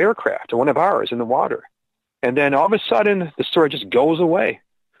naval aircraft, one of ours in the water. And then all of a sudden, the story just goes away.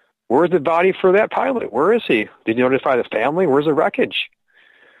 Where's the body for that pilot? Where is he? Did you notify the family? Where's the wreckage?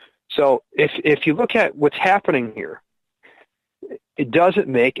 So if you look at what's happening here, it doesn't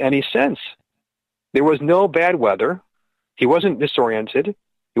make any sense. There was no bad weather. He wasn't disoriented.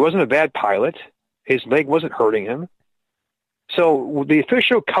 He wasn't a bad pilot. His leg wasn't hurting him. So the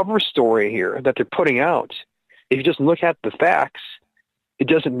official cover story here that they're putting out, if you just look at the facts, it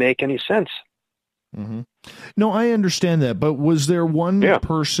doesn't make any sense. Mm-hmm. No, I understand that, but was there one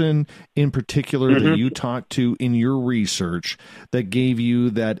person in particular that you talked to in your research that gave you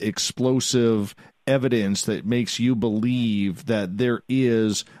that explosive evidence that makes you believe that there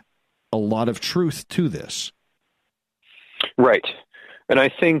is a lot of truth to this? Right. And I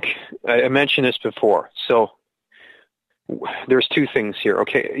think I mentioned this before. So there's two things here.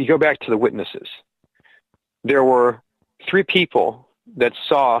 Okay, you go back to the witnesses. There were 3 people that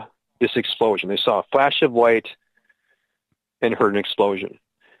saw this explosion. They saw a flash of light and heard an explosion.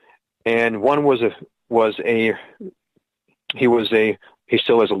 And one he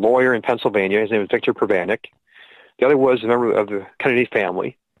still is a lawyer in Pennsylvania. His name is Victor Pravanik. The other was a member of the Kennedy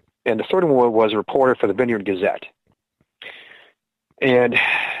family. And the third one was a reporter for the Vineyard Gazette. And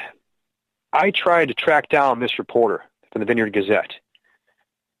I tried to track down this reporter from the Vineyard Gazette.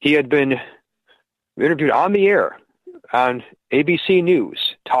 He had been interviewed on the air on ABC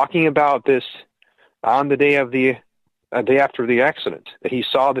News talking about this on the day of the day after the accident, that he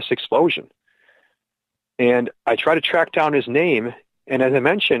saw this explosion. And I tried to track down his name, and as I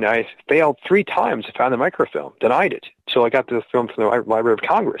mentioned, I failed 3 times to find the microfilm, denied it, until I got the film from the Library of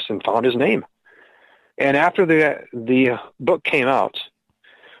Congress and found his name. And after the book came out,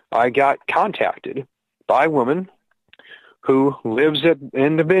 I got contacted by a woman who lives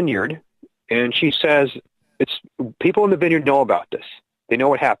in the Vineyard, and she says, people in the Vineyard know about this. They know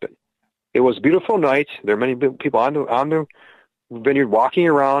what happened. It was a beautiful night. There are many people on the Vineyard walking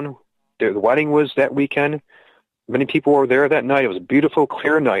around. The wedding was that weekend. Many people were there that night. It was a beautiful,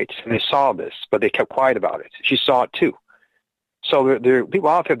 clear night, and they saw this, but they kept quiet about it. She saw it too. So there are people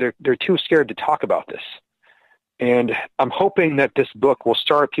out there, they're too scared to talk about this. And I'm hoping that this book will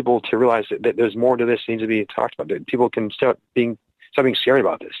start people to realize that there's more to this that needs to be talked about. That people can stop being scared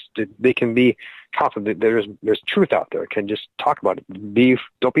about this. That they can be confident that there's truth out there. Can just talk about it.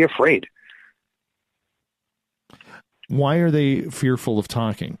 Don't be afraid. Why are they fearful of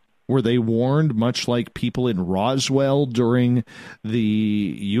talking? Were they warned, much like people in Roswell during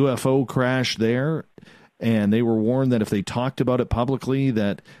the UFO crash there? And they were warned that if they talked about it publicly,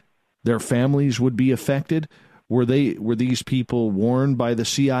 that their families would be affected. Were these people warned by the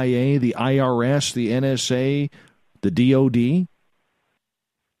CIA, the IRS, the NSA, the DOD?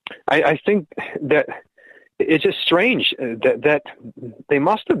 I think that it's just strange that they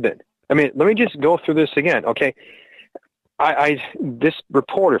must have been. I mean, let me just go through this again, okay? This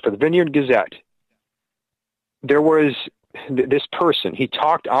reporter for the Vineyard Gazette, there was this person. He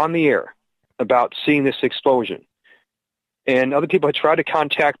talked on the air about seeing this explosion. And other people had tried to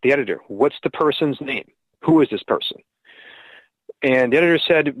contact the editor. What's the person's name? Who is this person? And the editor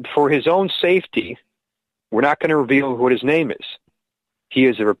said, for his own safety, we're not going to reveal what his name is. He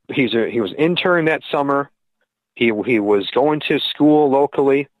was an intern that summer. He was going to school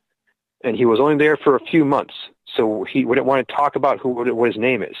locally, and he was only there for a few months. So he wouldn't want to talk about what his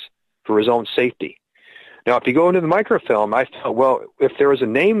name is for his own safety. Now, if you go into the microfilm, I thought, well, if there was a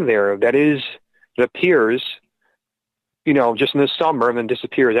name there that appears, just in the summer and then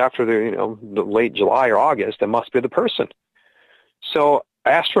disappears after the late July or August, that must be the person. So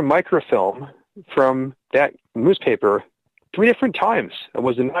I asked for microfilm from that newspaper 3 different times. I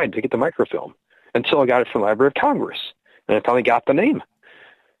was denied to get the microfilm until I got it from the Library of Congress, and I finally got the name.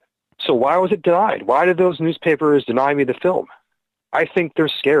 So why was it denied? Why did those newspapers deny me the film? I think they're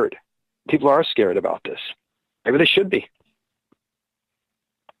scared. People are scared about this. Maybe they should be.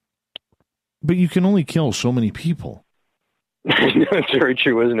 But you can only kill so many people. That's very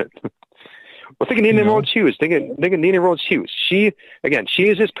true, isn't it? Well, think of Nina Rhodes Hughes. Think of Nina Rhodes Hughes. She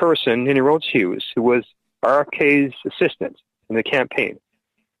is this person, Nina Rhodes Hughes, who was RFK's assistant in the campaign.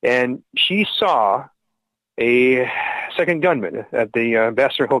 And she saw a second gunman at the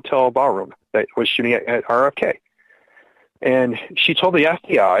Ambassador Hotel ballroom that was shooting at RFK. And she told the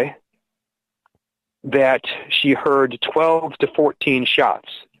FBI that she heard 12 to 14 shots,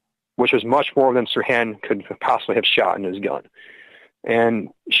 which was much more than Sirhan could possibly have shot in his gun. And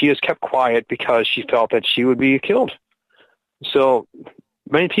she has kept quiet because she felt that she would be killed. So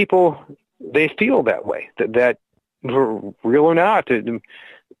many people, they feel that way, that real or not,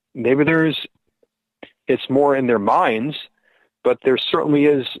 maybe it's more in their minds, but there certainly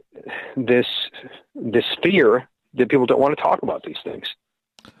is this fear that people don't want to talk about these things.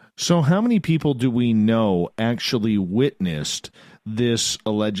 So how many people do we know actually witnessed this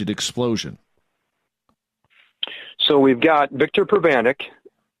alleged explosion? So we've got Victor Pravanik,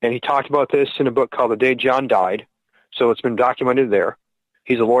 and he talked about this in a book called The Day John Died. So it's been documented there.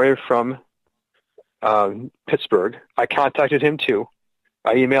 He's a lawyer from Pittsburgh. I contacted him too.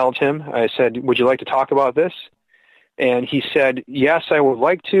 I emailed him. I said, would you like to talk about this? And he said, yes, I would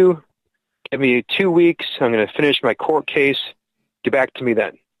like to. Give me 2 weeks. I'm going to finish my court case. Get back to me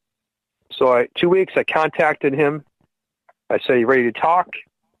then. So 2 weeks, I contacted him. I said, you ready to talk?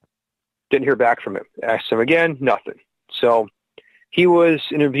 Didn't hear back from him. Asked him again, nothing. So he was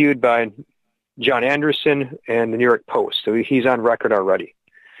interviewed by John Anderson and the New York Post. So he's on record already.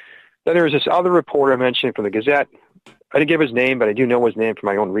 Then there was this other reporter I mentioned from the Gazette. I didn't give his name, but I do know his name from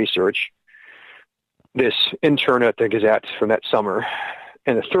my own research. This intern at the Gazette from that summer.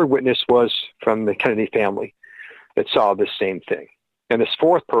 And the third witness was from the Kennedy family that saw this same thing. And this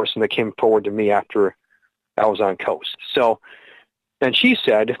fourth person that came forward to me after I was on coast. So, and she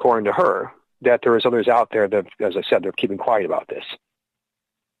said, according to her, that there was others out there that, as I said, they're keeping quiet about this.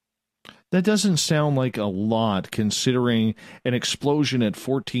 That doesn't sound like a lot considering an explosion at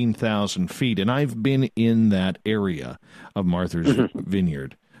 14,000 feet. And I've been in that area of Martha's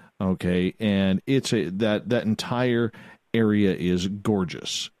Vineyard. Okay. And it's that entire area is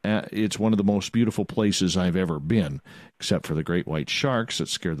gorgeous. It's one of the most beautiful places I've ever been, except for the great white sharks that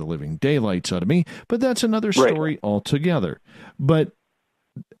scare the living daylights out of me. But that's another story altogether. But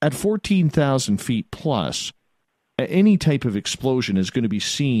at 14,000 feet plus, any type of explosion is going to be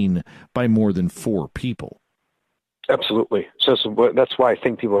seen by more than 4 people. Absolutely. So that's why I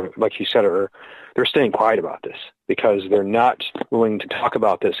think people, like you said, they're staying quiet about this because they're not willing to talk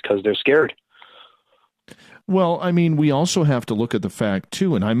about this because they're scared. Well, I mean, we also have to look at the fact,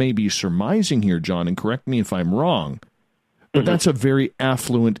 too, and I may be surmising here, John, and correct me if I'm wrong, but that's a very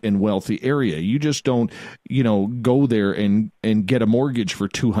affluent and wealthy area. You just don't, go there and get a mortgage for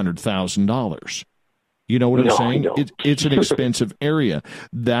 $200,000. You know what I'm saying? It's an expensive area.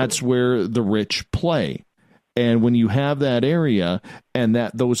 That's where the rich play. And when you have that area and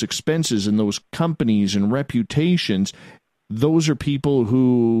those expenses and those companies and reputations, those are people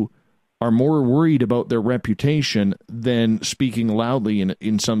who are more worried about their reputation than speaking loudly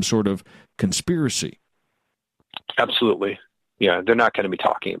in some sort of conspiracy. Absolutely. Yeah, they're not going to be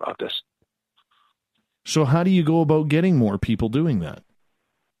talking about this. So how do you go about getting more people doing that?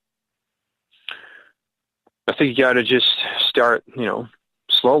 I think you got to just start,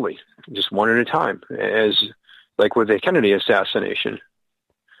 slowly, just one at a time. As like with the Kennedy assassination,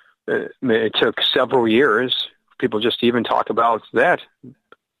 it took several years. People just even talk about that,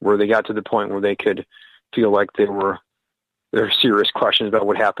 where they got to the point where they could feel like there were serious questions about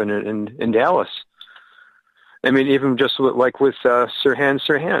what happened in Dallas. I mean, even just like with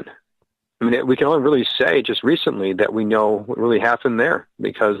Sirhan. I mean, we can only really say just recently that we know what really happened there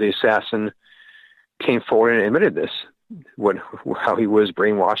because the assassin came forward and admitted this, how he was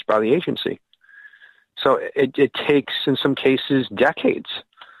brainwashed by the agency. So it takes, in some cases, decades.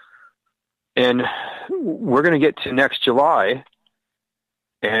 And we're going to get to next July,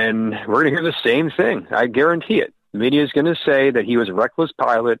 and we're going to hear the same thing. I guarantee it. The media is going to say that he was a reckless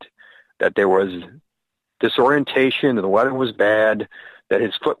pilot, that there was disorientation, that the weather was bad, that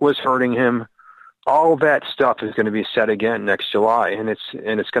his foot was hurting him. All that stuff is going to be said again next July, and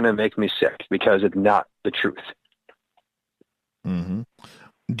it's going to make me sick because it's not the truth. Mm-hmm.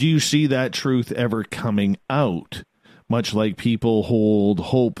 Do you see that truth ever coming out? Much like people hold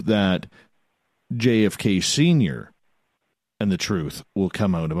hope that JFK Sr. and the truth will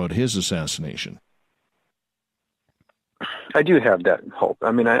come out about his assassination. I do have that hope.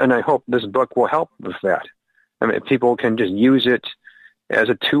 I mean, I hope this book will help with that. I mean, if people can just use it as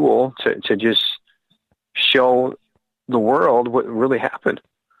a tool to just show the world what really happened.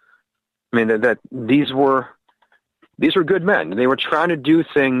 I mean, that these were good men. They were trying to do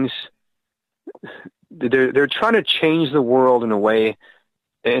things. They're trying to change the world in a way,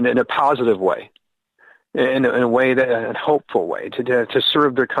 in a positive way, in a way a hopeful way to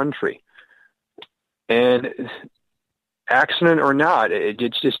serve their country. And accident or not,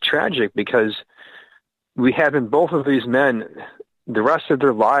 it's just tragic because we have in both of these men, the rest of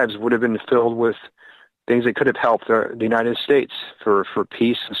their lives would have been filled with things that could have helped the United States for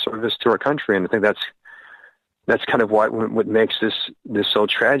peace and service to our country. And I think that's kind of what makes this so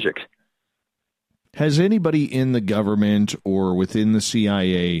tragic. Has anybody in the government or within the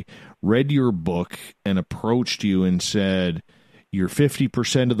CIA read your book and approached you and said, you're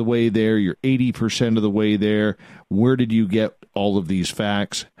 50% of the way there, you're 80% of the way there, where did you get all of these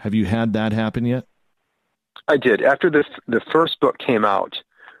facts? Have you had that happen yet? I did. After the first book came out,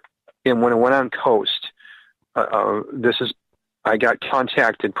 and when it went on Coast, I got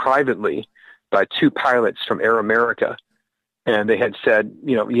contacted privately by 2 pilots from Air America. And they had said,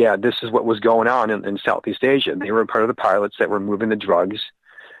 yeah, this is what was going on in Southeast Asia. They were part of the pilots that were moving the drugs,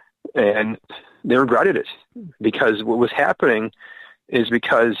 and they regretted it, because what was happening is,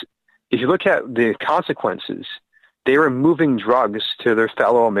 because if you look at the consequences, they were moving drugs to their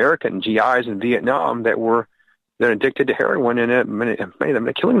fellow American GIs in Vietnam that were addicted to heroin, and it made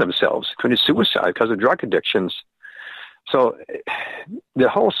them killing themselves, committing suicide because of drug addictions. So the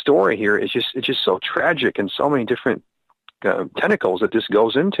whole story here is just so tragic, and so many different tentacles that this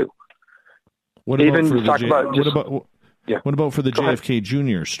goes into. What about for the JFK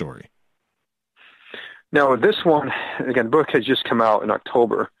Jr. story? Now, this one, again, the book has just come out in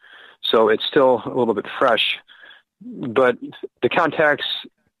October, so it's still a little bit fresh. But the contacts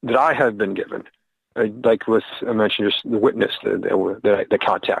that I have been given, like with, I mentioned, just the witness that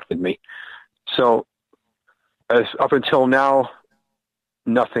contacted me. So up until now,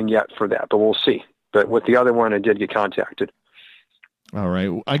 nothing yet for that, but we'll see. But with the other one, I did get contacted. All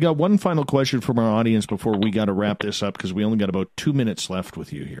right. I got one final question from our audience before we got to wrap this up, because we only got about 2 minutes left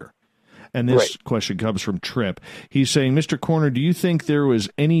with you here. And this question comes from Tripp. He's saying, Mr. Koerner, do you think there was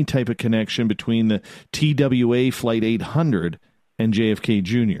any type of connection between the TWA Flight 800 and JFK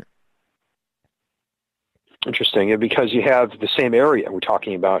Jr.? Interesting, because you have the same area we're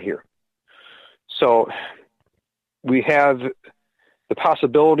talking about here. So we have the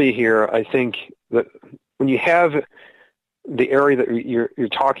possibility here, I think, that when you have the area that you're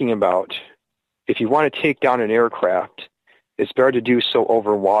talking about, if you want to take down an aircraft, it's better to do so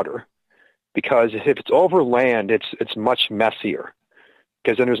over water. Because if it's over land, it's much messier,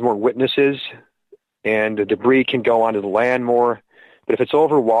 because then there's more witnesses and the debris can go onto the land more. But if it's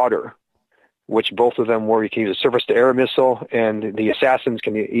over water, which both of them were, you can use a surface-to-air missile, and the assassins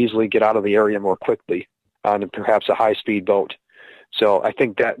can easily get out of the area more quickly on perhaps a high-speed boat. So I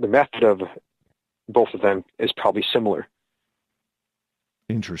think that the method of both of them is probably similar.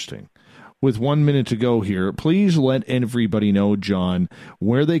 Interesting. With 1 minute to go here, please let everybody know, John,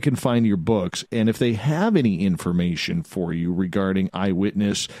 where they can find your books, and if they have any information for you regarding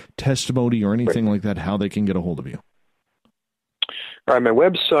eyewitness testimony or anything like that, how they can get a hold of you. All right, my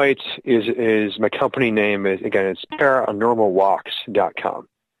website is my company name is, again, it's paranormalwalks.com.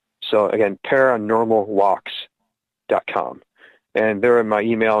 So again, paranormalwalks.com. And there are my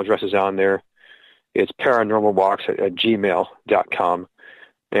email addresses on there. It's paranormalwalks@gmail.com.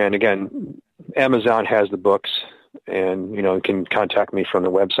 And again, Amazon has the books, and you can contact me from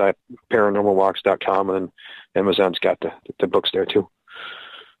the website paranormalwalks.com, and Amazon's got the books there too.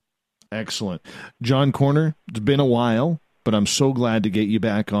 Excellent. John Koerner, it's been a while, but I'm so glad to get you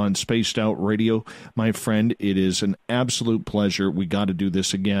back on Spaced Out Radio, my friend. It is an absolute pleasure. We got to do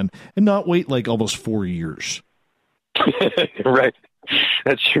this again and not wait like almost 4 years. Right.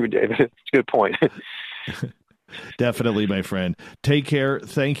 That's true, David. It's a good point. Definitely, my friend. Take care.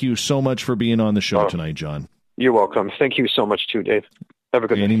 Thank you so much for being on the show tonight, John. You're welcome. Thank you so much, too, Dave. Have a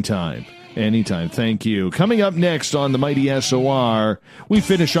good day. Anytime. Thank you. Coming up next on the Mighty SOR, we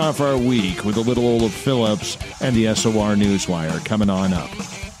finish off our week with a little Olaf Phillips and the SOR Newswire coming on up.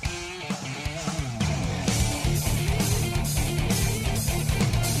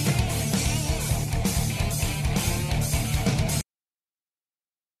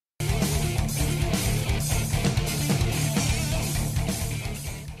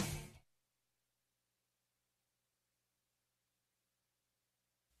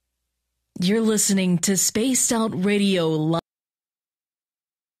 You're listening to Spaced Out Radio Live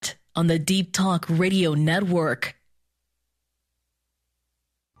on the Deep Talk Radio Network.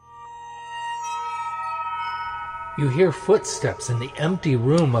 You hear footsteps in the empty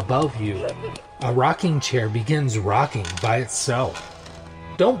room above you. A rocking chair begins rocking by itself.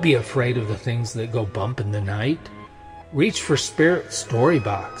 Don't be afraid of the things that go bump in the night. Reach for Spirit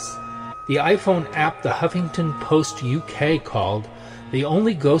Storybox, the iPhone app the Huffington Post UK called the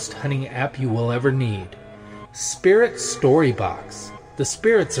only ghost hunting app you will ever need. Spirit Storybox. The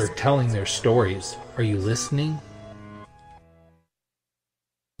spirits are telling their stories. Are you listening?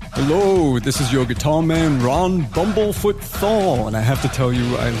 Hello, this is your guitar man, Ron Bumblefoot Thal, and I have to tell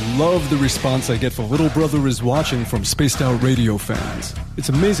you, I love the response I get for Little Brother is Watching from Spaced Out Radio fans. It's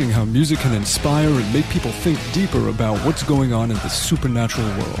amazing how music can inspire and make people think deeper about what's going on in the supernatural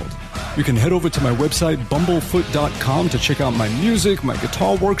world. You can head over to my website, bumblefoot.com, to check out my music, my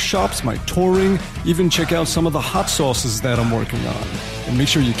guitar workshops, my touring, even check out some of the hot sauces that I'm working on. And make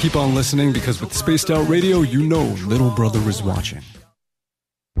sure you keep on listening, because with Spaced Out Radio, you know Little Brother is watching.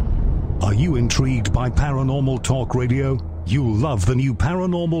 Are you intrigued by Paranormal Talk Radio? You'll love the new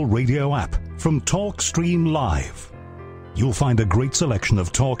Paranormal Radio app from TalkStream Live. You'll find a great selection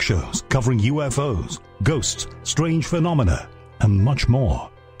of talk shows covering UFOs, ghosts, strange phenomena, and much more.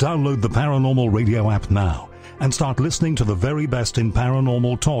 Download the Paranormal Radio app now and start listening to the very best in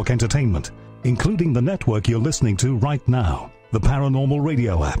paranormal talk entertainment, including the network you're listening to right now, the Paranormal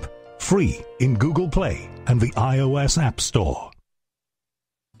Radio app, free in Google Play and the iOS App Store.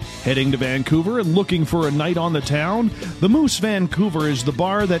 Heading to Vancouver and looking for a night on the town? The Moose Vancouver is the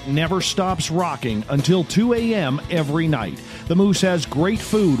bar that never stops rocking until 2 a.m. every night. The Moose has great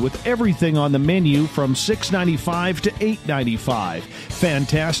food with everything on the menu from $6.95 to $8.95.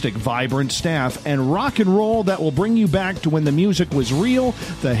 Fantastic, vibrant staff and rock and roll that will bring you back to when the music was real,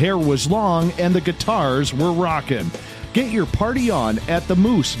 the hair was long, and the guitars were rocking. Get your party on at the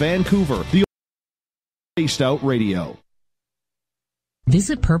Moose Vancouver, the Spaced Out Radio.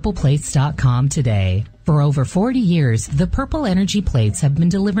 Visit purpleplates.com today. For over 40 years, the Purple Energy Plates have been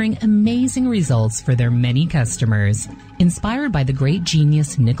delivering amazing results for their many customers. Inspired by the great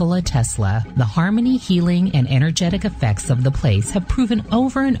genius Nikola Tesla, the harmony, healing, and energetic effects of the plates have proven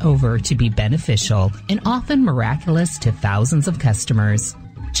over and over to be beneficial and often miraculous to thousands of customers.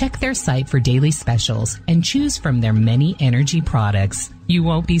 Check their site for daily specials and choose from their many energy products. You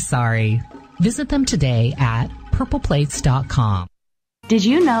won't be sorry. Visit them today at purpleplates.com. Did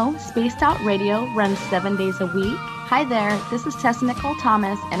you know Spaced Out Radio runs 7 days a week? Hi there, this is Tessa Nicole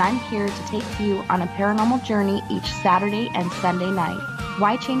Thomas, and I'm here to take you on a paranormal journey each Saturday and Sunday night.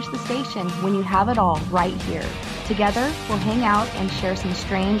 Why change the station when you have it all right here? Together, we'll hang out and share some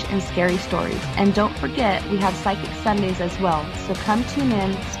strange and scary stories. And don't forget, we have Psychic Sundays as well, so come tune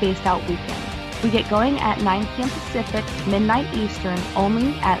in Spaced Out Weekend. We get going at 9 p.m. Pacific, midnight Eastern,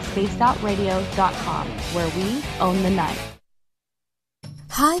 only at spacedoutradio.com, where we own the night.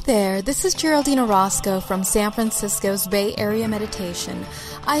 Hi there, this is Geraldine Orozco from San Francisco's Bay Area Meditation.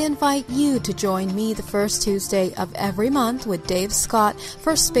 I invite you to join me the first Tuesday of every month with Dave Scott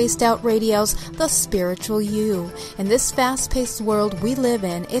for Spaced Out Radio's The Spiritual You. In this fast-paced world we live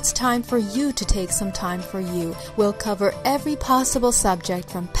in, it's time for you to take some time for you. We'll cover every possible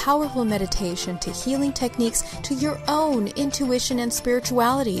subject from powerful meditation to healing techniques to your own intuition and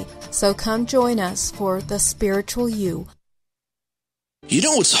spirituality. So come join us for The Spiritual You. You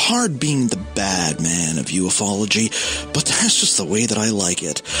know, it's hard being the bad man of ufology, but that's just the way that I like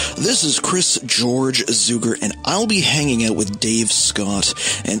it. This is Chris George Zuger, and I'll be hanging out with Dave Scott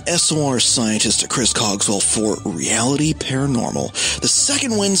and SOR scientist Chris Cogswell for Reality Paranormal, the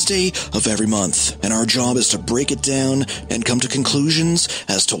second Wednesday of every month. And our job is to break it down and come to conclusions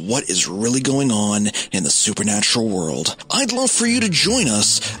as to what is really going on in the supernatural world. I'd love for you to join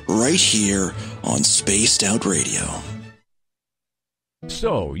us right here on Spaced Out Radio.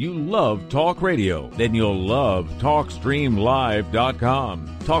 So, you love talk radio? Then you'll love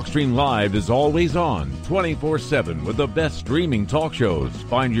TalkStreamLive.com. TalkStream Live is always on, 24/7 with the best streaming talk shows.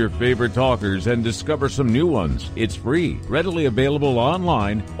 Find your favorite talkers and discover some new ones. It's free, readily available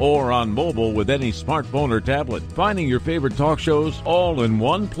online or on mobile with any smartphone or tablet. Finding your favorite talk shows all in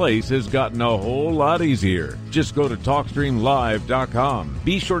one place has gotten a whole lot easier. Just go to TalkStreamLive.com.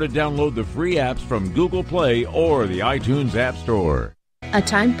 Be sure to download the free apps from Google Play or the iTunes App Store. A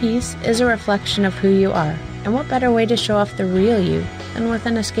timepiece is a reflection of who you are, and what better way to show off the real you than with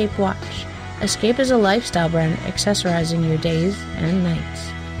an Escape watch? Escape is a lifestyle brand accessorizing your days and nights.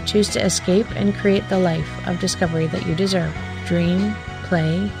 Choose to escape and create the life of discovery that you deserve. Dream,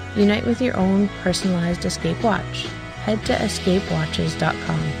 play, unite with your own personalized Escape watch. Head to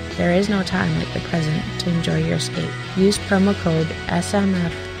escapewatches.com. There is no time like the present to enjoy your escape. Use promo code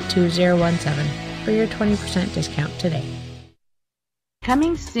SMF2017 for your 20% discount today.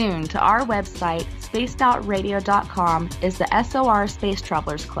 Coming soon to our website, spacedoutradio.com, is the SOR Space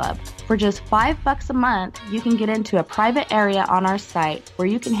Travelers Club. For just $5 a month, you can get into a private area on our site where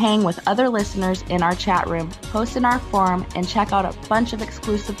you can hang with other listeners in our chat room, post in our forum, and check out a bunch of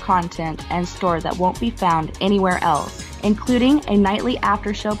exclusive content and store that won't be found anywhere else, including a nightly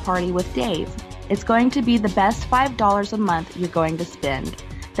after-show party with Dave. It's going to be the best $5 a month you're going to spend.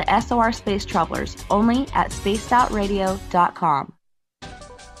 The SOR Space Travelers, only at spacedoutradio.com.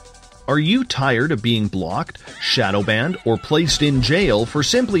 Are you tired of being blocked, shadow banned, or placed in jail for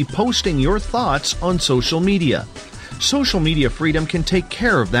simply posting your thoughts on social media? Social Media Freedom can take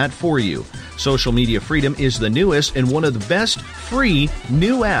care of that for you. Social Media Freedom is the newest and one of the best free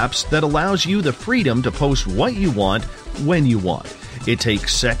new apps that allows you the freedom to post what you want, when you want. It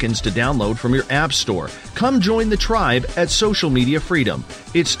takes seconds to download from your app store. Come join the tribe at Social Media Freedom.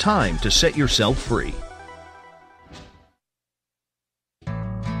 It's time to set yourself free.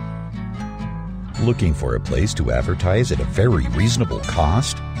 Looking for a place to advertise at a very reasonable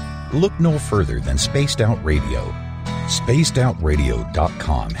cost? Look no further than Spaced Out Radio.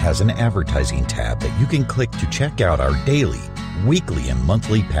 SpacedOutRadio.com has an advertising tab that you can click to check out our daily, weekly, and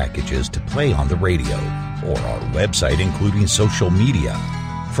monthly packages to play on the radio, or our website including social media.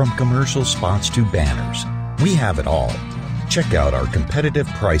 From commercial spots to banners, we have it all. Check out our competitive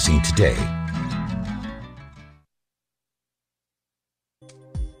pricing today.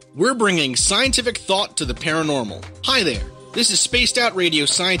 We're bringing scientific thought to the paranormal. Hi there, this is Spaced Out Radio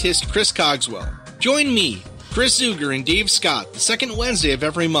scientist Chris Cogswell. Join me, Chris Zuger, and Dave Scott the second Wednesday of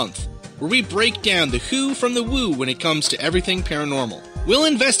every month, where we break down the who from the woo when it comes to everything paranormal. We'll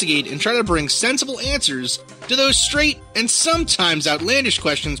investigate and try to bring sensible answers to those straight and sometimes outlandish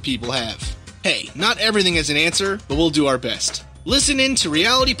questions people have. Hey, not everything is an answer, but we'll do our best. Listen in to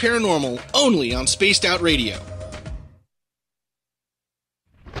Reality Paranormal only on Spaced Out Radio.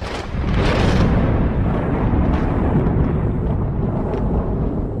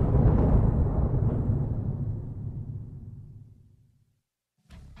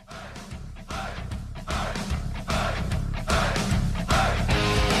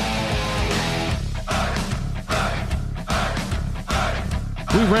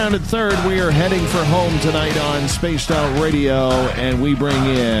 Rounded third, we are heading for home tonight on Spaced Out Radio, and we bring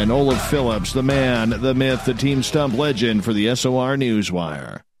in Olaf Phillips, the man, the myth, the Team Stump legend for the SOR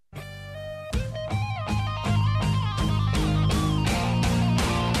Newswire.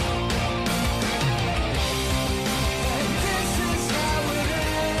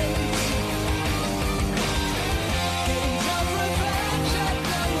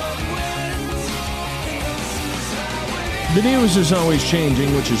 The news is always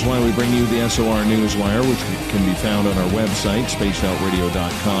changing, which is why we bring you the SOR Newswire, which can be found on our website,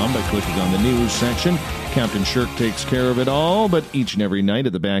 spacedoutradio.com, by clicking on the news section. Captain Shirk takes care of it all, but each and every night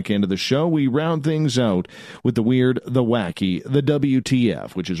at the back end of the show, we round things out with the weird, the wacky, the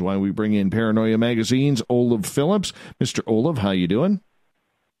WTF, which is why we bring in Paranoia Magazine's Olaf Phillips. Mr. Olaf, how you doing?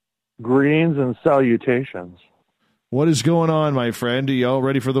 Greetings and salutations. What is going on, my friend? Are you all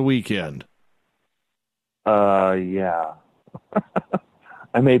ready for the weekend? Yeah.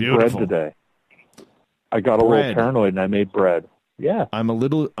 I made Beautiful. bread today. I got a little paranoid and I made bread. Yeah. I'm a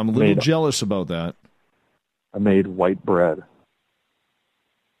little jealous about that. I made white bread.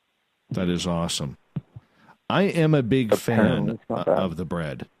 That is awesome. I am a big fan of the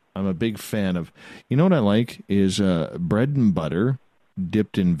bread. I'm a big fan of, you know what I like is bread and butter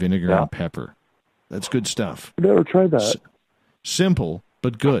dipped in vinegar and pepper. That's good stuff. I've never tried that. Simple,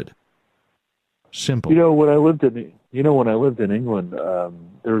 but good. Simple. When I lived in England,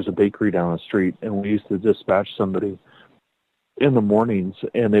 there was a bakery down the street, and we used to dispatch somebody in the mornings,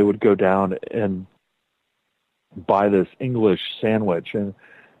 and they would go down and buy this English sandwich. And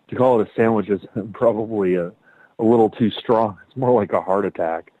to call it a sandwich is probably a little too strong. It's more like a heart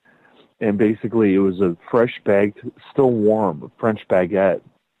attack. And basically, it was a fresh baked, still warm French baguette.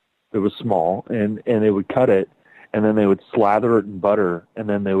 It was small, and they would cut it, and then they would slather it in butter, and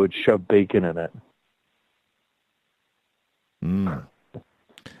then they would shove bacon in it.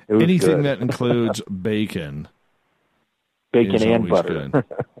 Anything good. that includes bacon. Bacon and butter.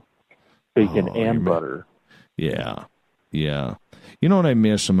 Bacon and butter. Yeah. Yeah. You know what I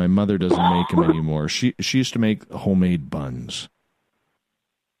miss, and my mother doesn't make them anymore? She used to make homemade buns.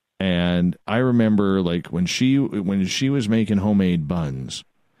 And I remember, like, when she was making homemade buns,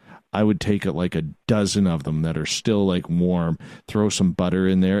 I would take like a dozen of them that are still like warm, throw some butter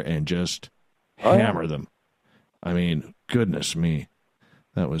in there, and just hammer them. I mean, goodness me,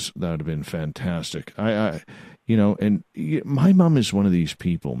 that would have been fantastic. And my mom is one of these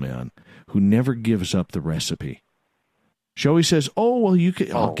people, man, who never gives up the recipe. She always says, "Oh, well,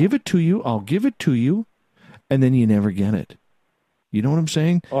 I'll give it to you," and then you never get it. You know what I'm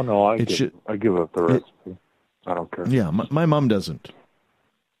saying? Oh no, I give up the recipe. I don't care. Yeah, my mom doesn't.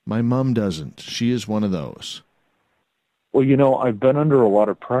 My mom doesn't. She is one of those. Well, I've been under a lot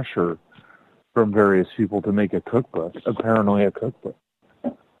of pressure from various people to make a cookbook, a paranoia cookbook.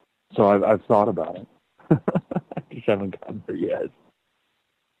 So I've thought about it. I just haven't gotten there yet.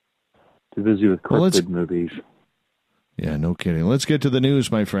 Too busy with cryptid movies. Yeah, no kidding. Let's get to the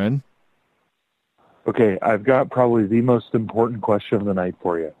news, my friend. Okay, I've got probably the most important question of the night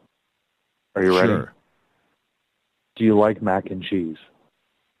for you. Are you ready? Sure. Do you like mac and cheese?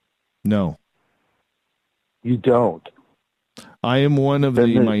 No. You don't? I am one of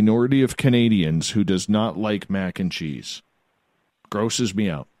the minority of Canadians who does not like mac and cheese. Grosses me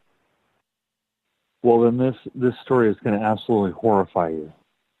out. Well, then this story is going to absolutely horrify you.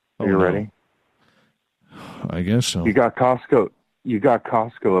 Are you ready? I guess so. You got Costco. You got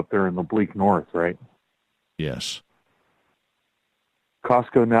Costco up there in the bleak north, right? Yes.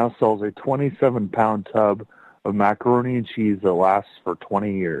 Costco now sells a 27-pound tub of macaroni and cheese that lasts for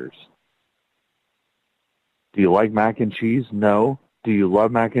 20 years. Do you like mac and cheese? No. Do you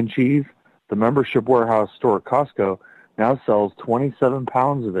love mac and cheese? The membership warehouse store at Costco now sells 27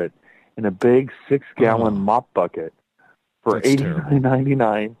 pounds of it in a big 6-gallon mop bucket. For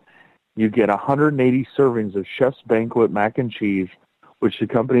 $89.99, you get 180 servings of Chef's Banquet mac and cheese, which the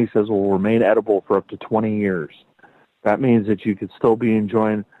company says will remain edible for up to 20 years. That means that you could still be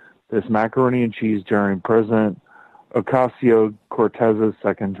enjoying this macaroni and cheese during President Ocasio-Cortez's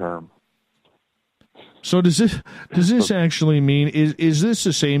second term. So does this actually mean, is this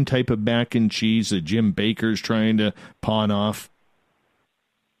the same type of mac and cheese that Jim Baker's trying to pawn off?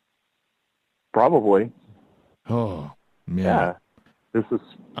 Probably. Oh, man. Yeah. This is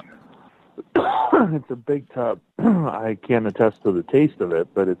it's a big tub. I can't attest to the taste of it,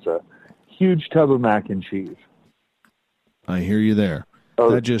 but it's a huge tub of mac and cheese. I hear you there.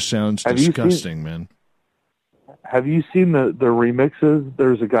 That just sounds disgusting, man. Have you seen the remixes?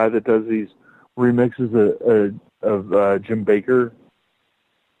 There's a guy that does these remixes of Jim Baker,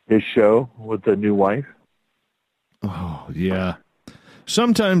 his show with the new wife. Oh, yeah.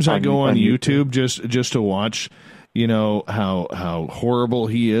 Sometimes I go on YouTube just to watch, how horrible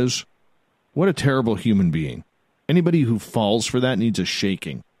he is. What a terrible human being. Anybody who falls for that needs a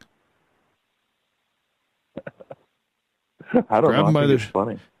shaking. I don't know. I think it's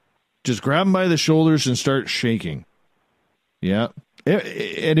funny. Just grab him by the shoulders and start shaking. Yeah.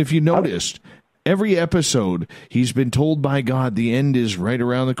 And if you noticed, every episode, he's been told by God the end is right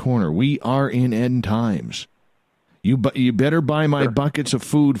around the corner. We are in end times. You better buy my buckets of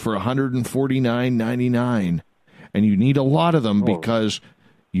food for $149.99, and you need a lot of them because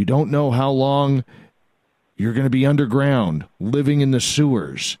you don't know how long you're going to be underground, living in the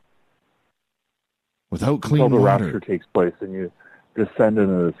sewers, without clean water. Until the water. rapture takes place and you descend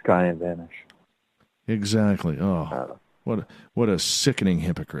into the sky and vanish. Exactly. Oh, what a sickening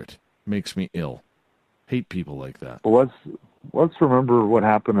hypocrite. Makes me ill. Hate people like that. Well, let's remember what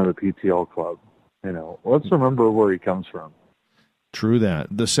happened to the PTL club. Let's remember where he comes from. True that.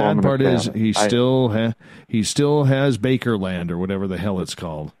 The sad part is he still has Bakerland or whatever the hell it's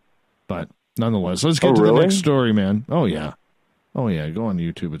called. But nonetheless, let's get to the next story, man. Oh yeah. Go on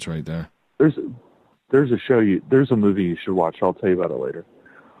YouTube. It's right there. There's a movie you should watch. I'll tell you about it later.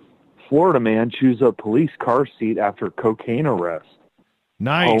 Florida man chews up police car seat after cocaine arrest.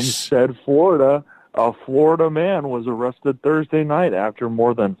 Nice. Homestead, Florida. A Florida man was arrested Thursday night after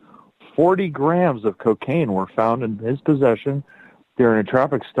more than 40 grams of cocaine were found in his possession during a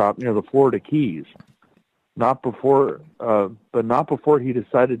traffic stop near the Florida Keys. Not before he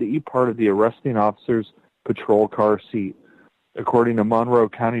decided to eat part of the arresting officer's patrol car seat. According to Monroe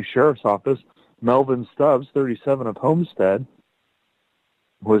County Sheriff's Office, Melvin Stubbs, 37 of Homestead,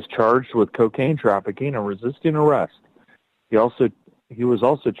 was charged with cocaine trafficking and resisting arrest. He was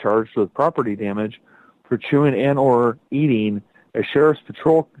also charged with property damage for chewing and or eating a sheriff's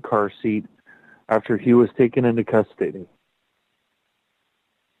patrol car seat after he was taken into custody.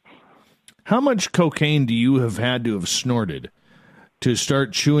 How much cocaine do you have had to have snorted to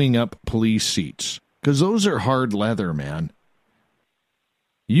start chewing up police seats? Because those are hard leather, man.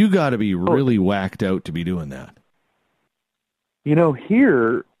 You got to be really whacked out to be doing that.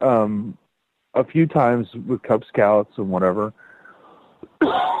 Here, a few times with Cub Scouts and whatever,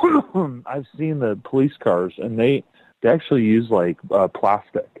 I've seen the police cars, and they actually use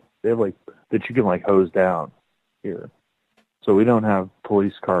plastic. They have that you can hose down here. So we don't have our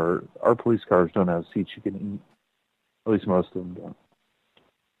police cars don't have seats you can eat. At least most of them don't.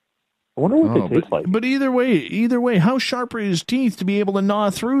 I wonder what they taste like. But either way, how sharp are his teeth to be able to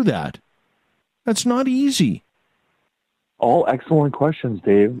gnaw through that? That's not easy. All excellent questions,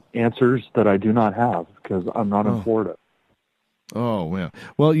 Dave. Answers that I do not have because I'm not in Florida. Oh, well.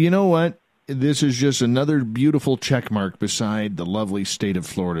 Well, you know what? This is just another beautiful check mark beside the lovely state of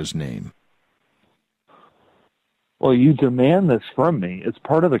Florida's name. Well, you demand this from me. It's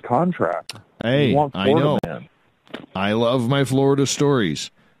part of the contract. Hey, I know. Man. I love my Florida stories.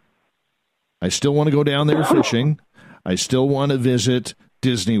 I still want to go down there fishing. I still want to visit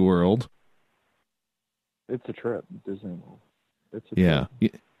Disney World. It's a trip, Disney World. Yeah.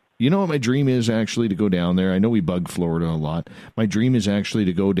 You know what my dream is actually to go down there? I know we bug Florida a lot. My dream is actually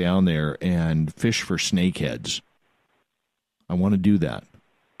to go down there and fish for snakeheads. I want to do that.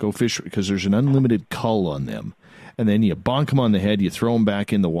 Go fish because there's an unlimited cull on them. And then you bonk them on the head, you throw them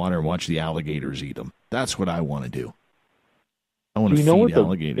back in the water and watch the alligators eat them. That's what I want to do. I want to feed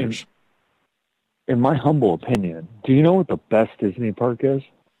alligators. In my humble opinion, do you know what the best Disney park is?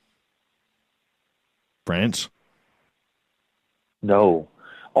 France? No.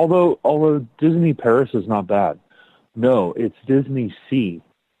 Although Disney Paris is not bad. No, it's Disney Sea.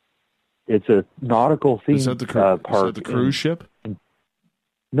 It's a nautical themed Is that the park. Is that the cruise ship?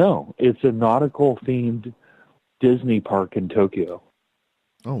 No, it's a nautical themed Disney park in Tokyo.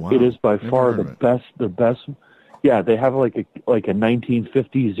 Oh wow! It is by far the best. The best. Yeah, they have like a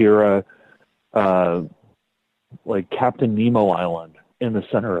 1950s era, like Captain Nemo Island in the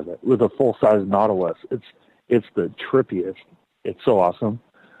center of it with a full size Nautilus. It's the trippiest. It's so awesome.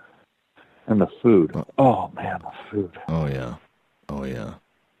 And the food. Oh man, the food. Oh yeah. Oh yeah.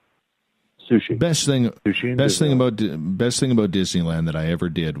 Sushi. Best thing about Disneyland that I ever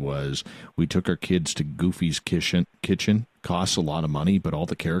did was we took our kids to Goofy's Kitchen. Costs a lot of money, but all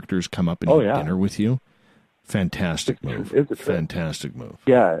the characters come up and eat dinner with you. Fantastic move. It's a fantastic move.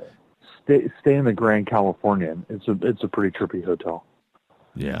 Yeah. Stay in the Grand Californian. It's a pretty trippy hotel.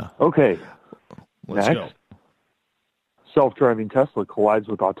 Yeah. Okay. Let's Next. go. Self-driving Tesla collides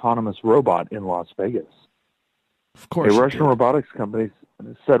with autonomous robot in Las Vegas. Of course. A Russian robotics company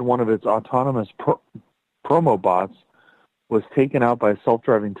said one of its autonomous promo bots was taken out by a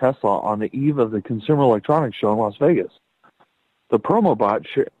self-driving Tesla on the eve of the Consumer Electronics Show in Las Vegas. The promo bot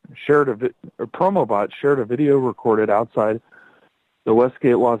shared a video recorded outside the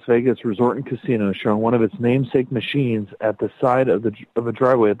Westgate Las Vegas Resort and Casino showing one of its namesake machines at the side of a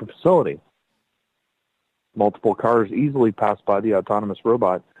driveway at the facility. Multiple cars easily passed by the autonomous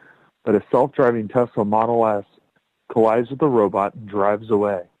robot, but a self-driving Tesla Model S collides with the robot and drives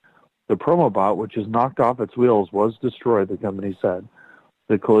away. The promo bot, which has knocked off its wheels, was destroyed, the company said.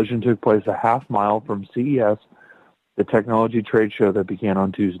 The collision took place a half mile from CES, the technology trade show that began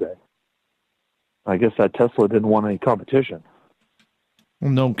on Tuesday. I guess that Tesla didn't want any competition.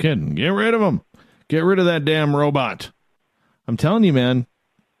 Well, no kidding. Get rid of him. Get rid of that damn robot. I'm telling you, man,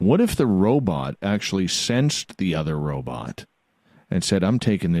 what if the robot actually sensed the other robot and said, I'm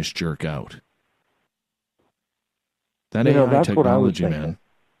taking this jerk out? That AI technology, man.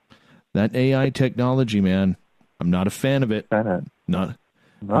 That AI technology, man. I'm not a fan of it. Not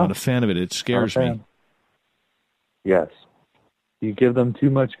a fan of it. It scares me. Yes. You give them too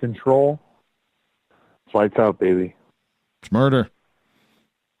much control, it's lights out, baby. It's murder.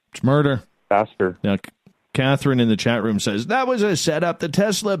 It's murder. Faster. Now, Catherine in the chat room says, that was a setup. The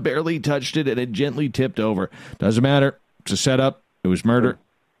Tesla barely touched it and it gently tipped over. Doesn't matter. It's a setup. It was murder.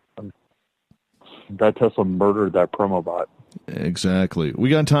 That Tesla murdered that promo bot. Exactly. We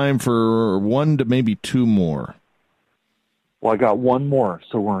got time for one to maybe two more. Well, I got one more,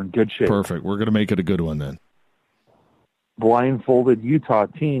 so we're in good shape. Perfect. We're going to make it a good one then. Blindfolded Utah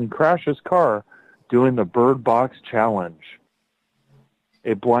teen crashes car doing the Bird Box Challenge.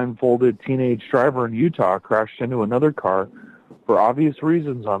 A blindfolded teenage driver in Utah crashed into another car for obvious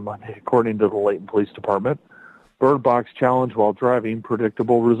reasons on Monday, according to the Layton Police Department. Bird Box Challenge while driving,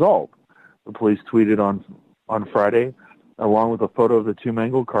 predictable result. The police tweeted on Friday, along with a photo of the two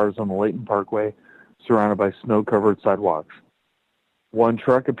mangled cars on the Layton Parkway, surrounded by snow-covered sidewalks. One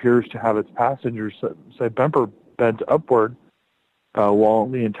truck appears to have its passenger side bumper bent upward, while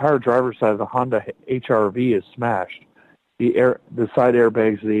the entire driver's side of the Honda HR-V is smashed. The side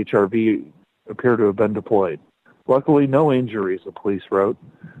airbags of the HR-V appear to have been deployed. Luckily, no injuries, the police wrote.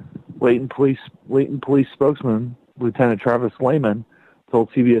 Layton Police spokesman, Lieutenant Travis Lehman,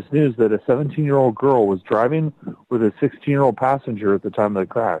 told CBS News that a 17-year-old girl was driving with a 16-year-old passenger at the time of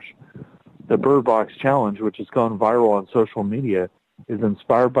the crash. The Bird Box Challenge, which has gone viral on social media, is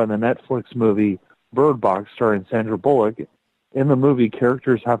inspired by the Netflix movie Bird Box starring Sandra Bullock. In the movie,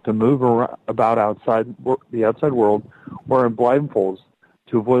 characters have to move about the outside world wearing blindfolds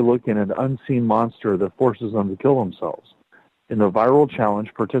to avoid looking at an unseen monster that forces them to kill themselves. In the viral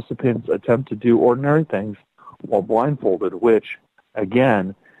challenge, participants attempt to do ordinary things while blindfolded, which,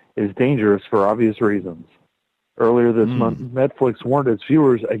 again, is dangerous for obvious reasons. Earlier this month, Netflix warned its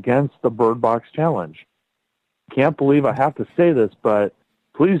viewers against the Bird Box Challenge. Can't believe I have to say this, but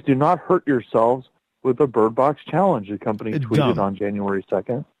please do not hurt yourselves with the Bird Box Challenge, the company tweeted on January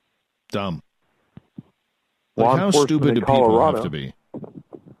 2nd. Dumb. Like, how stupid do people have to be?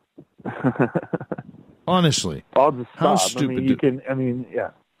 Honestly. I'll just stop. How stupid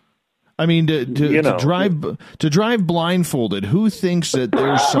yeah. I mean, to drive blindfolded, who thinks that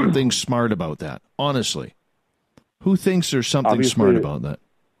there's something smart about that? Honestly. Who thinks there's something smart about that?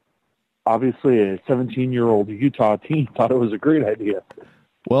 Obviously, a 17-year-old Utah teen thought it was a great idea.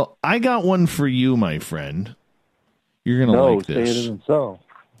 Well, I got one for you, my friend. You're going to like this. No, say it isn't so.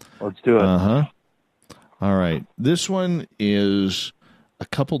 Let's do it. Uh-huh. All right. This one is a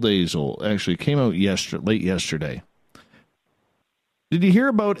couple days old. Actually, it came out late yesterday. Did you hear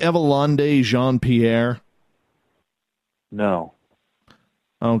about Evalande Jean-Pierre? No.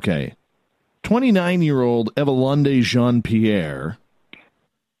 Okay. 29-year-old Evelande Jean-Pierre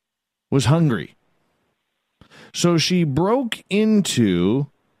was hungry. So she broke into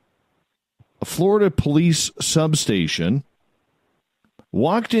a Florida police substation,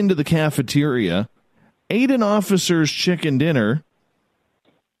 walked into the cafeteria, ate an officer's chicken dinner,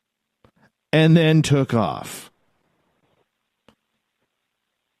 and then took off.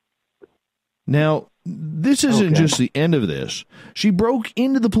 Now, this isn't just the end of this. She broke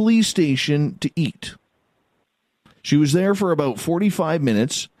into the police station to eat. She was there for about 45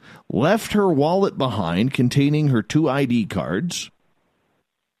 minutes, left her wallet behind containing her 2 ID cards.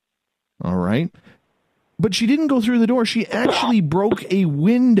 All right. But she didn't go through the door. She actually broke a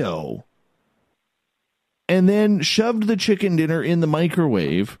window and then shoved the chicken dinner in the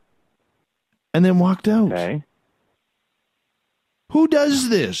microwave and then walked out. Okay. Who does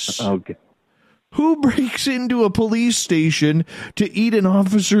this? Okay. Who breaks into a police station to eat an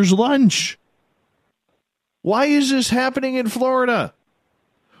officer's lunch? Why is this happening in Florida?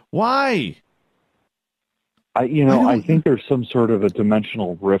 Why? I think there's some sort of a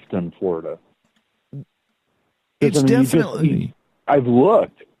dimensional rift in Florida. It's definitely. I've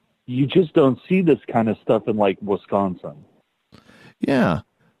looked. You just don't see this kind of stuff in, like, Wisconsin. Yeah.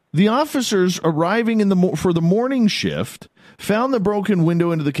 The officers arriving for the morning shift found the broken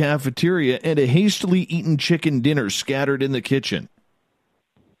window into the cafeteria and a hastily eaten chicken dinner scattered in the kitchen.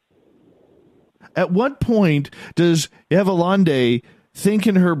 At what point does Evelande think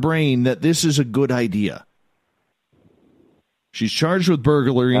in her brain that this is a good idea? She's charged with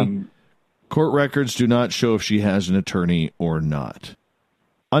burglary. Court records do not show if she has an attorney or not.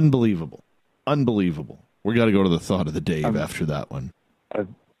 Unbelievable. Unbelievable. We got to go to the thought of the day after that one.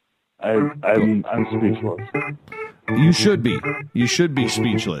 I'm speechless. You should be. You should be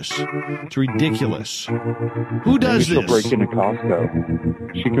speechless. It's ridiculous. Who does Maybe this? She'll break into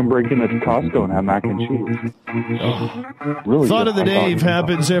Costco. She can break into Costco and have mac and cheese. Really Thought of the day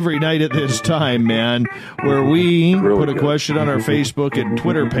happens every night at this time, man, where we put a question on our Facebook and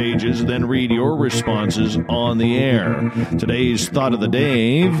Twitter pages, then read your responses on the air. Today's Thought of the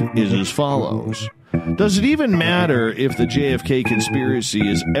Day is as follows. Does it even matter if the JFK conspiracy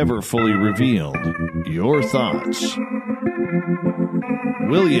is ever fully revealed? Your thoughts.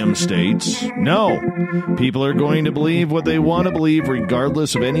 William states, no. People are going to believe what they want to believe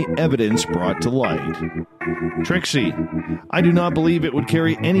regardless of any evidence brought to light. Trixie, I do not believe it would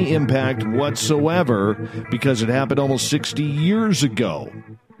carry any impact whatsoever because it happened almost 60 years ago.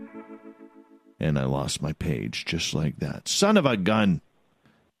 And I lost my page just like that. Son of a gun.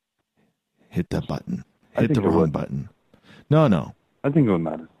 Hit that button. Hit the wrong button. No. I think it would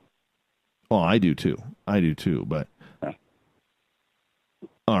matter. Oh, I do too. But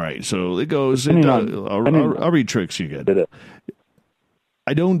all right. So it goes. I'll read Tricks again.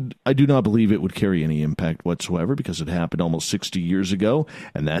 I do not believe it would carry any impact whatsoever because it happened almost 60 years ago,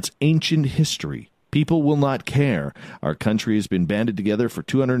 and that's ancient history. People will not care. Our country has been banded together for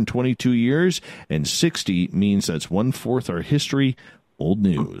 222 years, and 60 means that's 1/4 our history. Old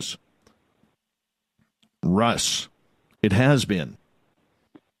news. Russ, it has been.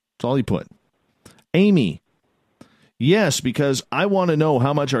 That's all he put. Amy, yes, because I want to know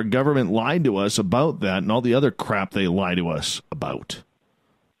how much our government lied to us about that and all the other crap they lie to us about.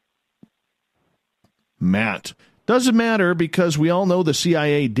 Matt, doesn't matter because we all know the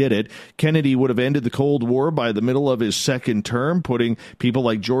CIA did it. Kennedy would have ended the Cold War by the middle of his second term, putting people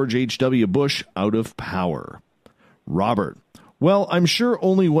like George H.W. Bush out of power. Robert, well, I'm sure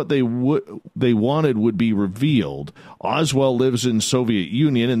only what they wanted would be revealed. Oswald lives in Soviet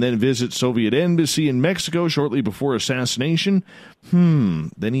Union and then visits Soviet embassy in Mexico shortly before assassination.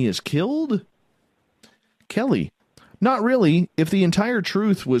 Then he is killed? Kelly, not really. If the entire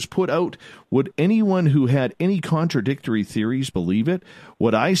truth was put out, would anyone who had any contradictory theories believe it?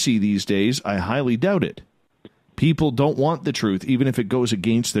 What I see these days, I highly doubt it. People don't want the truth, even if it goes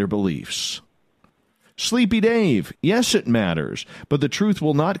against their beliefs. Sleepy Dave, yes, it matters, but the truth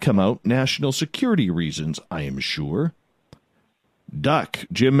will not come out. National security reasons, I am sure. Duck,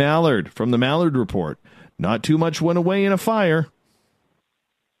 Jim Mallard from the Mallard Report. Not too much went away in a fire.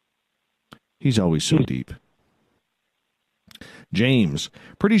 He's always so deep. James,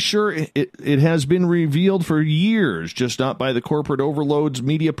 pretty sure it has been revealed for years, just not by the corporate overloads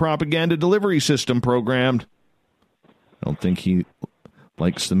media propaganda delivery system programmed. I don't think he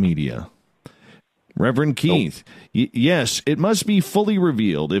likes the media. Reverend Keith, yes, it must be fully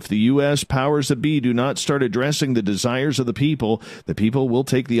revealed. If the U.S. powers that be do not start addressing the desires of the people will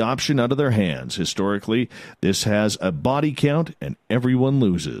take the option out of their hands. Historically, this has a body count and everyone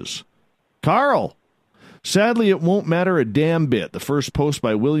loses. Carl, Sadly, it won't matter a damn bit. The first post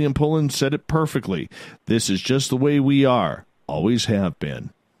by William Pullen said it perfectly. This is just the way we are. Always have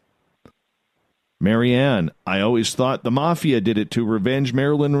been. Marianne, I always thought the Mafia did it to revenge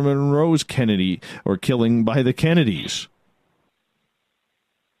Marilyn Monroe's killing by the Kennedys.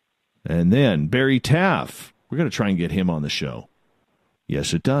 And then Barry Taff. We're going to try and get him on the show.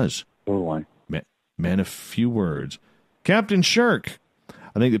 Yes, it does. Oh, man, a few words. Captain Shirk.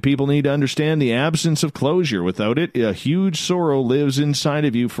 I think that people need to understand the absence of closure. Without it, a huge sorrow lives inside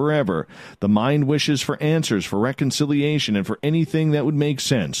of you forever. The mind wishes for answers, for reconciliation, and for anything that would make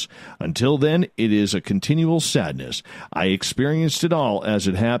sense. Until then, it is a continual sadness. I experienced it all as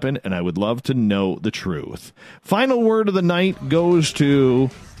it happened, and I would love to know the truth. Final word of the night goes to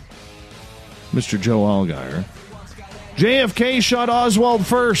Mr. Joe Allgaier. JFK shot Oswald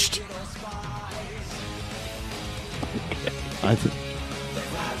first.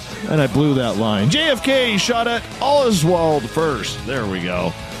 And I blew that line. JFK shot at Oswald first. There we go.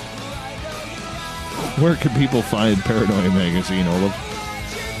 Where can people find Paranoia Magazine, Olaf?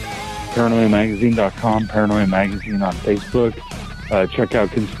 ParanoiaMagazine.com, Paranoia Magazine on Facebook. Check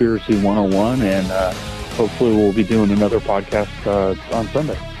out Conspiracy 101, and hopefully we'll be doing another podcast on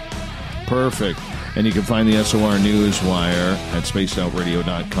Sunday. Perfect. And you can find the SOR Newswire at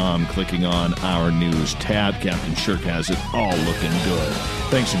spacedoutradio.com, clicking on our news tab. Captain Shirk has it all looking good.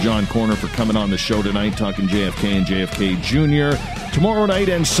 Thanks to John Koerner for coming on the show tonight, talking JFK and JFK Jr. Tomorrow night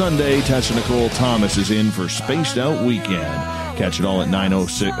and Sunday, Tessa Nicole Thomas is in for Spaced Out Weekend. Catch it all at 9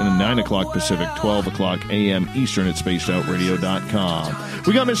 o'clock Pacific, 12 o'clock a.m. Eastern at spacedoutradio.com.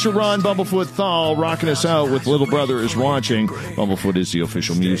 We got Mr. Ron Bumblefoot THAL rocking us out with Little Brother is Watching. Bumblefoot is the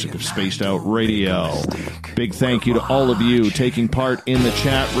official music of Spaced Out Radio. Big thank you to all of you taking part in the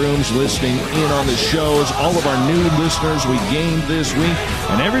chat rooms, listening in on the shows, all of our new listeners we gained this week,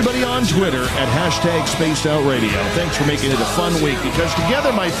 and everybody on Twitter at hashtag Spaced Out Radio. Thanks for making it a fun week, because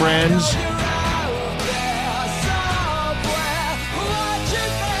together, my friends,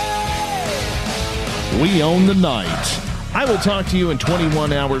 we own the night. I will talk to you in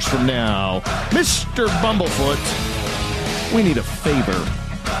 21 hours from now. Mr. Bumblefoot, we need a favor.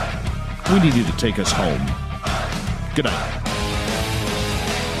 We need you to take us home. Good night.